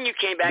 and then you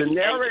came back and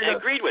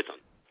agreed with him.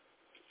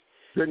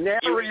 The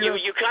narrator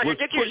you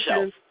contradicted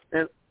yourself.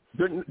 And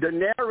the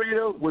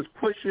narrator was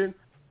pushing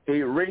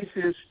a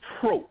racist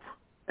trope,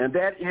 and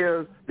that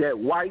is that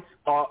whites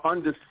are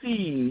under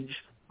siege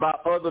by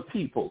other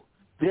people.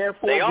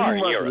 Therefore,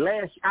 we must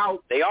lash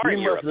out. They are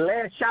in Europe. Must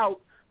lash out.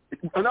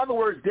 In other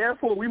words,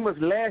 therefore, we must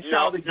lash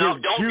out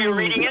against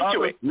Jews and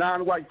other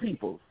non-white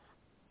people.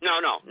 No.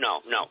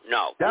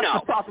 That's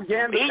the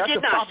propaganda. He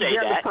did not say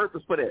that.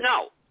 Purpose for that.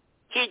 No,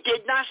 he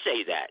did not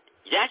say that.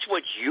 That's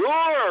what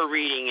you're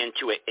reading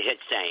into it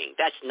saying.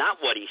 That's not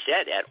what he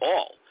said at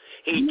all.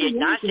 He did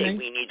not say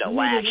we need to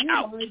lash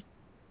out.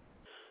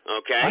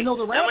 Okay. I know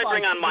the now let me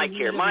bring on Mike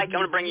here. Mike,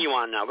 I'm going to bring you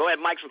on now. Go ahead,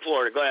 Mike from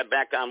Florida. Go ahead,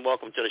 back on.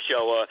 Welcome to the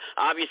show.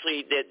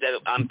 Obviously,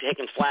 I'm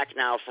taking flack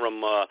now from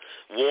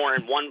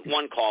Warren,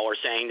 one caller,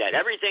 saying that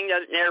everything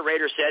that the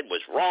narrator said was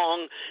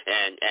wrong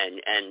and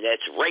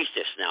that's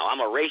racist now. I'm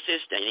a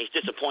racist, and he's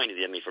disappointed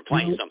in me for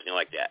playing something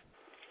like that.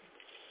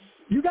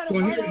 You got to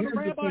find out the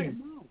rabbi.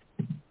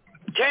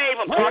 Dave,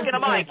 I'm talking to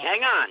Mike.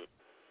 Hang on.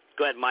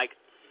 Go ahead, Mike.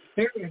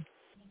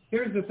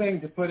 Here's the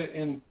thing, to put it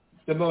in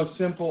the most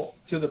simple,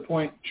 to the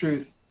point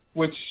truth,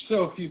 which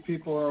so few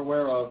people are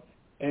aware of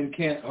and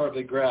can't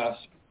hardly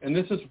grasp. And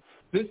this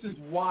is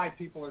why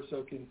people are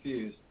so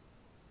confused.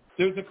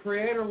 There's a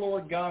creator,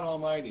 Lord God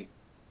Almighty,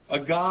 a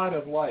God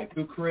of life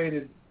who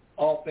created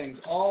all things.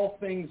 All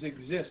things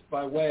exist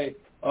by way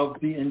of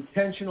the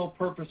intentional,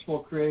 purposeful,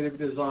 creative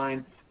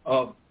design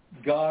of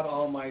God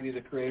Almighty,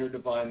 the creator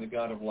divine, the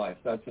God of life.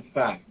 That's a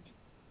fact.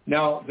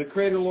 Now, the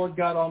creator, Lord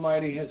God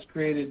Almighty, has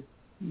created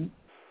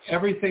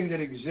everything that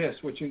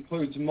exists, which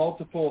includes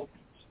multiple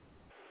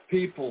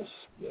peoples,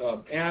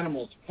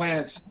 animals,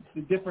 plants,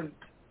 the different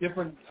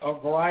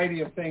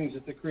variety of things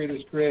that the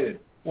Creator's created.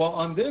 Well,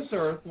 on this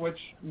earth, which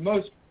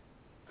most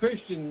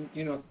Christian,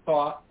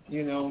 thought,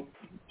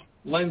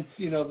 lends,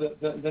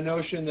 the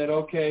notion that,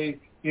 okay,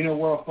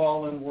 we're a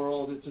fallen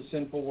world, it's a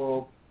sinful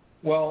world.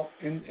 Well,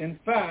 in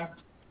fact,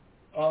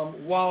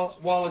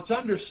 while it's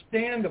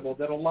understandable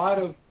that a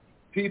lot of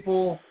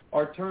people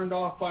are turned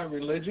off by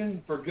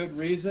religion for good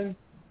reason,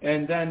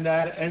 and then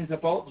that ends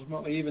up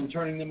ultimately even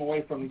turning them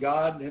away from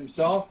God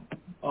himself,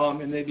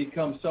 and they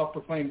become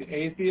self-proclaimed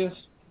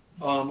atheists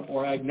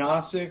or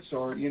agnostics,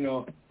 or,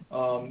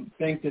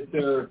 think that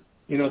they're,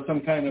 some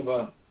kind of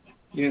a,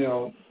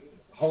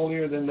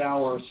 holier than thou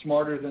or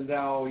smarter than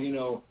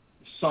thou,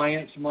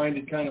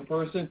 science-minded kind of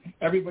person.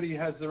 Everybody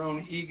has their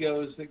own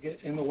egos that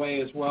get in the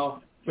way as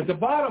well. But the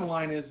bottom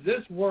line is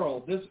this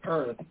world, this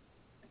earth,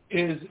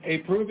 is a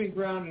proving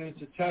ground and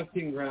it's a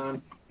testing ground,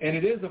 and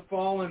it is a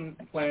fallen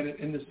planet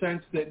in the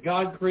sense that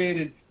God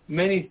created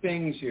many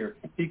things here.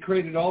 He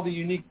created all the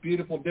unique,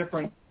 beautiful,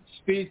 different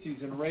species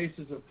and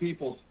races of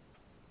peoples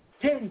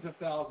tens of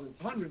thousands,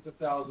 hundreds of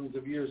thousands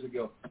of years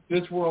ago.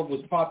 This world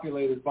was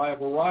populated by a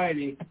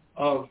variety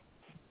of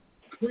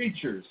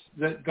creatures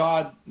that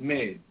God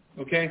made,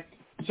 okay?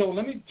 So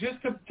let me, just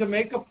to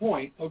make a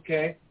point,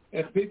 okay,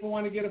 if people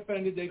want to get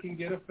offended, they can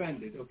get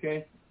offended,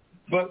 okay?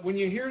 But when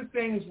you hear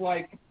things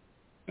like,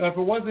 if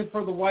it wasn't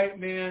for the white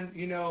man,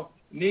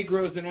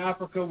 Negroes in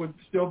Africa would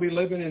still be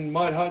living in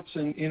mud huts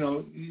and,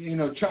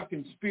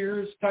 chucking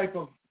spears type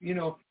of,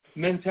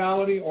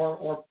 mentality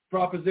or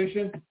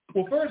proposition.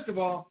 Well, first of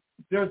all,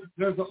 there's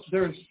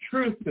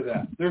truth to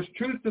that. There's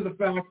truth to the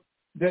fact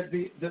that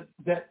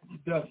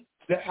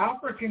the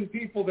African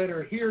people that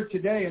are here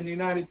today in the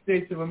United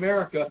States of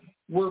America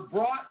were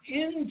brought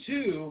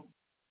into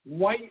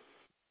white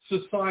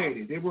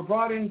society. They were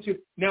brought into.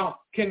 Now,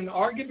 can an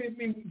argument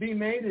be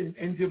made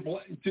and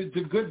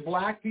do good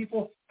black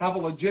people have a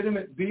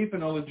legitimate beef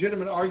and a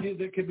legitimate argument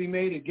that could be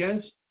made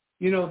against,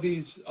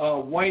 these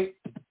white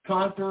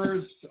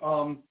conquerors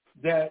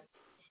that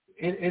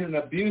in an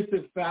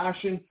abusive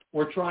fashion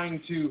were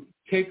trying to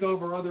take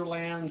over other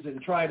lands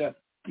and try to,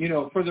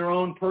 for their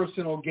own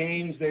personal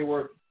gains, they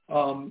were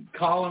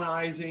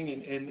colonizing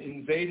and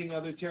invading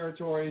other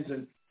territories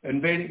and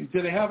invading.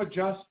 Do they have a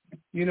just,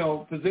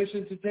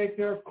 position to take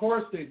there? Of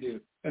course they do.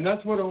 And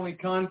that's what only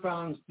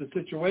confounds the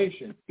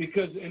situation.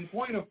 Because in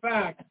point of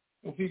fact,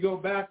 if you go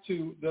back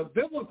to the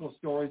biblical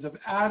stories of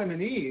Adam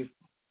and Eve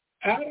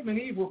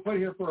were put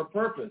here for a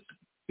purpose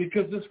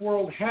because this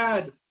world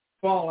had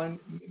fallen.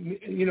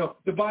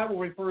 The Bible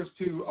refers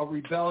to a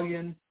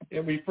rebellion.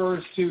 It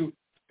refers to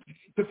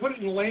put it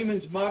in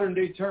layman's modern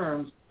day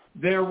terms,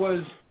 there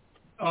was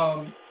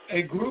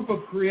a group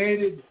of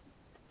created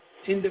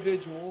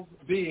individuals,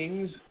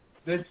 beings,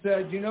 that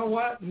said, you know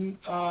what,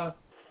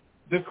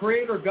 the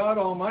Creator God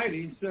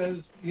Almighty says,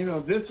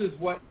 this is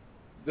what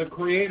the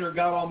Creator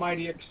God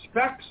Almighty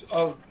expects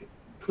of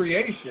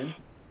creation,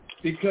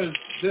 because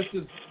this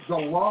is the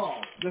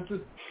law. This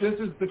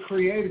is the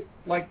created,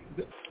 like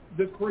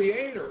the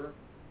Creator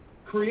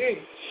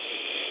creates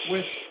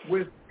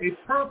with a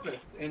purpose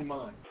in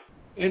mind.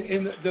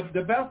 And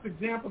the best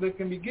example that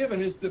can be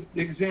given is the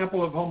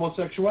example of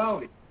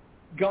homosexuality.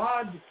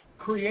 God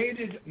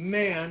created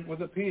man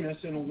with a penis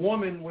and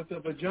woman with a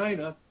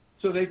vagina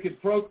so they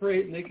could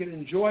procreate and they could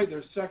enjoy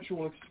their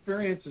sexual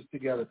experiences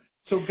together.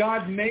 So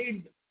God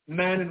made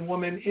man and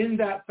woman in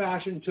that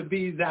fashion to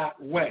be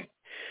that way.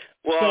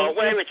 Well,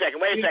 wait a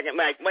second,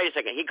 Mike. Wait a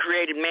second. He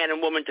created man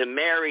and woman to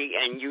marry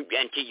and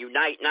to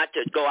unite, not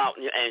to go out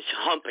and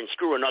hump and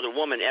screw another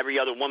woman, every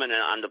other woman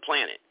on the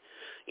planet.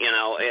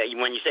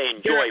 When you say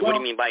enjoy, what do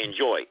you mean by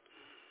enjoy?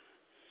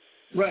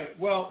 Right.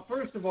 Well,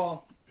 first of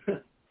all,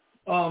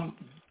 all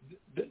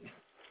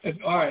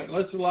right,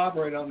 let's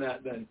elaborate on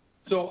that then.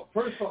 So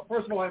first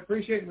of all, I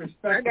appreciate and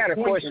respect. I got a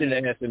question to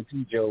ask him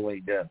too, Joe, way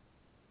down.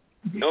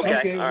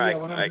 Okay. All right.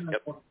 Yeah, all right.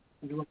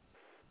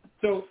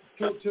 So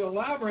to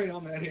elaborate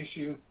on that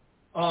issue,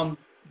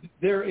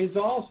 there is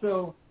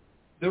also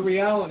the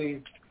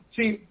reality.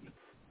 See,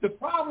 the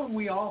problem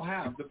we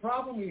have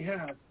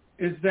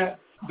is that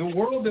the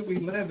world that we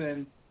live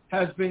in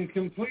has been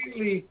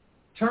completely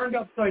turned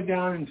upside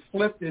down and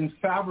flipped and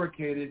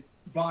fabricated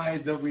by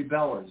the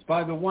rebellers,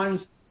 by the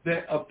ones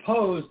that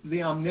oppose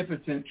the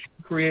omnipotent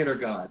Creator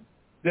God.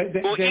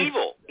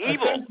 Evil.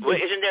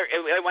 Isn't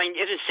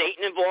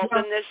Satan involved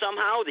in this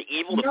somehow? The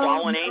evil, the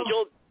fallen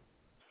angel?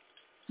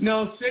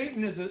 No,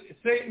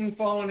 Satan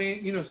fallen.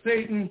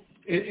 Satan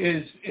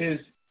is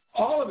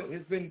all of it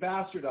has been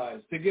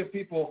bastardized to give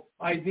people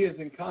ideas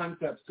and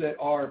concepts that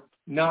are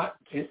not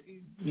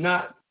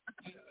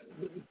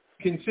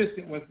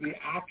consistent with the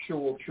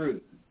actual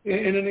truth.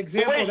 In an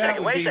example,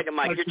 wait a second,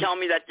 Mike. You're telling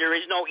me that there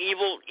is no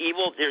evil.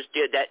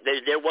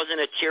 There wasn't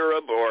a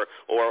cherub or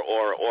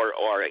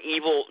an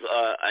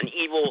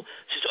evil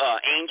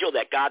angel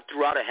that God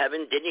threw out of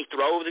heaven. Didn't He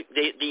throw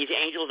these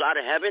angels out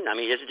of heaven? I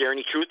mean, isn't there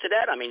any truth to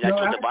that? I mean, that's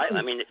what the Bible.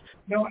 I mean,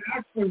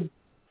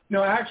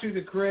 actually,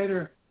 the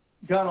Creator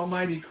God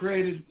Almighty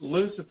created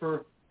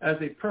Lucifer as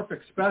a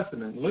perfect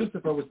specimen.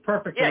 Lucifer was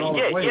perfect in all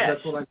his ways. Yes.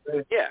 That's what I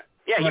say.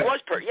 Yeah, he was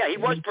perfect. Yeah, he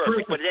was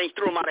perfect, but then He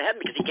threw him out of heaven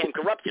because he came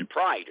corrupted,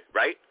 pride,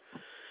 right?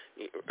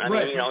 I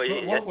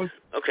mean,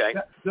 okay.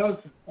 Those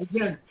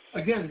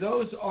again,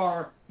 those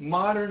are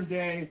modern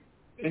day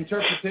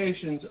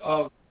interpretations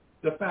of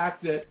the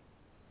fact that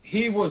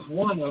he was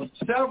one of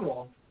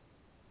several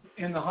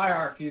in the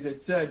hierarchy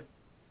that said,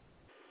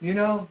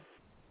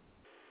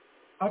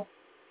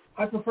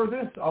 I prefer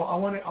this. I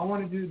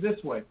want to do it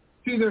this way.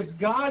 See, there's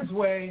God's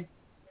way,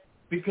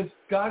 because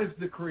God is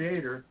the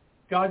Creator.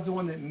 God's the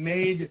one that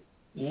made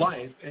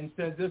life and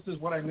said, this is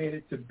what I made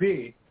it to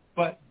be.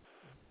 But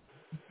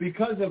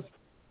because of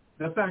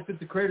the fact that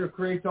the Creator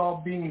creates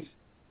all beings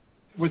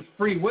with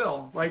free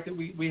will, right, that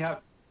we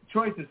have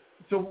choices,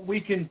 so we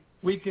can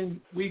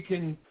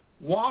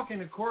walk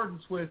in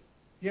accordance with,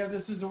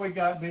 this is the way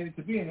God made it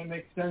to be, and it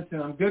makes sense,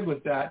 and I'm good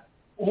with that.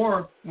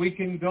 Or we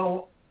can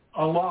go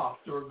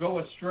aloft or go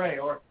astray,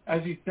 or,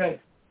 as you said,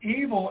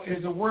 evil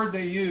is a word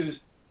they use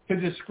to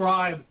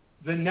describe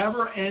the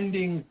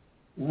never-ending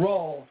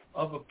role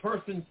of a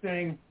person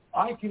saying,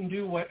 I can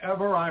do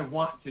whatever I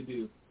want to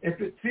do. If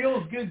it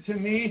feels good to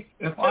me,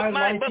 my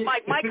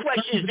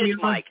question is this,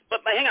 Mike.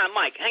 But hang on,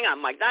 Mike.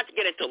 Not to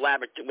get into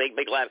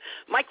big lab.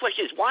 My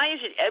question is, why is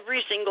it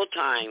every single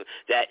time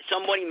that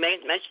somebody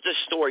mentions a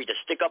story to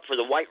stick up for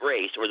the white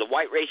race, or the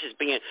white race is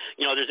being,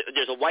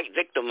 there's a white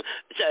victim,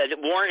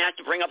 Warren has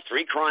to bring up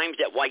 3 crimes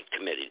that white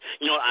committed,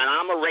 and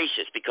I'm a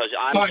racist because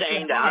I'm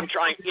saying that I'm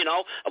trying,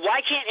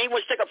 why can't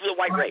anyone stick up for the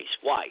white race?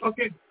 Why?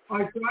 Okay. All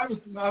right, so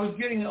I was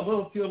getting a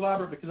little too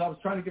elaborate because I was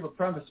trying to give a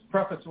preface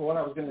for what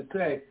I was going to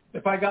say.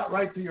 If I got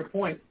right to your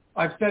point,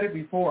 I've said it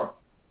before.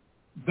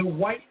 The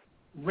white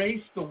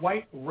race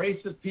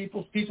of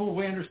people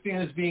we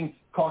understand as being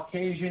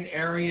Caucasian,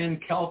 Aryan,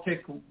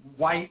 Celtic,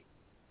 white,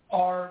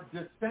 are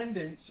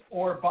descendants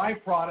or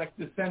byproduct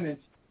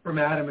descendants from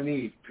Adam and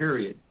Eve,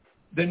 period.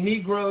 The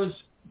Negroes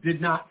did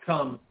not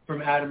come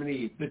from Adam and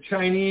Eve. The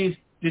Chinese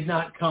did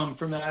not come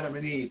from Adam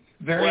and Eve.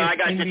 Well, I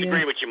got to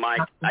disagree with you, Mike.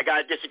 I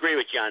got to disagree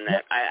with you on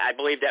that. I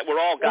believe that we're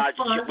all God's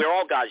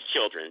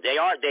children.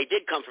 They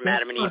did come from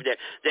Adam and Eve.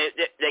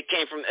 They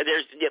came from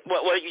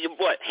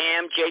what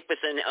Ham,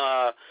 Japheth, and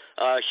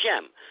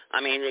Shem.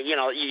 I mean, you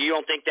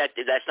don't think that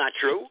that's not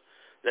true?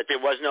 That there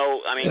was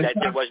no. I mean, that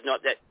there was no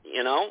that.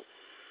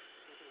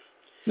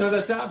 No,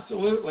 that's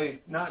absolutely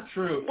not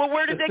true. Well,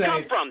 where did they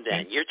come from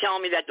then? You're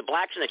telling me that the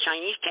blacks and the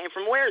Chinese came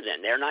from where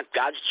then? They're not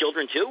God's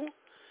children too?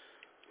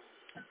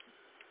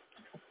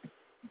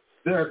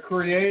 They're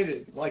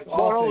created like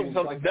all things.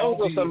 Those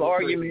are some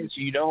arguments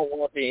you don't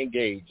want to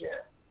engage in.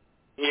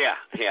 Yeah.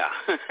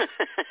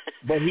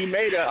 But he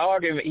made an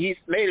argument. He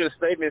made a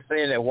statement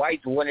saying that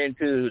whites went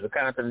into the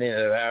continent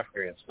of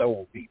Africa and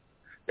stole people.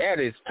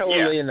 That is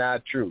totally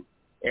not true.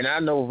 And I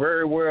know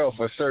very well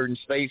for certain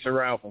states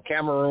around from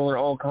Cameroon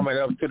on coming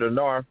up to the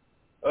north,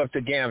 up to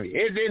Gambia.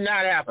 It did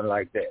not happen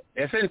like that.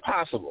 It's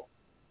impossible.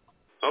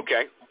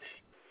 Okay.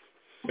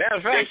 Matter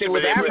of fact, it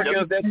was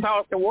Africans that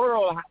taught the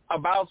world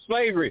about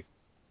slavery.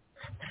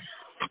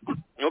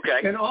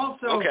 Okay. And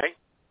also,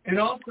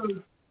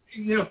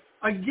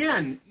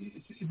 again,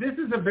 this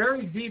is a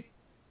very deep,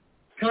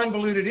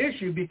 convoluted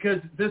issue because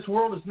this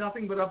world is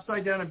nothing but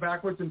upside down and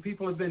backwards, and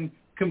people have been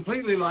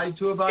completely lied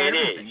to about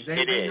everything.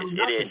 It is,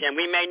 and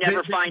we may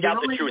never find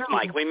out the truth,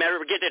 Mike. We may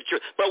never get the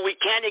truth, but we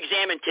can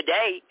examine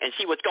today and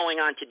see what's going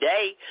on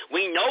today.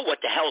 We know what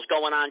the hell's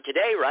going on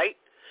today, right?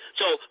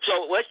 So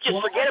let's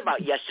just forget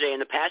about yesterday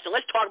and the past, and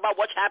let's talk about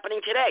what's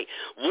happening today.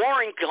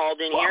 Warren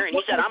called in here, and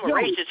he said, I'm a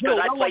racist because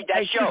I played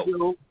that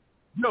show.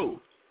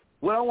 No.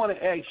 What I want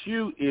to ask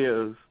you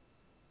is,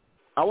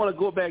 I want to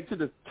go back to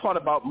the part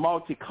about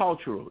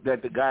multicultural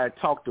that the guy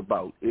talked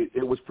about.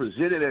 It was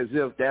presented as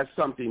if that's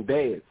something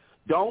bad.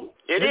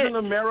 Isn't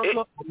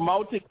America a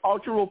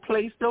multicultural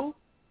place, though?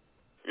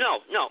 No,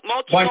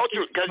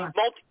 multicultural, because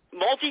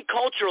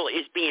multicultural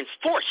is being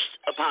forced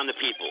upon the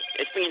people.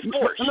 It's being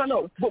forced.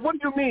 No. But what do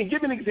you mean?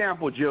 Give me an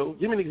example, Joe.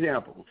 Give me an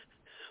example.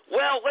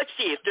 Well, let's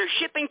see. If they're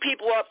shipping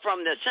people up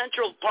from the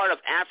central part of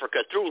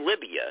Africa through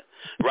Libya,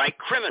 right,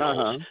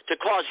 criminals, to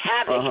cause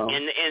havoc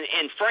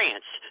in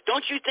France,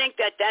 don't you think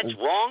that that's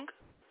wrong?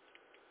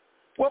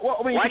 Well,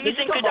 I mean, why do you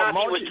think Gaddafi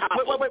was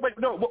toppled?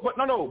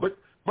 Wait,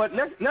 but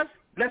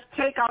let's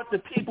take out the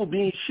people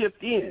being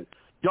shipped in.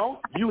 Don't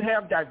you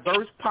have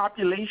diverse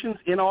populations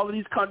in all of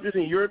these countries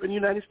in Europe and the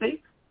United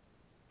States?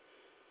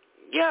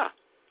 Yeah.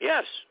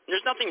 Yes.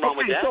 There's nothing wrong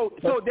with that.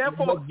 So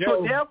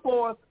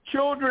therefore,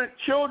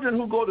 children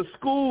who go to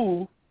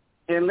school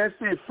in, let's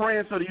say,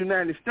 France or the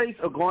United States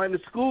are going to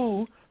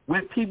school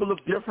with people of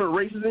different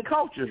races and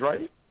cultures,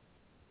 right?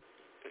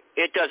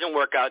 It doesn't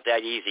work out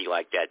that easy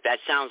like that. That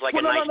sounds like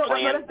a nice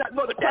plan,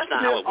 but that's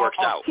not how it works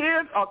out.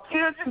 Are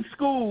kids in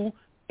school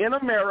in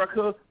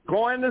America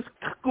going to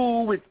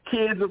school with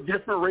kids of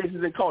different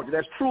races and cultures?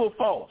 That's true or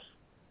false?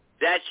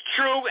 That's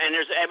true,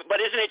 but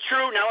isn't it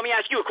true? Now let me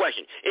ask you a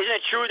question. Isn't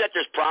it true that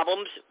there's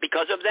problems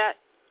because of that?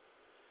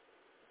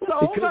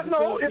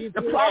 No. It's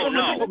the problem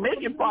is people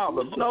making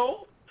problems.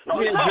 No.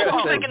 Who's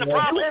making the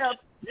problems?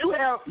 You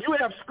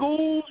have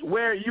schools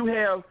where you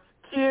have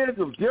kids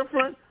of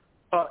different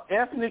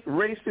ethnic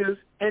races,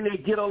 and they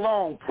get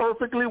along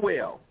perfectly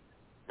well.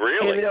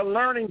 Really? And they're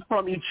learning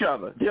from each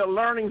other.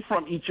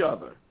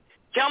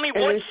 Tell me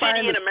what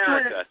city in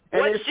America,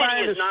 what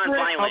city is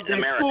nonviolent in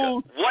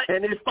America?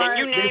 Can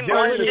you name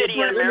one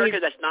city in America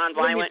that's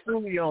nonviolent? Let me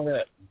prove you on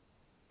that.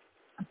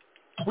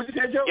 What did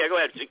you say, Joe? Yeah, go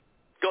ahead.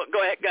 Go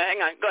ahead.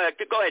 Hang on. Go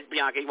ahead,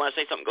 Bianca. You want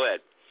to say something? Go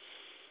ahead.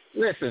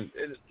 Listen,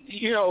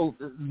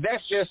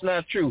 that's just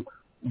not true.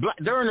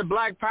 During the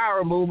Black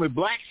Power movement,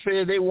 blacks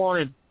said they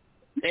wanted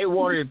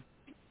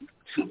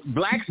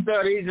black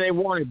studies and they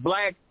wanted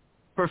black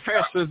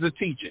professors to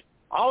teach it.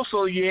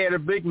 Also, you had a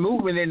big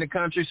movement in the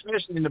country,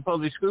 especially in the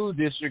public school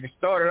district. It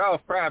started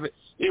off private.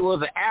 It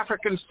was an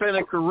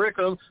African-centered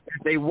curriculum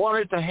that they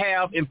wanted to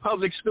have in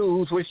public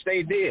schools, which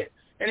they did.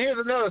 And here's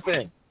another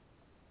thing.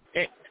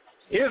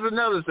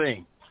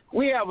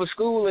 We have a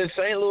school in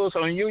St. Louis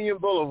on Union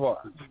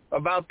Boulevard,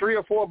 about 3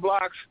 or 4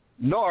 blocks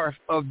north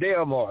of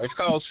Delmar. It's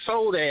called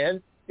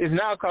Sodan. It's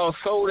now called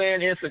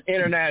Sodan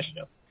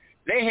International.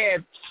 They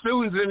had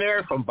students in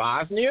there from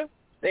Bosnia.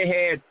 They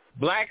had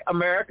Black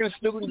American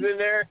students in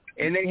there,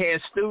 and they had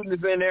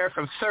students in there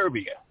from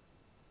Serbia.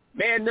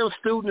 Man, those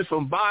students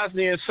from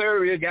Bosnia and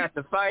Serbia got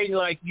to fighting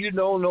like you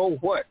don't know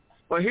what.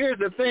 But here's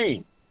the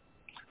thing.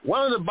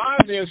 One of the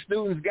Bosnian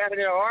students got in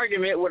an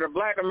argument with a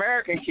Black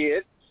American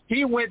kid.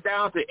 He went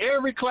down to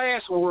every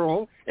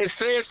classroom and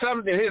said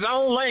something in his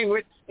own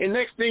language, and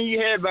next thing you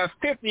had about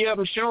 50 of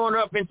them showing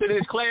up into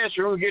this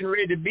classroom getting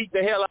ready to beat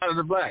the hell out of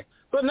the black.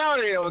 But now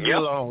they don't get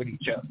along with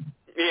each other.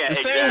 Yeah,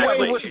 the same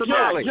way with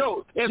Somali.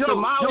 In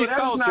Somali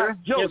culture,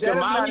 and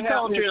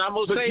I'm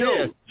going to say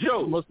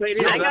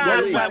this. Hang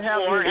on.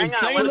 Warren,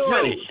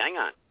 hang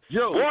on.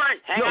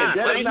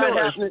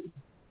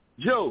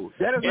 Joe,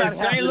 that is not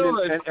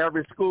happening in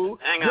every school.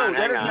 Hang on.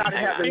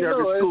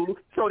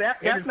 So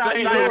that's not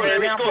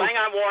every school. Hang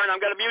on, Warren. I'm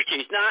going to mute you.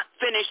 He's not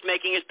finished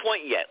making his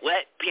point yet.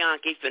 Let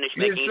Bianchi finish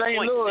making his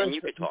point, and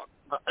you can talk.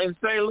 in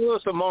St. Louis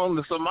among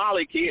the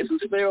Somali kids who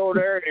stay over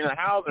there in a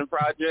housing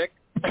project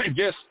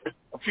just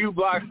a few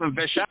blocks from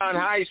Vashon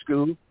High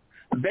School.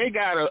 They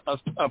got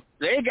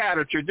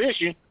a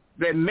tradition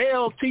that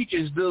male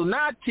teachers do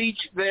not teach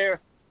their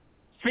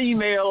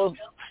female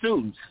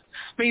students,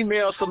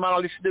 female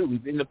Somali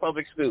students in the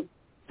public school.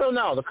 So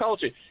no, the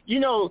culture,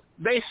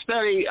 they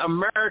study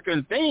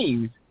American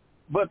themes,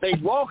 but they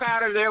walk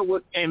out of there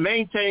and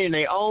maintain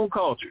their own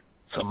culture.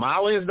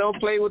 Somalians don't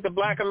play with the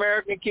Black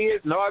American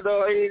kids, nor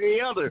do any of the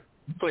other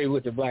play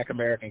with the Black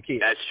American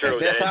kids. That's true.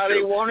 If that's how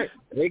they want it,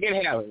 they can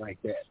have it like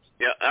that.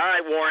 Yeah. All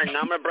right, Warren.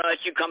 I'm going to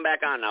let you come back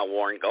on now,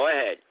 Warren. Go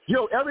ahead.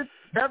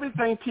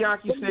 Everything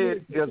Tiaki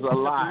said is a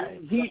lie.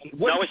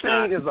 What he's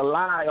saying is a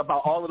lie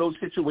about all of those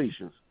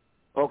situations.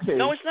 Okay.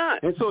 No, it's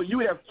not. And so you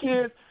have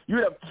kids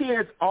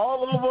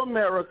all over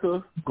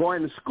America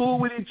going to school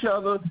with each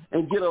other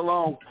and get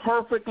along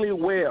perfectly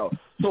well.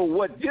 So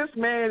what this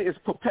man is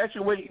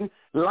perpetuating,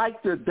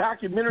 like the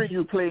documentary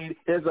you played,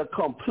 is a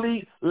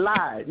complete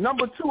lie.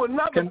 Number two,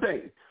 another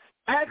thing.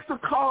 Ask the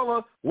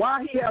caller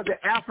why he has an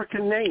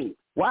African name.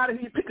 Why did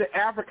he pick an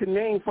African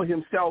name for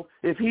himself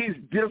if he's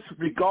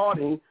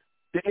disregarding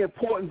the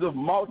importance of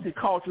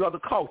multicultural other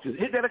cultures?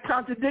 Is that a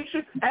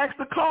contradiction? Ask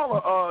the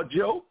caller,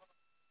 Joe.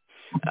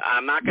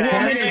 I'm not going to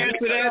answer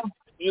that.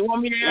 You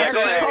want me to answer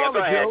that? Go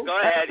ahead. Go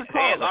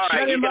ahead. All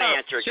right, you can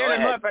answer it. Shut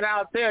him up and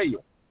I'll tell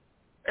you.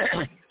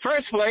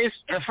 First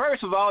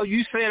of all,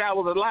 you said I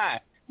was a lie.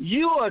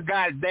 You a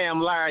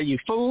goddamn liar, you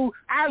fool.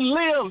 I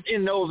lived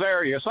in those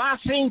areas, so I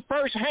seen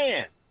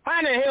firsthand.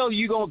 How the hell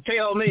you going to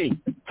tell me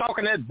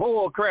talking that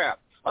bull crap?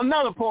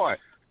 Another point.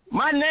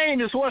 My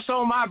name is what's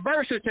on my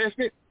birth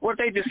certificate, what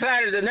they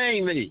decided to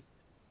name me.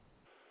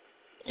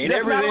 And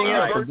everything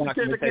else.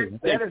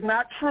 That is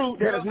not true.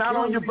 That is not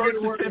on your birth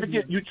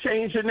certificate. You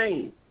changed your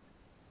name.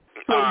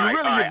 So I'm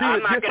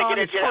not going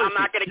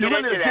to get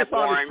into that,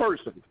 Warren.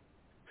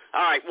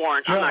 All right,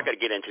 Warren, I'm not going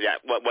to get into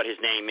that, what his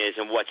name is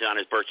and what's on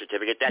his birth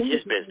certificate. That's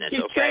his business,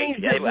 okay?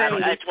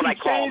 That's what I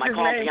call him. I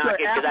call him Bianchi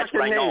because that's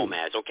what I know him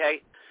as,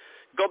 okay?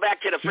 Go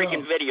back to the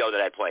freaking video that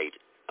I played,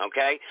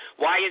 okay?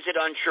 Why is it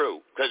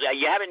untrue? Because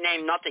you haven't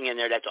named nothing in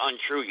there that's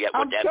untrue yet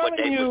what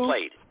they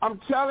played. I'm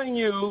telling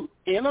you,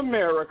 in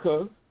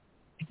America,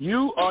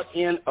 you are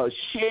in a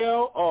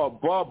shell or a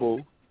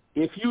bubble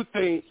if you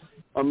think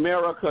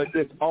America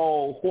is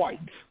all white,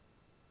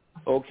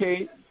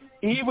 okay?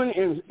 Even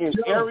in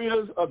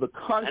areas of the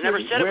country I never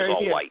said where it was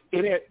all white.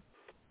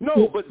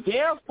 No, but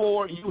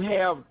therefore you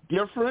have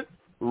different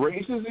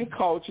races and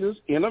cultures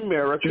in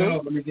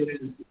America.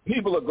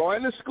 People are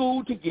going to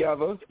school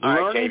together,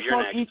 learning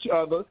from each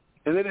other,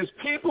 and then there's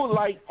people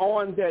like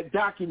on that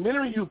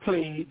documentary you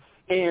played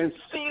and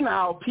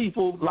senile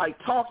people like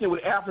talking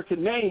with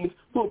African names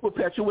who are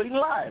perpetuating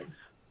lies.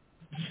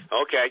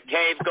 Okay,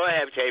 Dave, go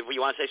ahead, Dave.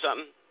 You want to say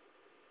something?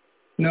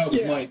 No,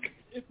 Mike.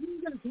 If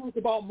you're going to talk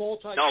about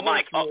multicultural... No,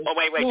 Mike. Oh,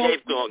 wait,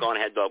 Dave, go on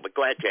ahead, though. But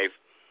go ahead, Dave.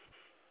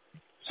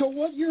 So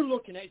what you're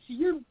looking at, see,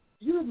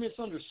 you're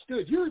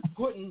misunderstood. You're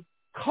putting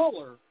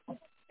color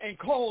and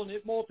calling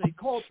it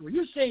multicultural.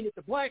 You're saying that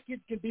the black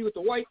kids can be with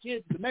the white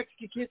kids, the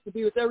Mexican kids can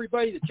be with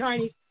everybody, the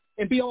Chinese,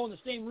 and be all in the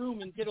same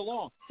room and get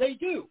along. They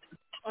do,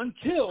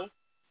 until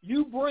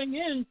you bring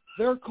in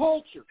their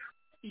culture.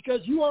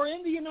 Because you are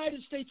in the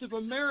United States of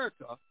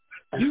America,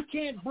 you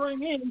can't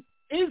bring in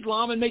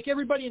Islam and make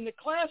everybody in the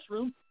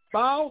classroom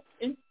bow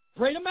and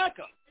pray to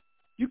Mecca.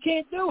 You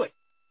can't do it.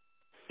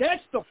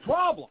 That's the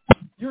problem.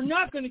 You're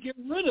not going to get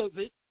rid of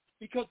it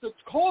because the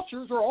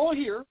cultures are all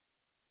here,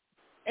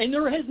 and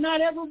there has not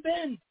ever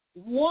been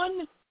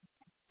one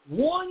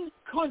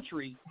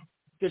country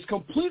that's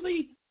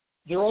completely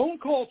their own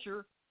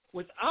culture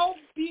without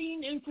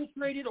being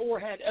infiltrated or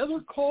had other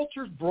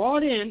cultures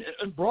brought in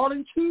and brought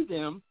into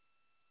them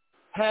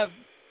have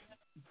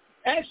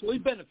actually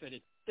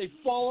benefited. They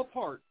fall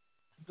apart.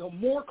 The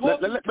more cultures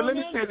let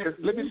me say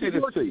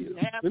this to you.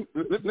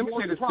 Let me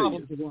say this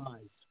to you.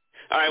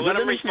 All right, let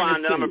him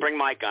respond, then I'm going to bring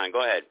Mike on.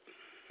 Go ahead.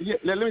 Yeah,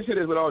 let me say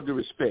this with all due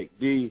respect.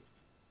 The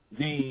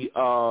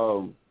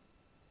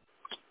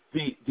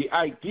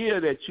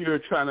idea that you're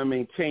trying to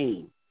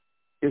maintain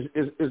is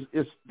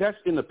that's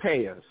in the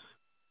past,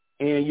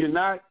 and you're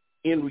not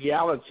in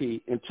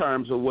reality in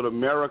terms of what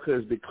America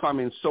is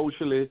becoming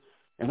socially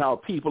and how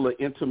people are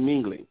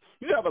intermingling.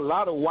 You have a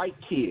lot of white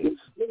kids,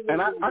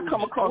 and I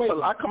come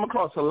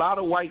across a lot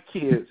of white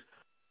kids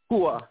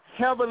who are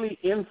heavily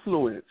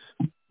influenced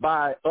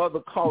by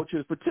other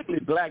cultures,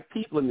 particularly black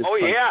people in this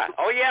country.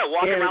 Oh yeah,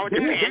 walking around with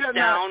their pants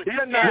down,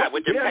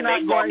 with their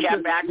baseball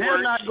cap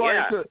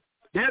backwards.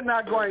 They're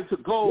not going to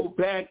go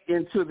back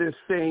into this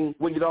thing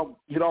where you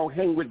don't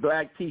hang with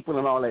black people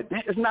and all that.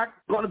 It's not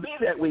going to be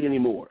that way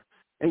anymore,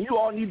 and you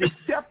all need to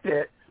accept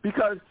that.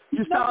 Because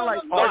you sound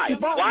like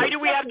why do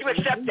we have to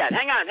accept that?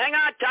 Hang on,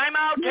 time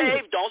out,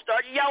 Dave. Don't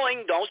start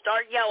yelling.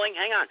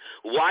 Hang on.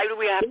 Why do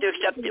we have to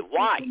accept it?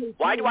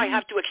 Why do I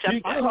have to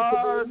accept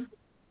that?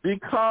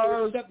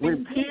 Because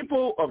when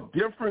people of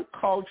different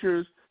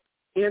cultures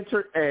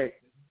interact,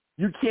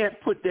 you can't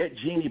put that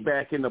genie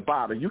back in the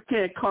bottle. You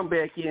can't come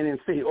back in and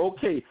say,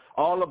 okay,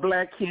 all the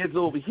black kids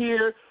over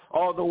here,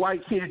 all the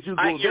white kids, you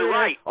go there. You're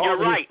right. You're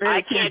right.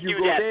 I can't do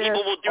that. There,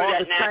 people will do all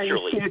that the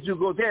naturally. Chinese kids, you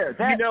go there.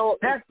 That,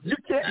 you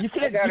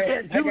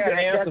can't do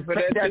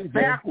that. That's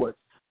backwards.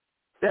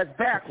 That's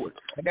backwards.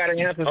 I got an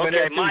answer for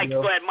that. Okay, Mike,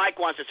 go ahead. Mike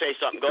wants to say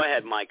something. Go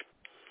ahead, Mike.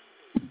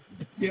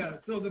 Yeah,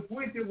 so the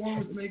point that Warren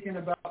was making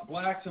about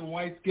blacks and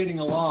whites getting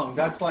along,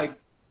 that's like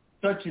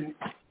such an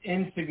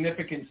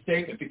insignificant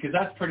statement because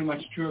that's pretty much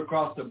true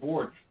across the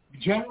board.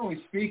 Generally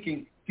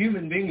speaking,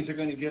 human beings are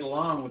going to get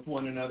along with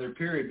one another,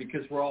 period,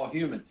 because we're all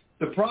human.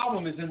 The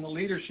problem is in the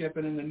leadership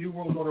and in the New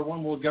World Order,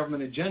 One World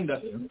Government agenda,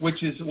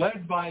 which is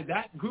led by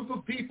that group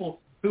of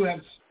people who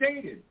have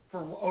stated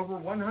for over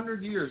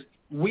 100 years,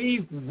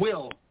 we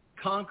will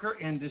conquer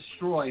and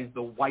destroy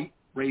the white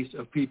race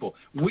of people.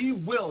 We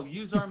will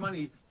use our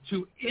money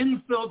to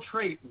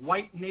infiltrate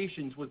white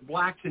nations with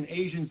blacks and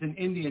Asians and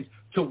Indians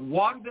to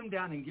water them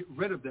down and get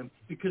rid of them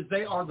because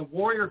they are the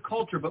warrior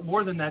culture, but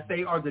more than that,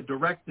 they are the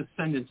direct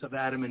descendants of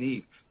Adam and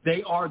Eve.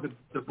 They are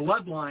the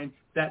bloodline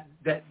that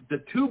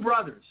the two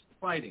brothers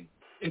fighting.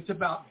 It's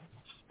about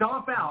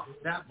stomp out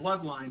that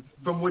bloodline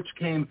from which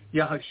came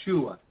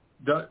Yahushua,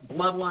 the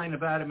bloodline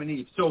of Adam and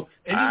Eve. So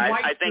any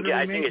whites that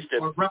remain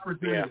are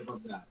representative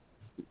of that.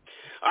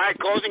 All right,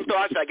 closing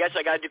thoughts. I guess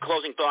I got to do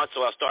closing thoughts,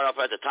 so I'll start off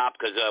at the top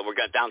because we're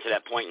down to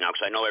that point now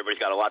because I know everybody's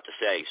got a lot to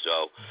say.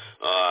 So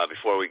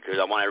because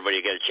I want everybody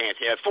to get a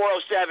chance here.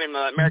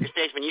 407, American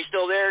Statesman, you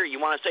still there? You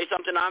want to say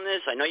something on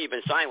this? I know you've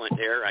been silent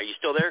there. Are you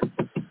still there?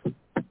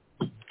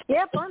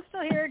 Yep, I'm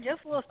still here,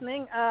 just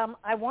listening.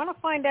 I want to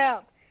find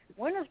out,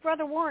 when is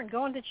Brother Warren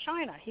going to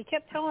China? He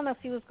kept telling us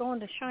he was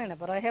going to China,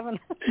 but I haven't.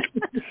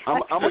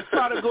 I'm gonna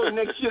try to go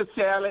next year,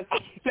 Sally.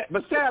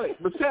 But Sally,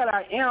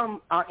 I am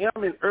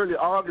in early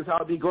August.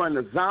 I'll be going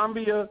to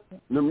Zambia,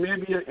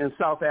 Namibia, and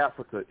South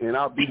Africa, and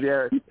I'll be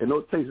there in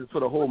those places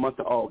for the whole month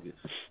of August.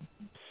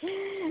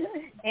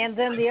 And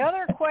then the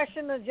other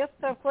question is just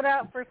to put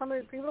out for some of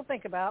the people to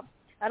think about.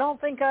 I don't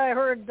think I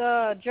heard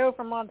Joe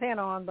from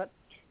Montana on, but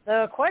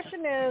the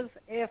question is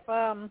if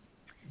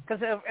because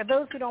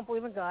those who don't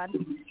believe in God,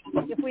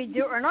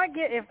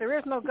 if there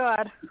is no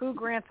God, who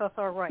grants us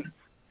our rights?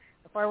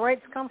 If our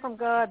rights come from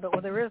God, but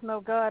when there is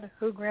no God,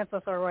 who grants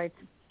us our rights?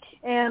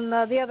 And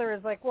the other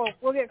is like, well,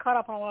 we'll get caught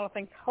up on a lot of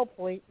things,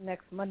 hopefully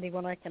next Monday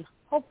when I can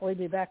hopefully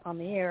be back on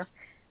the air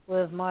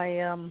with my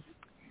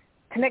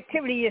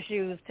connectivity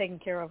issues taken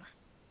care of.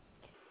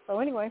 So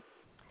anyway,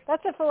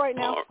 that's it for right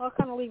now. I'll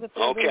kind of leave it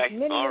there.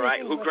 Okay, all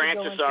right. Who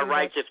grants us our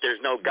rights if there's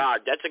no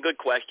God? That's a good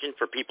question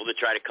for people to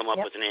try to come up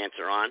with an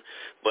answer on.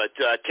 But,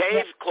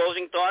 Tave,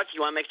 closing thoughts?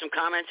 You want to make some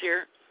comments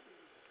here?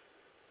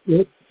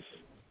 Yep.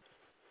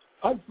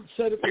 I've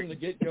said it from the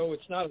get-go.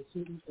 It's not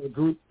a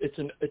group. It's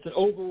an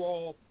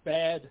overall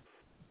bad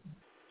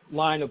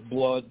line of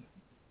blood.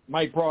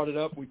 Mike brought it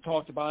up. We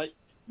talked about it.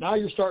 Now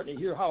you're starting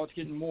to hear how it's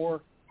getting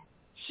more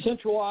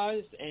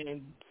centralized,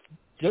 and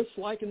just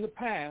like in the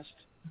past,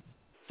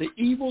 the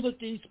evil that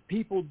these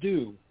people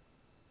do,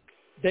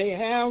 they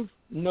have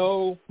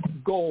no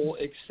goal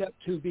except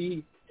to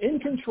be in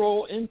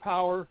control, in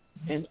power,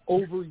 and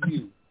over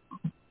you.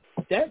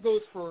 That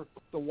goes for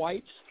the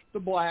whites, the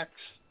blacks,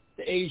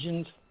 the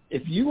Asians.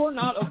 If you are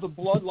not of the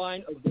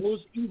bloodline of those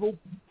evil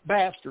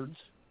bastards,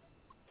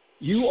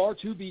 you are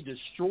to be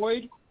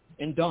destroyed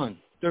and done.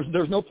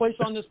 There's no place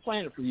on this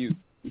planet for you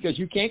because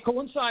you can't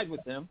coincide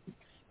with them.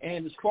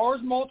 And as far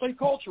as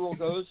multicultural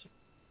goes,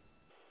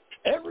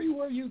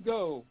 everywhere you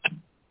go,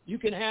 you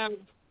can have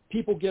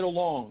people get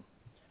along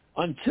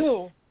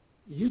until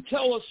you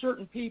tell a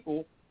certain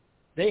people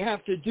they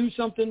have to do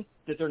something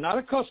that they're not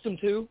accustomed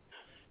to.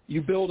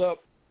 You build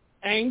up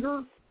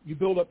anger, you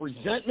build up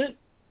resentment,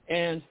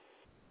 and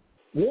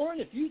Warren,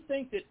 if you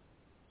think that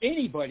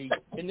anybody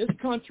in this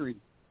country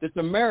that's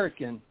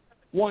American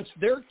wants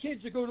their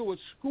kids to go to a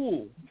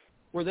school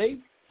where they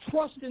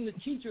trust in the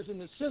teachers in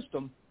the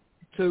system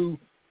to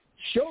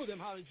show them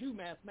how to do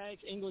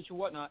mathematics, English, or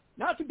whatnot,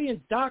 not to be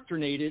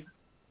indoctrinated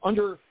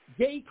under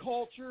gay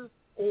culture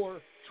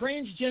or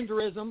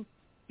transgenderism,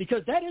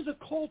 because that is a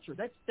culture.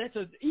 That's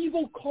an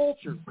evil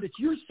culture that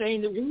you're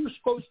saying that we were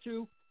supposed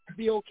to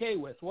be okay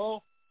with.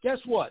 Well, guess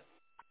what?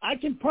 I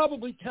can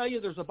probably tell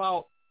you there's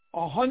about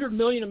 100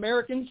 million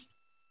Americans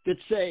that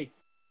say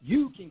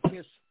you can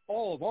kiss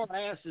all of our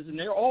asses, and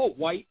they're all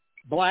white,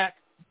 black,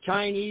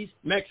 Chinese,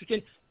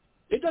 Mexican.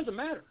 It doesn't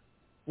matter.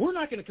 We're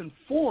not going to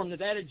conform to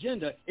that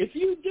agenda. If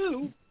you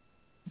do,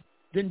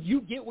 then you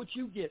get what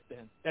you get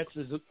then. That's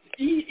as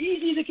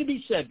easy as it can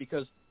be said,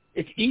 because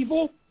it's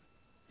evil.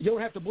 You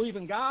don't have to believe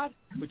in God,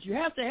 but you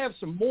have to have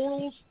some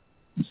morals,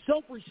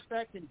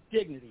 self-respect, and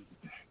dignity.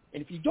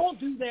 And if you don't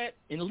do that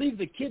and leave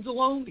the kids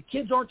alone, the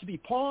kids aren't to be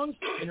pawns,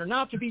 and they're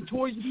not to be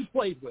toys to be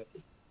played with.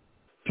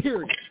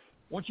 Period.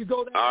 Once you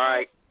go that all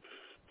right.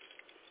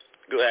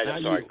 Go ahead.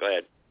 I'm sorry. Go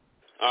ahead.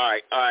 All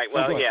right.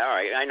 Well, yeah, all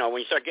right. I know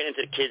when you start getting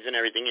into the kids and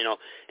everything,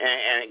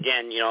 and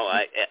again,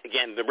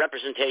 again, the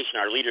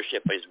representation, our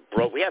leadership is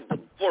broke. We have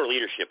poor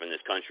leadership in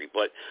this country.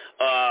 But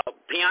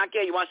Bianca,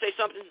 you want to say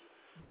something?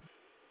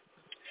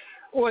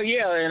 Well,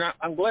 yeah, and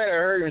I'm glad I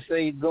heard him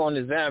say he's going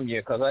to Zambia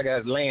because I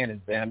got land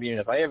in Zambia. And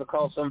if I ever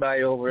call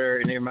somebody over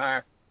there near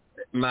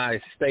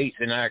my states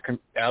and our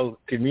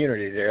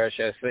community there, I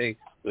should say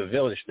the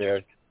village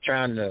there,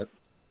 trying to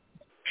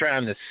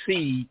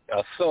see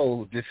or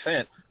sow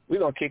dissent, we're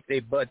going to kick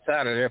their butts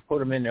out of there, put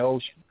them in the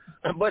ocean.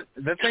 But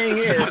the thing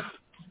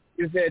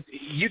is that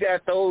you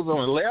got those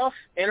on the left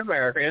in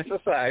America, in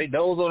society,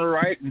 those on the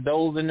right and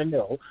those in the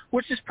middle,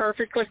 which is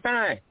perfectly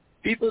fine.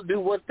 People do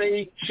what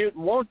they should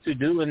want to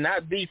do and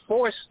not be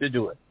forced to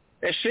do it.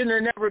 There shouldn't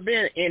have never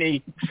been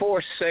any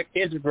forced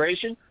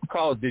integration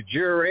called de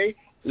jure.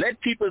 Let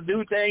people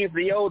do things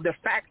the old de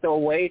facto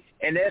way,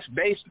 and that's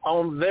based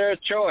on their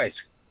choice.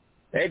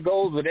 That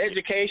goes with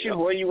education,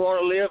 where you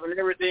want to live, and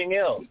everything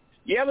else.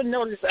 You ever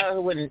notice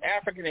when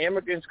African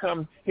immigrants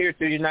come here to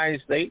the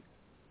United States,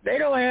 they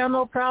don't have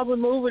no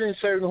problem moving in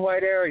certain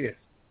white areas.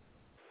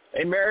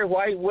 They marry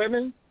white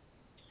women,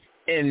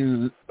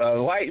 and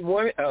black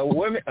women,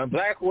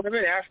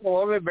 African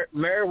women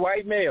marry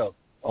white males.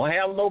 Don't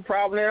have no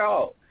problem at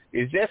all.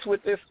 It's just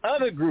with this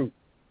other group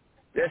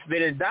that's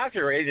been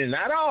indoctrinated,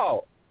 not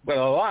all, but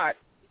a lot,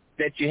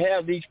 that you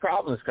have these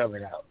problems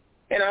coming out.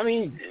 And, I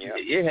mean,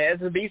 it has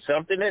to be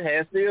something that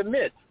has to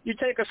admit. You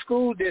take a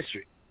school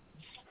district.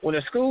 When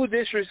the school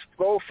districts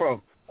go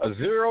from a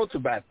 0 to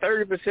about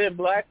 30%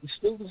 black, the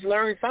students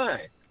learn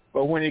fine.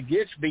 But when it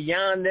gets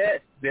beyond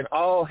that, then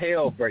all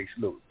hell breaks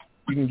loose.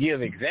 You can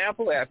give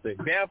example after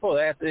example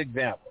after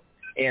example.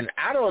 And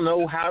I don't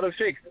know how to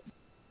fix it.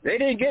 They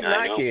didn't get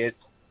my kids.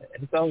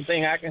 That's the only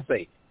thing I can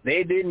say.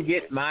 They didn't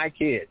get my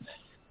kids.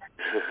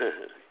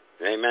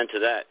 Amen to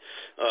that.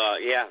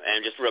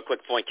 And just a real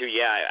quick point, too.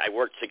 Yeah, I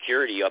worked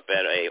security up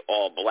at a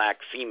all-black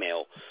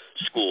female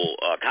school,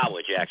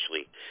 college,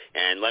 actually.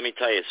 And let me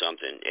tell you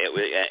something.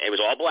 It was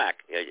all black,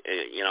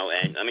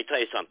 and let me tell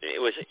you something.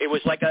 It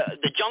was like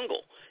the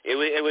jungle. It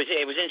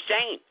was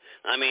insane.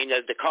 I mean,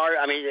 the car.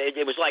 I mean,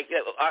 it was like,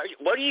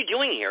 what are you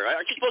doing here?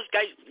 Aren't you supposed,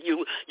 guys?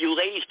 You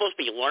ladies supposed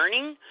to be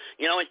learning?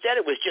 Instead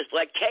it was just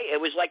like it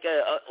was like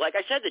like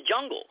I said, the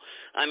jungle.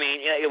 I mean,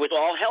 it was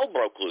all hell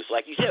broke loose,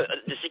 like you said.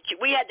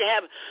 We had to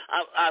have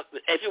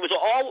if it was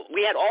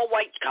we had all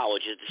white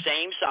colleges the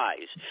same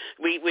size.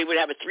 We would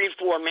have a 3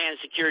 or 4 man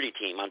security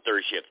team on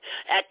third shift.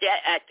 At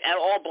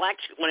all black,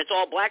 when it's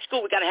all black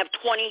school, we got to have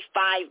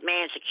 25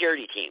 man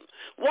security team.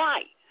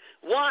 Why?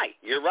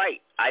 You're right.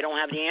 I don't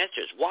have the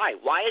answers. Why?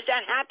 Why is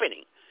that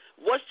happening?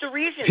 What's the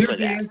reason for that? Here's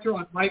the answer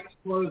on Mike's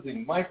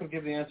closing. Mike will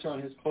give the answer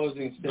on his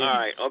closing statement. All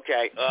right.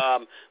 Okay.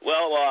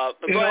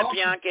 Go ahead,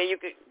 Bianca. You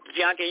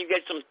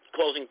get some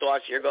closing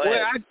thoughts here. Go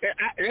ahead. Well,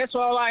 that's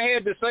all I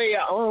had to say.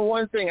 Only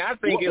one thing. I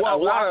think a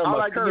lot of them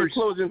are cursed.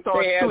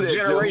 They have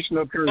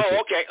generational curses. Oh,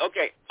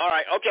 okay. All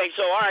right. Okay.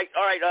 So, all right.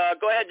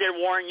 Go ahead there,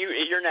 Warren.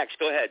 You're next.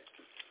 Go ahead.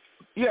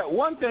 Yeah.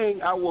 One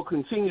thing I will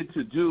continue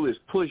to do is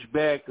push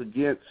back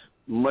against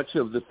much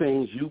of the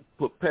things you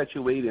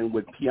perpetuate and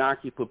what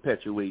Bianchi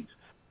perpetuates.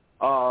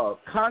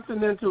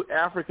 Continental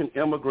African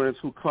immigrants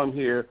who come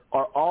here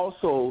are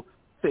also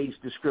face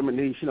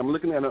discrimination. I'm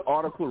looking at an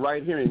article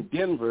right here in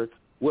Denver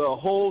where a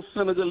whole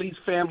Senegalese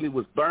family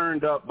was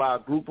burned up by a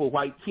group of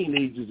white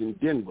teenagers in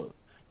Denver.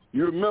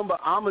 You remember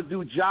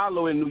Amadou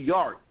Diallo in New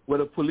York, where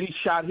the police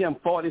shot him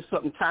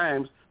 40-something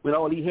times when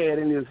all he had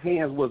in his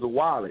hands was a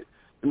wallet.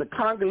 And the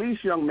Congolese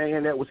young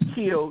man that was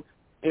killed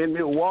in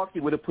Milwaukee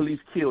where the police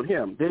killed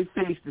him. They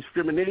face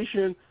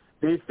discrimination.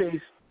 They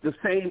face the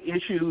same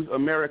issues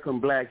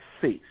American blacks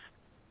face.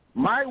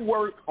 My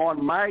work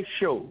on my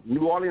show,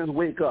 New Orleans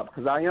Wake Up,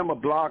 because I am a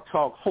Blog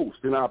Talk host,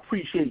 and I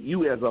appreciate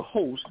you as a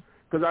host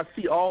because I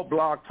see all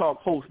Blog Talk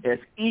hosts as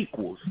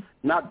equals,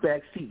 not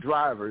backseat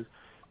drivers,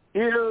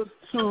 is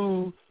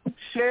to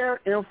share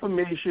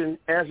information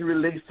as it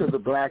relates to the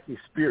black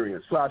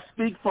experience. So I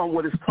speak from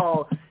what is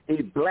called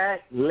a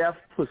black left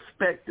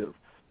perspective.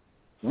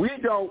 We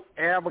don't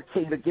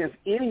advocate against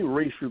any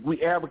race group.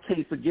 We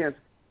advocate against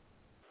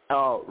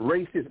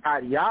racist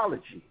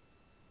ideology.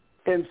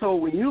 And so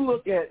when you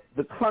look at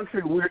the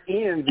country we're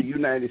in, the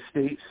United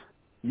States,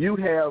 you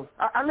have –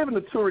 I live in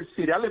a tourist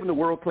city. I live in a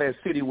world-class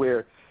city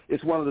where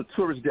it's one of the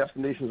tourist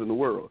destinations in the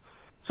world.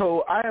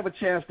 So I have a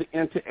chance to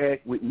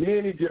interact with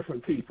many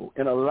different people.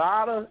 And a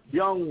lot of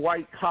young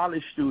white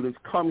college students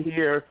come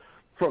here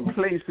from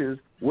places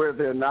where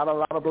there are not a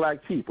lot of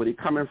black people. They're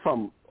coming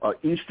from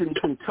eastern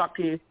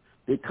Kentucky.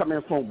 They come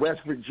in from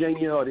West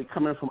Virginia, or they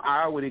come in from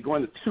Iowa. They're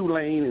going to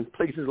Tulane and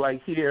places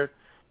like here.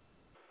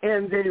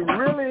 And they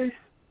really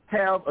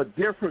have a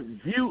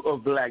different view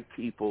of black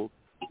people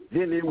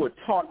than they were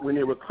taught when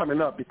they were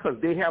coming up because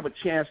they have a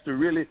chance to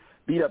really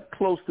be up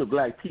close to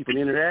black people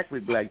and interact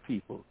with black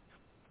people.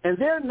 And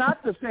they're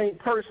not the same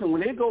person.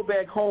 When they go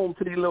back home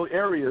to these little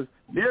areas,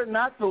 they're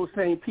not those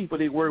same people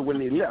they were when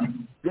they left.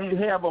 They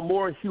have a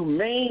more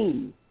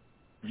humane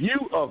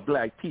view of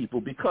black people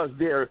because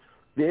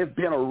they've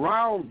been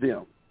around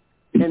them.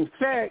 In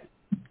fact,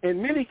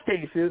 in many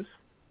cases,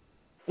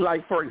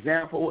 like, for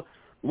example,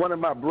 one of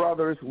my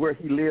brothers where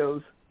he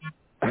lives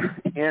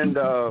and,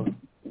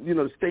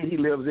 the state he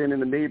lives in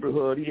the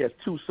neighborhood, he has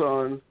 2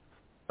 sons.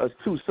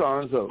 two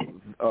sons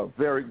of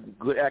very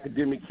good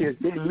academic kids.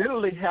 They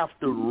literally have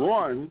to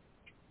run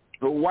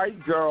the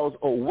white girls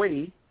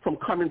away from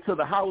coming to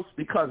the house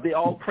because they're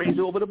all crazy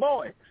over the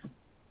boys.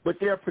 But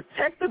they're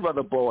protective of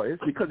the boys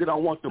because they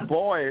don't want the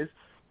boys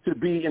to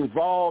be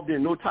involved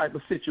in no type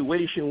of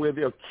situation where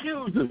they're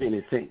accused of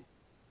anything.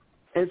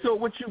 And so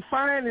what you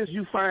find is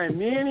you find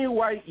many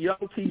white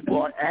young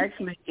people are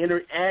actually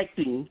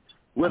interacting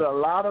with a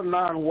lot of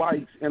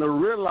non-whites and are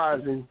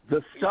realizing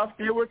the stuff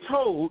they were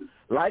told,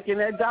 like in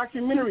that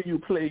documentary you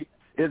played,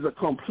 is a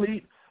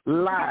complete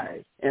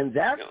lie. And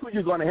that's what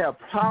you're going to have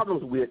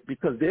problems with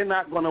because they're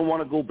not going to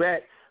want to go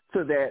back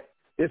to that.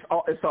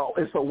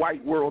 It's a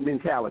white world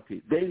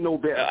mentality. They know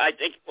better. I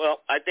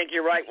think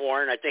you're right,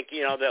 Warren. I think,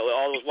 that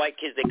all those white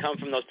kids, they come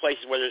from those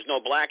places where there's no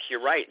blacks.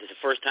 You're right. It's the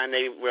first time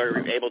they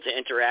were able to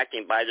interact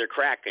and buy their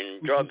crack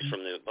and drugs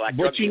from the black drug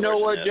dealers. But you know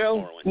what,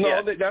 Joe?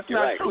 No, that's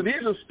not right. true.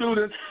 These are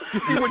students.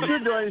 You see, what you're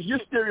doing is you're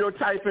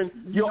stereotyping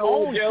your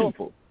own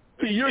people.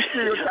 See, you're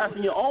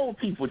stereotyping your own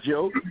people,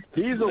 Joe.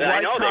 These are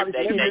white college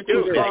kids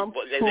who come.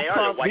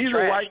 These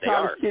are white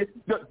college kids.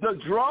 The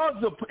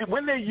drugs,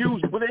 when they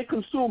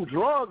consume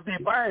drugs, they're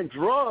buying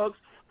drugs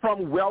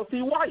from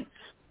wealthy whites.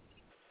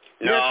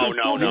 No.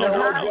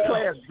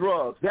 High-class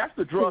drugs. That's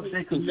the drugs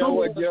they consume. You know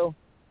what, Joe?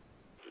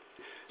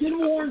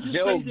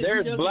 Joe,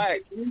 there's black.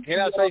 Can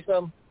I say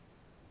something?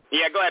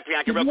 Yeah, go ahead,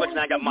 Bianca. Real quick, and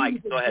I got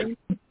Mike. Go ahead.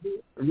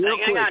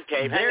 Hang on,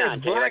 Dave. Hang on,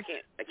 Dave.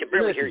 I can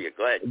barely hear you.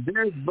 Go ahead.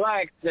 There's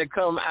blacks that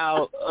come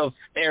out of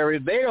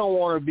areas. They don't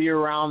want to be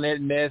around that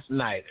mess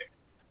neither.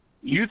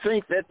 You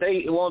think that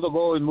they want to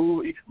go and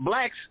move?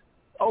 Blacks,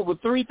 over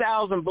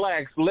 3,000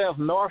 blacks left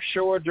North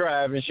Shore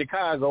Drive in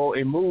Chicago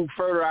and moved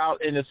further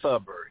out in the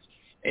suburbs.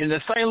 In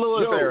the St.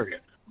 Louis area.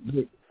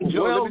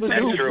 Joe, let me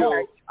tell you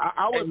true.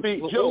 I would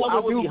be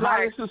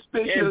highly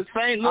suspicious. In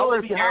St.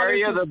 Louis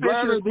area, the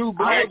brothers do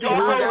black. Hang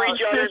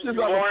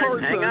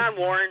on,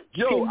 Warren.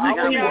 Joe, I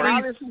would be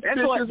highly suspicious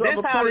of a person.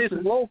 That's how this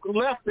woke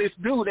leftists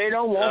do. They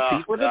don't want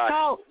people to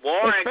talk.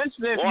 Warren,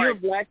 especially if you're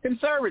black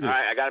conservative. All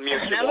right, I got to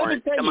mute you, Warren.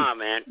 Come on,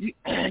 man.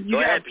 Go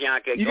ahead,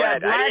 Bianca. Go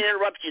ahead. I didn't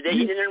interrupt you. They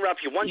didn't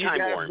interrupt you one time,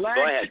 Warren. Go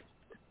ahead.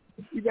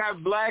 You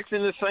got blacks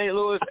in the St.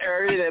 Louis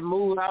area that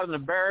moved out of the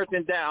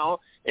Barrington down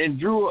and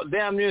drew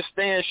damn near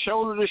stand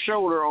shoulder to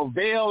shoulder on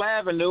Vale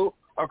Avenue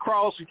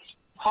across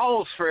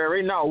Halls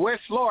Ferry,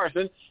 West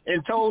Florissant,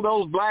 and told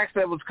those blacks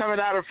that was coming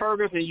out of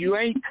Ferguson, you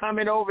ain't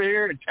coming over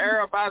here to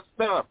tear up our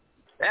stuff.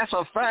 That's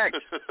a fact.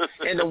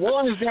 And the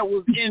ones that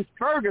was in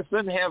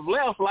Ferguson have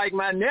left, like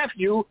my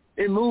nephew,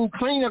 and moved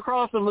clean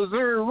across the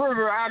Missouri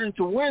River out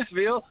into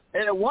Wentzville,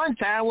 and at one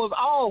time was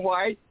all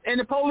white, and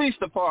the police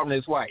department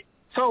is white.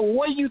 So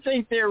what do you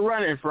think they're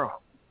running from?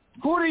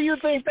 Who do you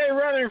think they're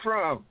running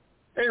from?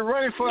 They're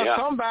running for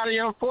somebody,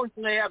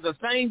 unfortunately, have the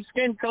same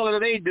skin color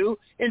they do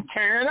and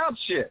tearing up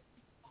shit.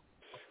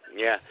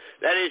 Yeah,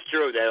 that is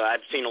true. I've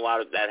seen a lot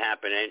of that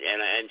happen,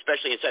 and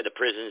especially inside the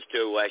prisons,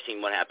 too. I've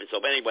seen what happens.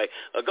 So, but anyway,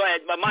 go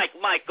ahead. Mike,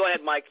 go ahead,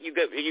 Mike. You've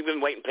been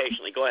waiting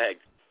patiently. Go ahead.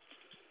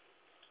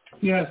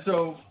 Yeah,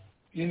 so,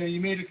 you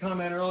made a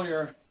comment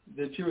earlier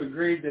that you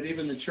agreed that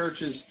even the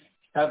churches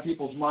have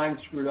people's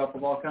minds screwed up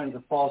with all kinds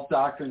of false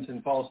doctrines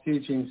and false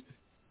teachings.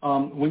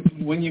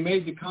 When you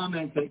made the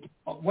comment that,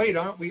 wait,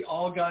 aren't we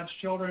all God's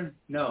children?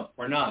 No,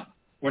 we're not.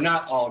 We're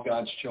not all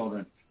God's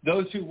children.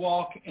 Those who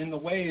walk in the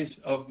ways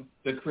of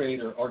the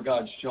Creator are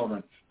God's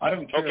children. I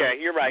don't care. Okay,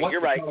 you're right.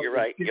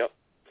 Yep.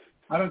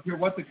 I don't care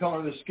what the color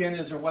of the skin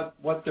is or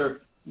what their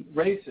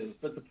race is.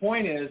 But the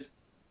point is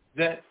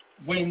that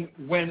when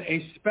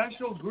a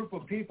special group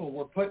of people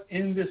were put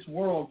in this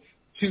world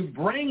to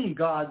bring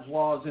God's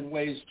laws and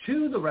ways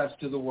to the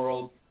rest of the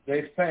world,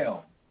 they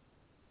failed.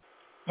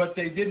 But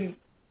they didn't.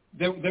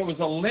 There was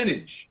a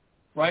lineage,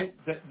 right?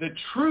 The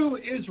true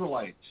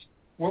Israelites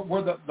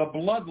were the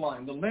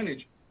bloodline, the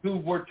lineage, who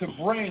were to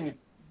bring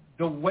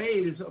the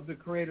ways of the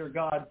Creator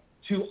God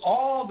to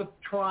all the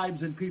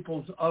tribes and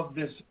peoples of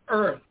this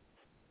earth.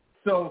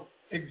 So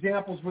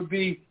examples would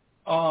be,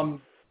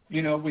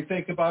 we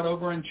think about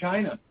over in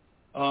China,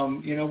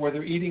 where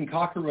they're eating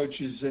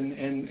cockroaches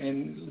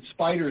and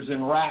spiders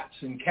and rats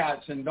and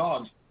cats and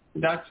dogs.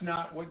 That's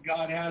not what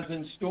God has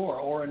in store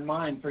or in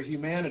mind for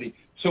humanity.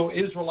 So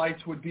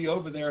Israelites would be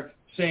over there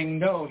saying,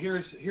 no,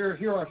 here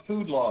are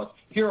food laws.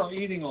 Here are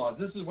eating laws.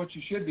 This is what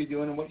you should be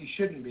doing and what you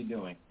shouldn't be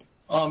doing.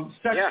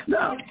 Sex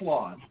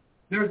laws.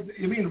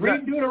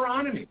 Read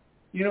Deuteronomy.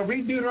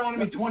 Read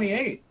Deuteronomy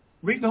 28.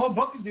 Read the whole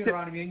book of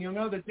Deuteronomy, and you'll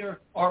know that there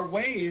are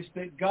ways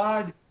that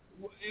God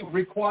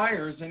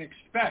requires and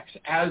expects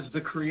as the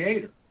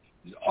Creator.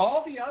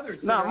 All the others.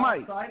 Now,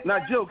 Mike. Now,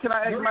 Joe, can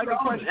I ask Mike a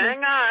question? Hang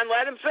on.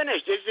 Let him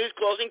finish. This is his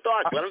closing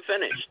thoughts. Let him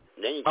finish.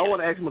 Then you can. I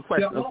want to ask him a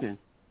question. Okay.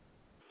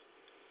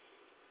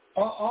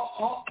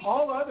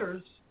 All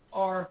others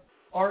are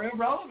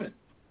irrelevant.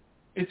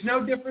 It's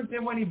no different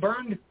than when he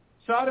burned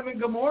Sodom and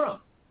Gomorrah.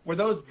 Were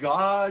those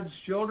God's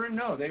children?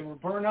 No, they were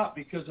burned up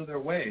because of their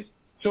ways.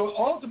 So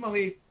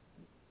ultimately,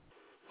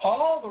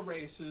 all the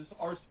races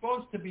are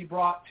supposed to be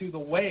brought to the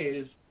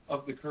ways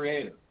of the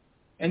Creator.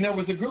 And there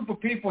was a group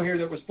of people here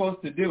that were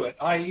supposed to do it,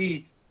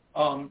 i.e.,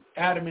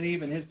 Adam and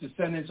Eve and his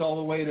descendants all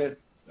the way to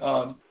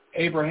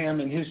Abraham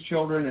and his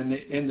children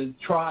and the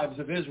tribes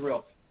of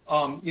Israel.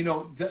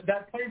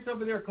 That place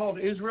over there called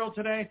Israel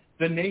today,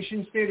 the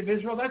nation state of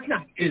Israel, that's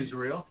not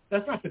Israel.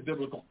 That's not the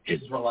biblical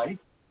Israelite.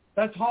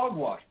 That's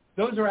hogwash.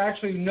 Those are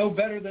actually no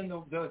better than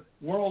the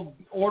world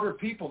order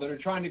people that are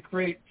trying to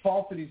create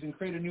falsities and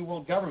create a new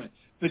world government.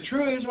 The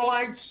true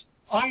Israelites,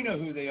 I know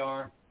who they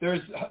are.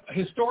 There's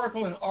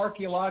historical and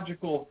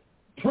archaeological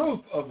proof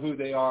of who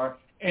they are.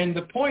 And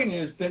the point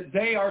is that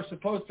they are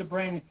supposed to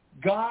bring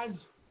God's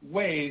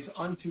ways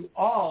unto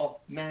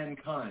all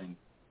mankind.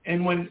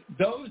 And when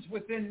those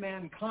within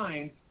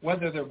mankind,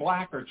 whether they're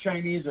black or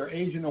Chinese or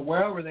Asian or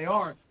wherever they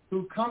are,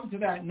 who come to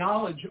that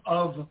knowledge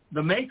of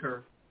the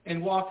Maker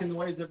and walk in the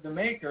ways of the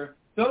Maker,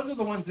 those are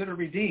the ones that are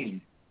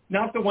redeemed,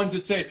 not the ones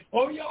that say,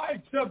 oh, yeah, I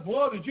accept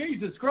blood of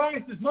Jesus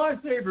Christ as my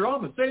Savior.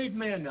 I'm a saved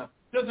man now.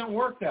 It doesn't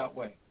work that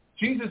way.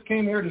 Jesus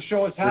came here to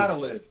show us how to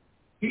live.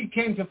 He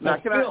came to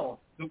fulfill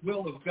the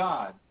will of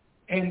God.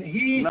 And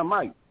he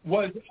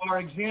was our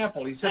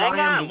example. He said, Hang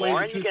I am on, the way,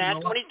 Warren, the truth, you can and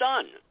ask the when he's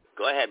done.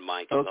 Go ahead,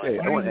 Mike. Okay.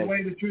 I am the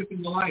way, the truth,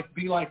 and the life.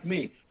 Be like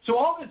me. So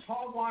all this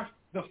hogwash,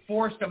 the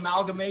forced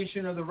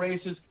amalgamation of the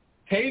races,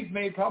 Tave's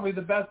made probably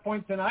the best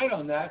point tonight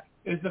on that,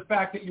 is the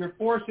fact that you're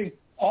forcing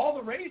all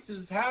the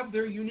races have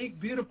their unique,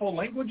 beautiful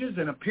languages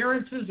and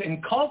appearances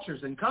and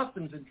cultures and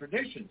customs and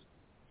traditions.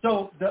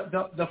 So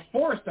the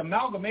forced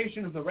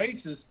amalgamation of the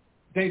races,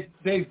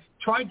 they've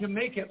tried to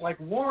make it like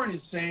Warren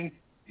is saying.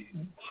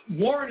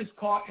 Warren is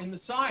caught in the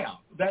psyop.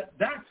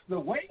 That's the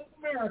way of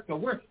America.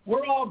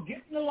 We're all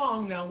getting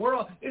along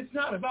now. It's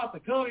not about the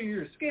color of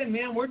your skin,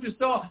 man. We're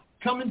just all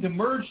coming to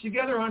merge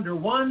together under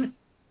one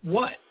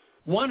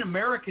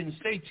American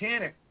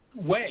satanic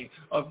way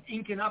of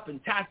inking up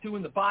and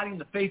tattooing the body and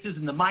the faces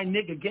and the my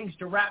nigga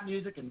gangster rap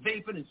music and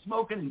vaping and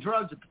smoking and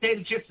drugs and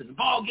potato chips and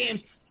ball games.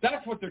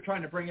 That's what they're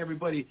trying to bring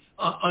everybody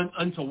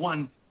onto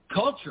one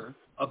culture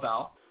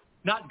about,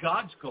 not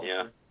God's culture.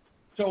 Yeah.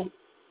 So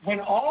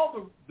when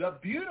all the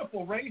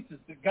beautiful races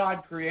that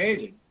God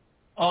created,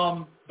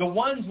 the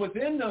ones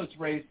within those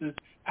races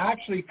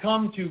actually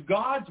come to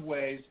God's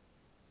ways,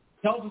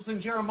 tells us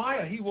in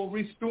Jeremiah, he will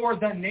restore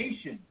the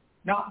nation.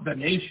 Not the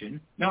nation,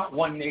 not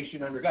one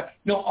nation under God.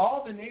 No,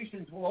 all the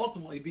nations will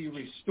ultimately be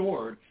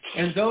restored,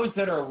 and those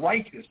that are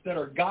righteous, that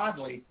are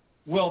godly,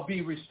 will be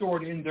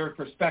restored in their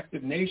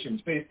respective nations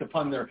based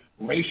upon their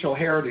racial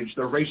heritage,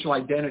 their racial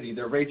identity,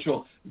 their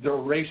racial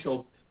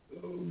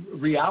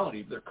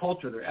reality, their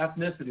culture, their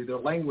ethnicity, their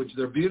language,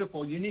 their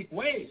beautiful, unique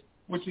ways,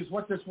 which is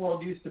what this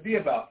world used to be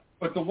about.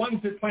 But the ones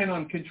that plan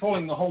on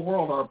controlling the whole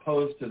world are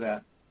opposed to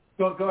that.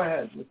 Go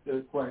ahead with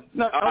the question.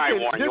 No, all right,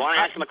 Warren, you want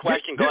to ask him a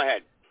question? Go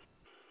ahead.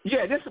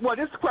 Yeah, this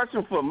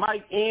question for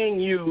Mike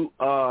and you,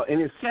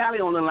 and it's Sally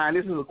on the line.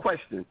 This is a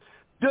question.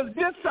 Does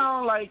this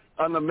sound like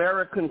an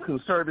American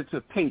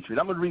conservative patriot?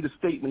 I'm going to read a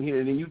statement here,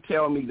 and then you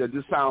tell me that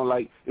this sounds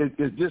like, is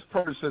this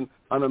person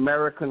an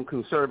American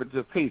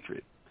conservative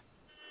patriot?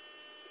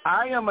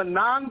 I am a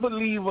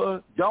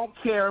non-believer, don't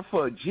care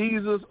for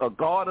Jesus or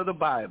God of the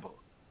Bible.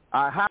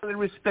 I highly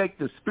respect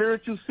the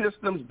spiritual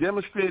systems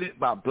demonstrated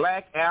by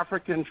black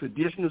African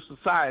traditional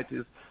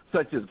societies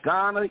such as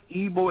Ghana,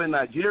 Igbo, and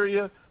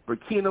Nigeria,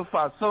 Burkina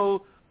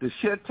Faso, the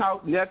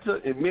Shetau,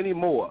 Netta, and many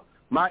more.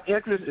 My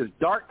interest is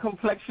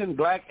dark-complexioned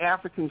black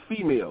African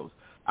females.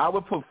 I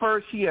would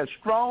prefer she has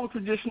strong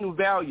traditional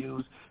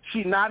values.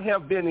 She not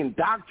have been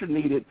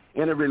indoctrinated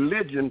in a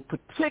religion,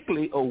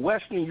 particularly a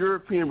Western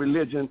European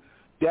religion,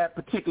 that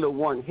particular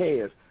one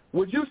has.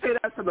 Would you say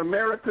that's an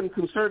American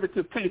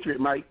conservative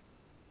patriot, Mike?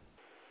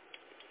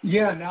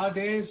 Yeah,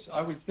 nowadays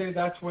I would say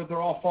that's where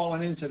they're all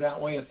falling into that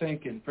way of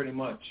thinking, pretty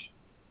much.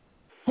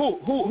 Who's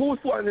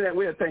falling into that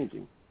way of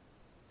thinking?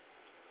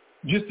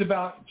 Just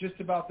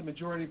about the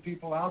majority of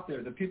people out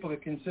there, the people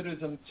that consider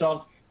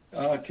themselves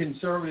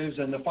conservatives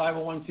and the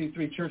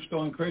 501c3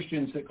 church-going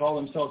Christians that call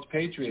themselves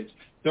patriots,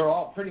 they're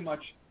all pretty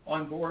much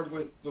on board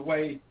with the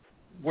way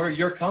where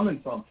you're coming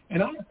from.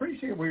 And I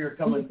appreciate where you're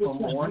coming from,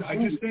 Warren. I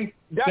just think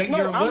that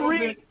you're a little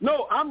bit...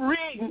 No, I'm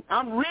reading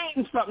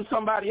something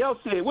somebody else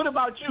said. What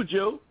about you,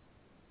 Joe?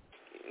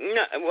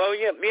 No, well,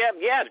 yeah,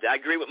 I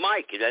agree with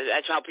Mike.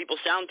 That's how people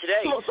sound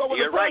today. So when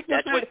you're right.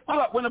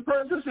 When a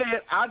person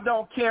said, I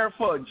don't care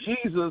for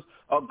Jesus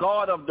or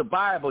God of the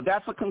Bible,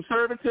 that's a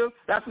conservative?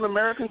 That's an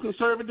American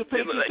conservative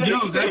patriot?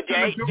 No, that's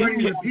the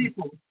majority of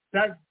people.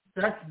 That's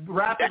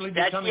rapidly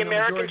becoming the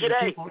American majority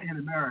today. of people in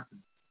America.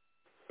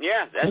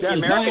 Yeah, that's the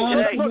American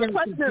today. So the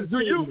question is,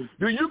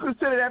 do you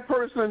consider that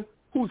person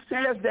who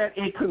says that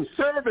a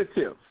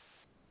conservative?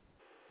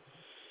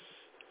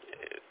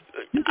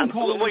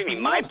 What do you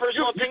mean? My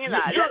personal opinion?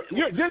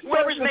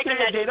 Whoever's making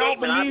that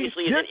statement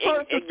obviously is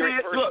an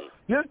ignorant person. Look,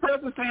 this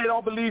person said they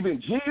don't believe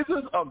in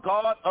Jesus or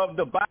God of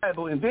the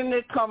Bible, and then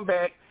they come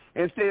back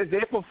and says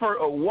they prefer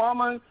a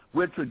woman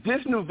with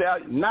traditional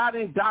values, not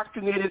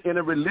indoctrinated in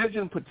a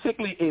religion,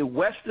 particularly a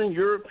Western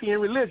European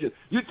religion.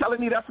 You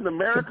telling me that's an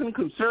American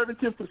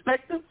conservative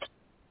perspective?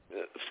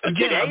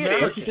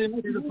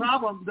 The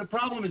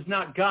problem is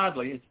not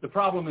godly. The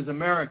problem is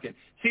American.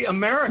 See,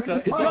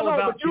 America is all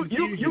about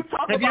confusion. You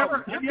talk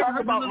about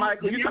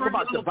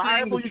the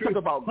Bible. You talk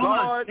about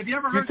God. Have you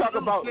ever heard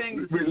about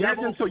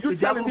religion? So you're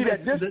telling me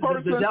that this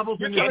person, the devil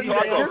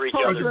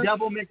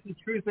makes the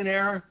truth in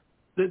error.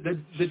 The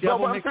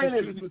devil makes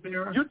the truth in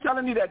error. You're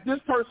telling me that this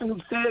person who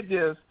said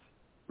this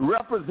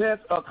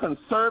represents a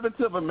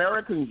conservative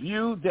American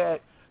view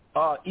that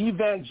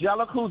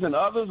evangelicals and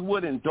others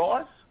would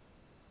endorse?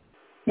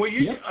 Well,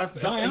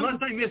 unless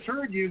I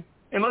misheard you,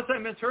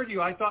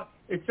 I thought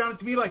it sounded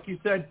to me like you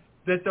said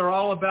that they're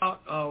all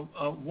about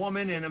a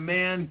woman and a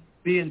man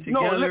being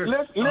together.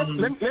 No, let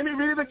me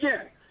read it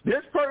again.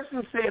 This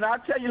person said, I'll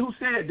tell you who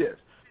said this.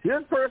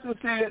 This person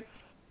said,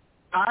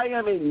 I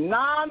am a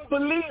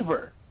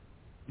non-believer,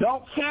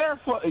 don't care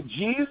for a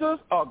Jesus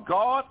or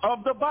God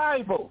of the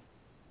Bible.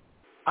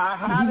 I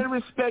highly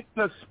respect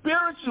the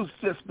spiritual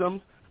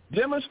systems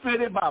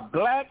demonstrated by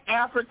black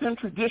African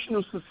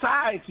traditional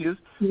societies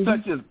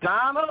such as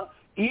Ghana,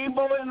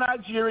 Igbo in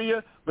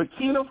Nigeria,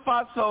 Burkina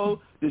Faso,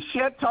 the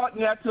Chetot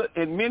Neta,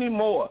 and many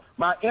more.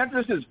 My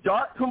interest is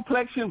dark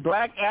complexion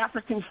black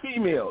African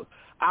females.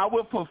 I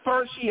would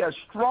prefer she has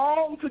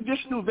strong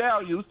traditional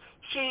values.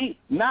 She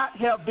not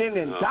have been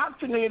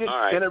indoctrinated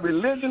in a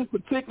religion,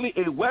 particularly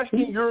a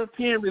Western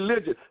European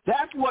religion.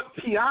 That's what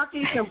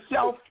Pianki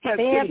himself has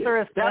said.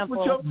 That's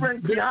what your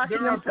friend Pianki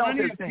himself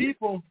has said.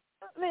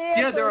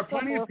 There are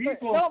plenty of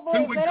people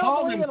who would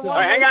call themselves. All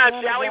right, hang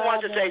on. Sally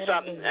wants to say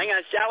something.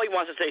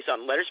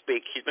 Let her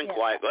speak. She's been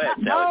quiet. Go ahead,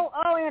 Sally.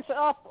 I'll answer.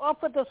 I'll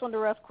put this one to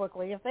rest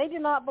quickly. If they do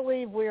not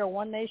believe we are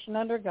one nation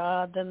under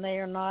God, then they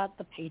are not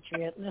the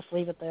patriot. And just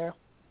leave it there.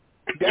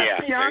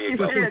 That's Pianki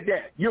said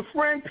that. Your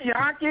friend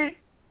Pianki,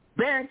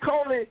 Van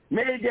Coley,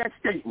 made that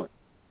statement.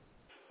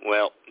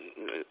 Well,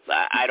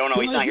 I don't know.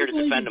 He's not here to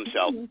defend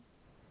himself.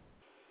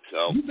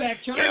 So, you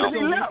back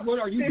China. What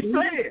are you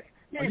doing?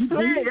 He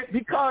fled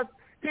because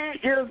he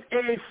is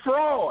a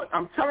fraud.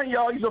 I'm telling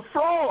y'all, he's a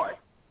fraud.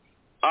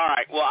 All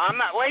right. Well, I'm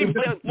not. Wait,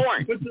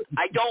 Warren.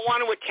 I don't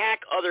want to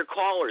attack other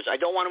callers. I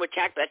don't want to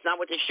attack. That's not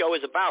what this show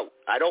is about.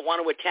 I don't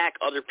want to attack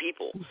other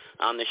people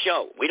on the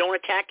show. We don't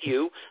attack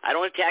you. I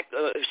don't attack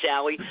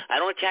Sally. I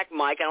don't attack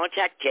Mike. I don't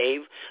attack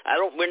Dave.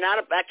 We're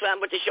not. That's not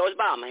what this show is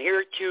about. I'm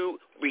here to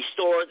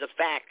restore the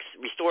facts,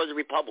 restore the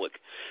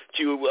republic,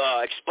 to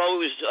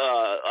expose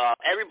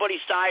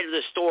everybody's side of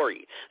the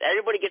story.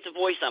 Everybody gets a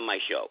voice on my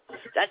show.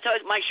 That's how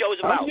my show is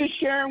about. I'm just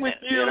sharing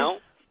with you. You know.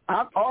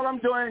 All I'm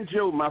doing,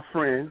 Joe, my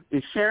friend,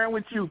 is sharing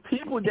with you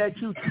people that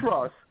you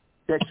trust,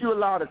 that you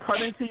allow to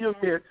come into your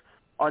midst,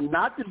 are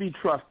not to be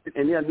trusted,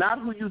 and they're not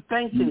who you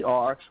think they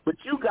are, but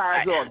you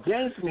guys are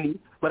against me.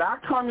 But I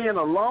come in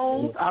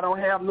alone. I don't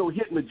have no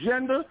hidden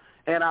agenda,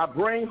 and I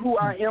bring who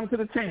I am to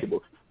the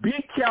table. Be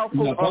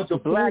careful of the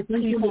black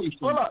people.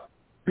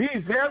 Be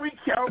very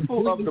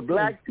careful of the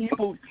black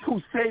people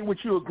who say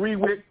what you agree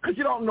with, because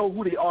you don't know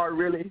who they are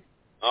really.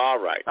 All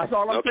right. That's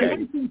all I'm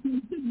saying.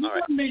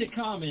 Warren made a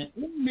comment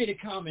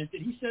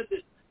that he said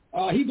that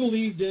he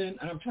believed in,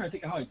 and I'm trying to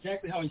think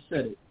exactly how he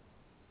said it.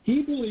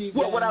 He believed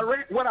in what I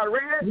read?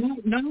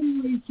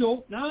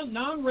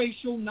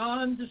 Non-racial,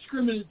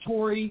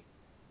 non-discriminatory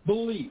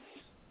beliefs.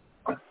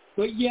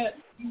 But yet,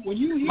 when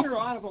you hear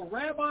out of a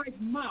rabbi's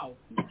mouth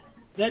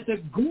that the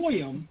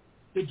goyim,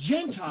 the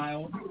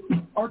Gentiles,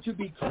 are to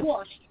be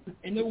crushed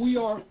and that we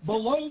are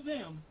below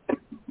them,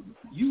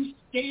 you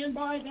stand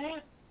by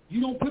that? You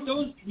don't put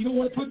those. You don't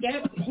want to put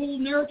that whole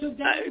narrative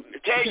down.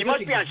 Tay, you must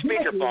be on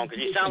speakerphone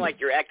because you sound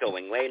like you're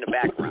echoing way in the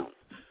background.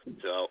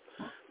 So,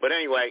 but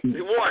anyway,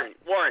 Warren,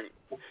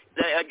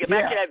 get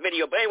back to that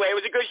video. But anyway, it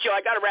was a good show.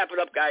 I got to wrap it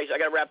up, guys.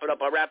 I'll wrap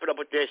it up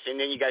with this, and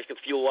then you guys can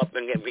fuel up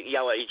and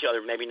yell at each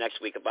other maybe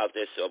next week about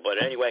this. So,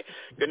 but anyway,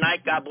 good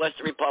night. God bless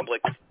the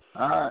Republic.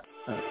 All right.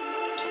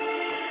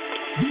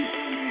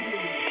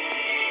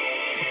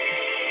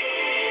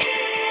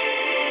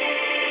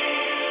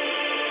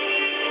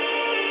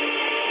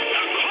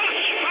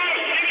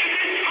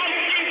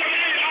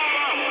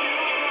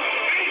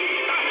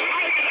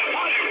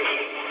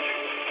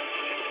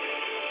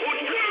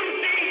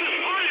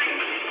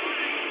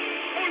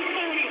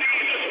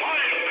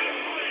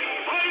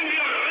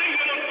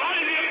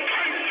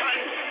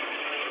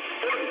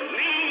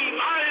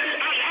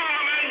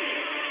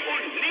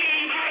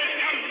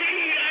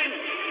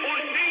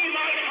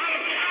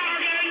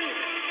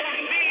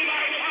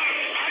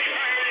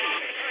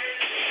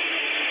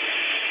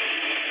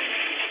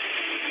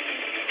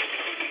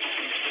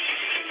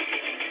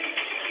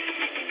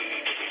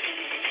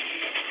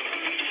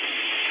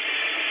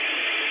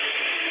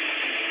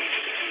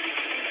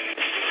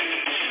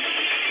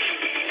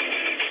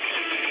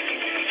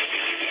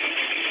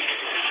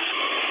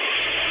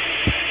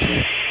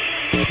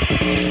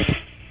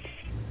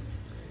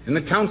 In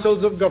the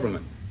councils of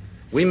government,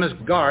 we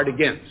must guard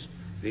against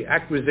the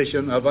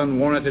acquisition of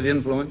unwarranted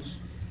influence,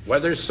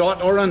 whether sought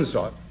or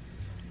unsought,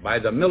 by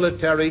the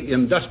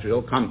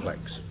military-industrial complex.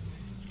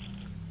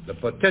 The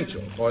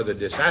potential for the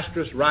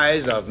disastrous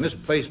rise of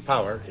misplaced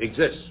power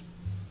exists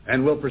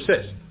and will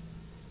persist.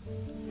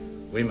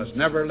 we must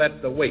never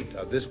let the weight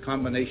of this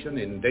combination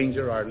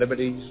endanger our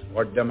liberties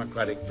or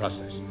democratic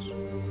processes.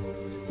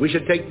 We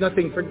should take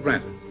nothing for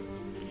granted.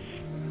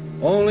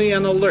 Only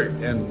an alert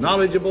and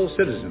knowledgeable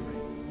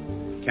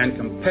citizenry can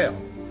compel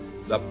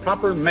the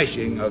proper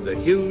meshing of the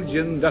huge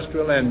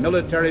industrial and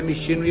military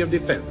machinery of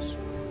defense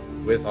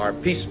with our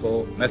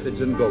peaceful methods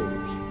and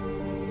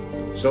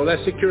goals, so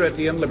that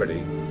security and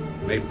liberty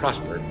may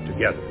prosper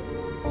together.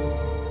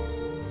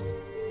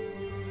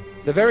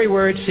 The very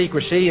word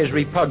secrecy is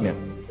repugnant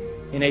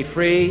in a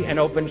free and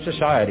open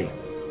society,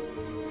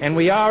 and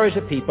we are, as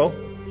a people,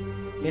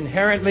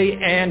 inherently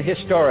and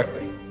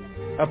historically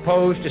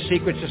opposed to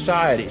secret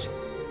societies,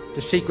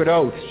 to secret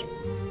oaths,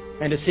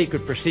 and to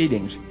secret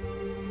proceedings.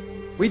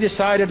 We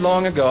decided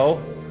long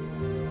ago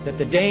that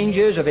the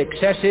dangers of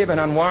excessive and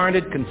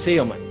unwarranted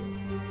concealment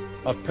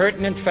of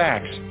pertinent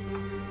facts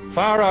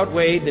far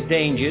outweighed the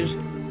dangers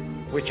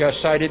which are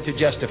cited to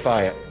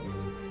justify it.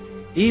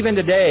 Even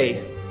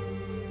today,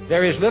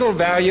 there is little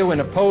value in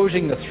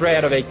opposing the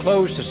threat of a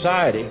closed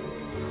society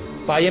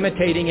by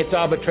imitating its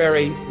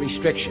arbitrary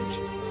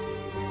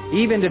restrictions.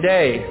 Even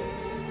today,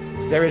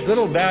 there is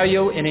little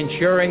value in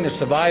ensuring the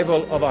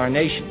survival of our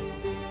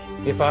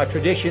nation if our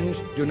traditions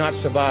do not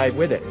survive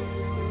with it.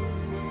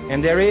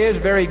 And there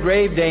is very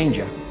grave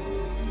danger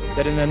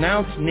that an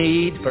announced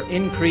need for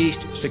increased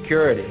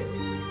security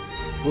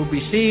will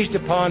be seized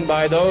upon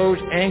by those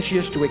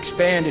anxious to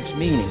expand its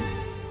meaning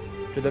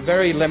to the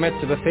very limits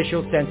of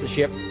official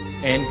censorship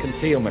and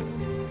concealment.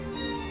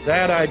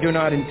 That I do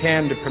not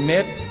intend to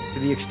permit to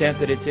the extent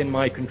that it's in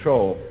my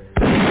control.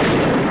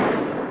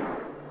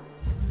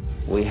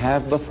 We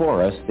have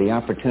before us the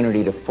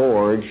opportunity to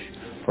forge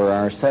for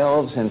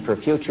ourselves and for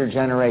future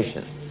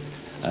generations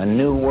a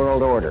new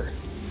world order,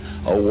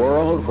 a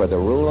world where the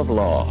rule of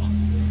law,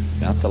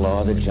 not the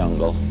law of the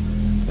jungle,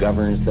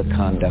 governs the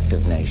conduct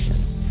of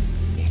nations.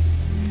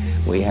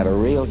 We have a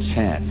real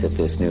chance at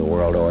this new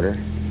world order,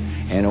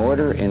 an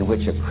order in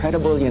which a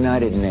credible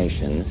United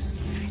Nations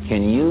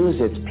can use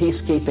its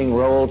peacekeeping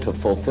role to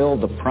fulfill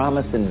the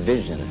promise and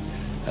vision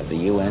of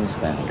the UN's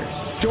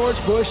founders. George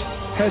Bush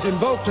has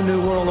invoked a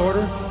new world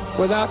order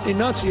without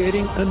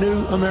enunciating a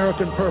new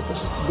American purpose.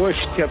 Bush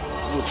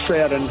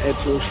said, and it's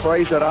a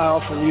phrase that I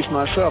often use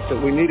myself,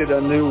 that we needed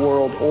a new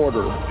world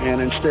order,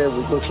 and instead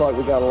it looks like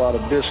we got a lot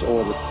of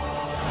disorder.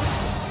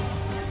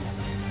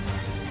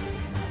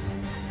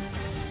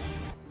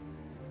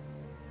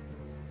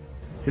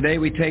 Today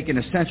we take an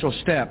essential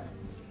step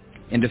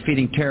in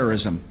defeating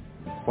terrorism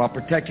while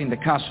protecting the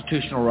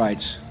constitutional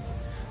rights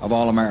of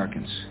all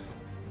Americans.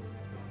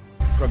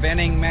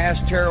 Preventing mass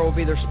terror will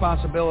be the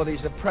responsibilities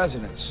of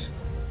presidents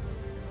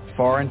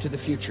far into the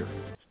future.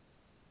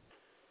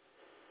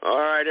 All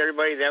right,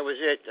 everybody, that was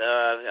it.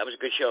 That was a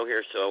good show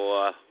here.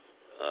 So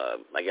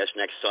I guess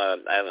next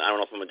time, I don't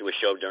know if I'm going to do a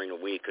show during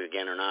the week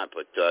again or not,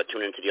 but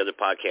tune into the other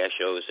podcast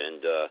shows,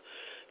 and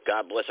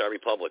God bless our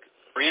republic.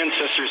 Our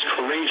ancestors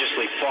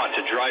courageously fought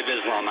to drive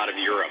Islam out of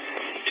Europe.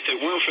 If it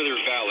weren't for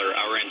their valor,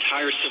 our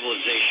entire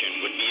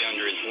civilization would be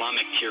under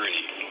Islamic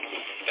tyranny.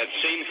 That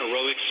same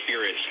heroic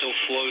spirit still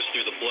flows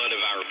through the blood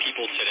of our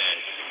people today.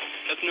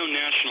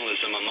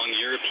 Ethno-nationalism among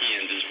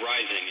Europeans is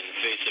rising in the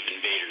face of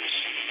invaders.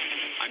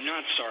 I'm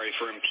not sorry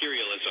for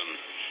imperialism.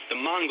 The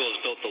Mongols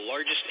built the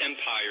largest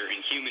empire in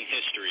human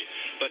history,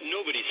 but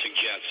nobody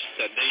suggests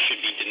that they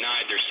should be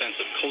denied their sense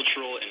of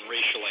cultural and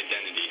racial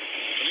identity.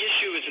 The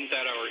issue isn't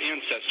that our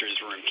ancestors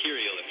were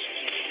imperialists.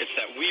 It's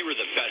that we were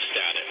the best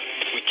at it.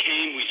 We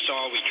came, we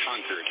saw, we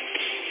conquered.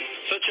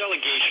 Such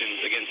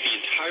allegations against the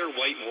entire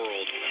white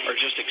world are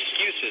just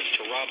excuses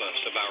to rob us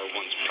of our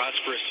once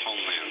prosperous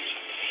homelands.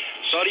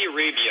 Saudi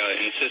Arabia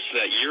insists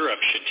that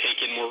Europe should take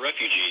in more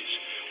refugees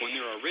when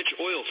they're a rich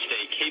oil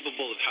state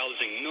capable of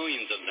housing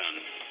millions of them.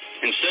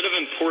 Instead of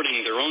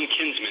importing their own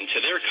kinsmen to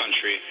their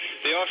country,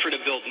 they offer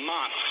to build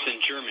mosques in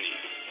Germany.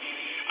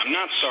 I'm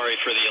not sorry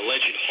for the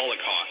alleged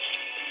Holocaust.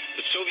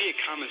 The Soviet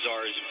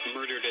Commissars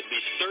murdered at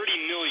least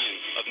 30 million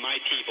of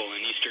my people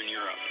in Eastern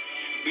Europe.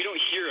 We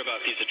don't hear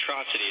about these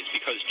atrocities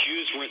because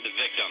Jews weren't the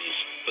victims,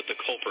 but the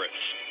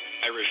culprits.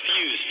 I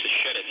refuse to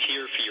shed a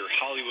tear for your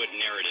Hollywood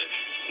narrative.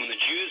 When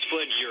the Jews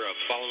fled Europe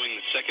following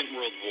the Second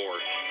World War,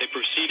 they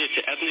proceeded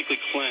to ethnically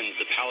cleanse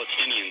the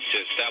Palestinians to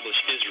establish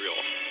Israel.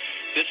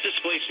 This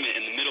displacement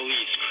in the Middle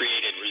East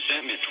created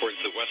resentment towards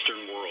the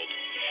Western world.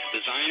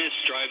 The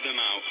Zionists drive them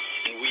out,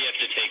 and we have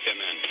to take them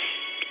in.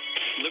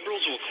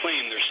 Liberals will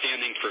claim they're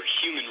standing for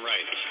human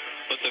rights,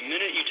 but the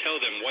minute you tell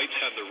them whites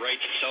have the right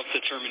to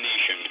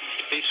self-determination,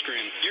 they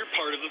scream, "You're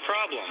part of the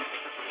problem,"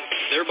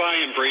 thereby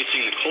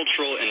embracing the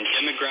cultural and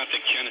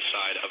demographic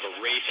genocide of a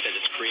race that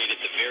has created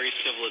the very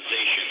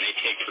civilization they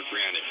take for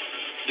granted.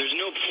 There's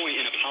no point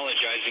in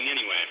apologizing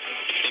anyway.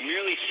 They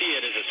merely see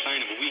it as a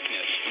sign of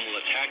weakness and will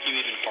attack you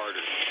even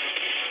harder.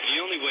 The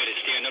only way to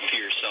stand up for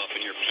yourself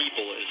and your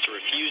people is to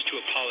refuse to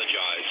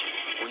apologize.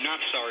 We're not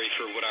sorry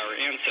for what our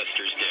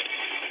ancestors did.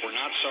 We're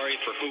not sorry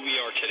for who we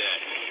are today.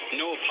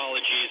 No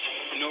apologies,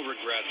 no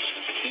regrets,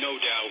 no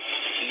doubt,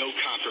 no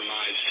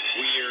compromise.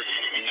 We're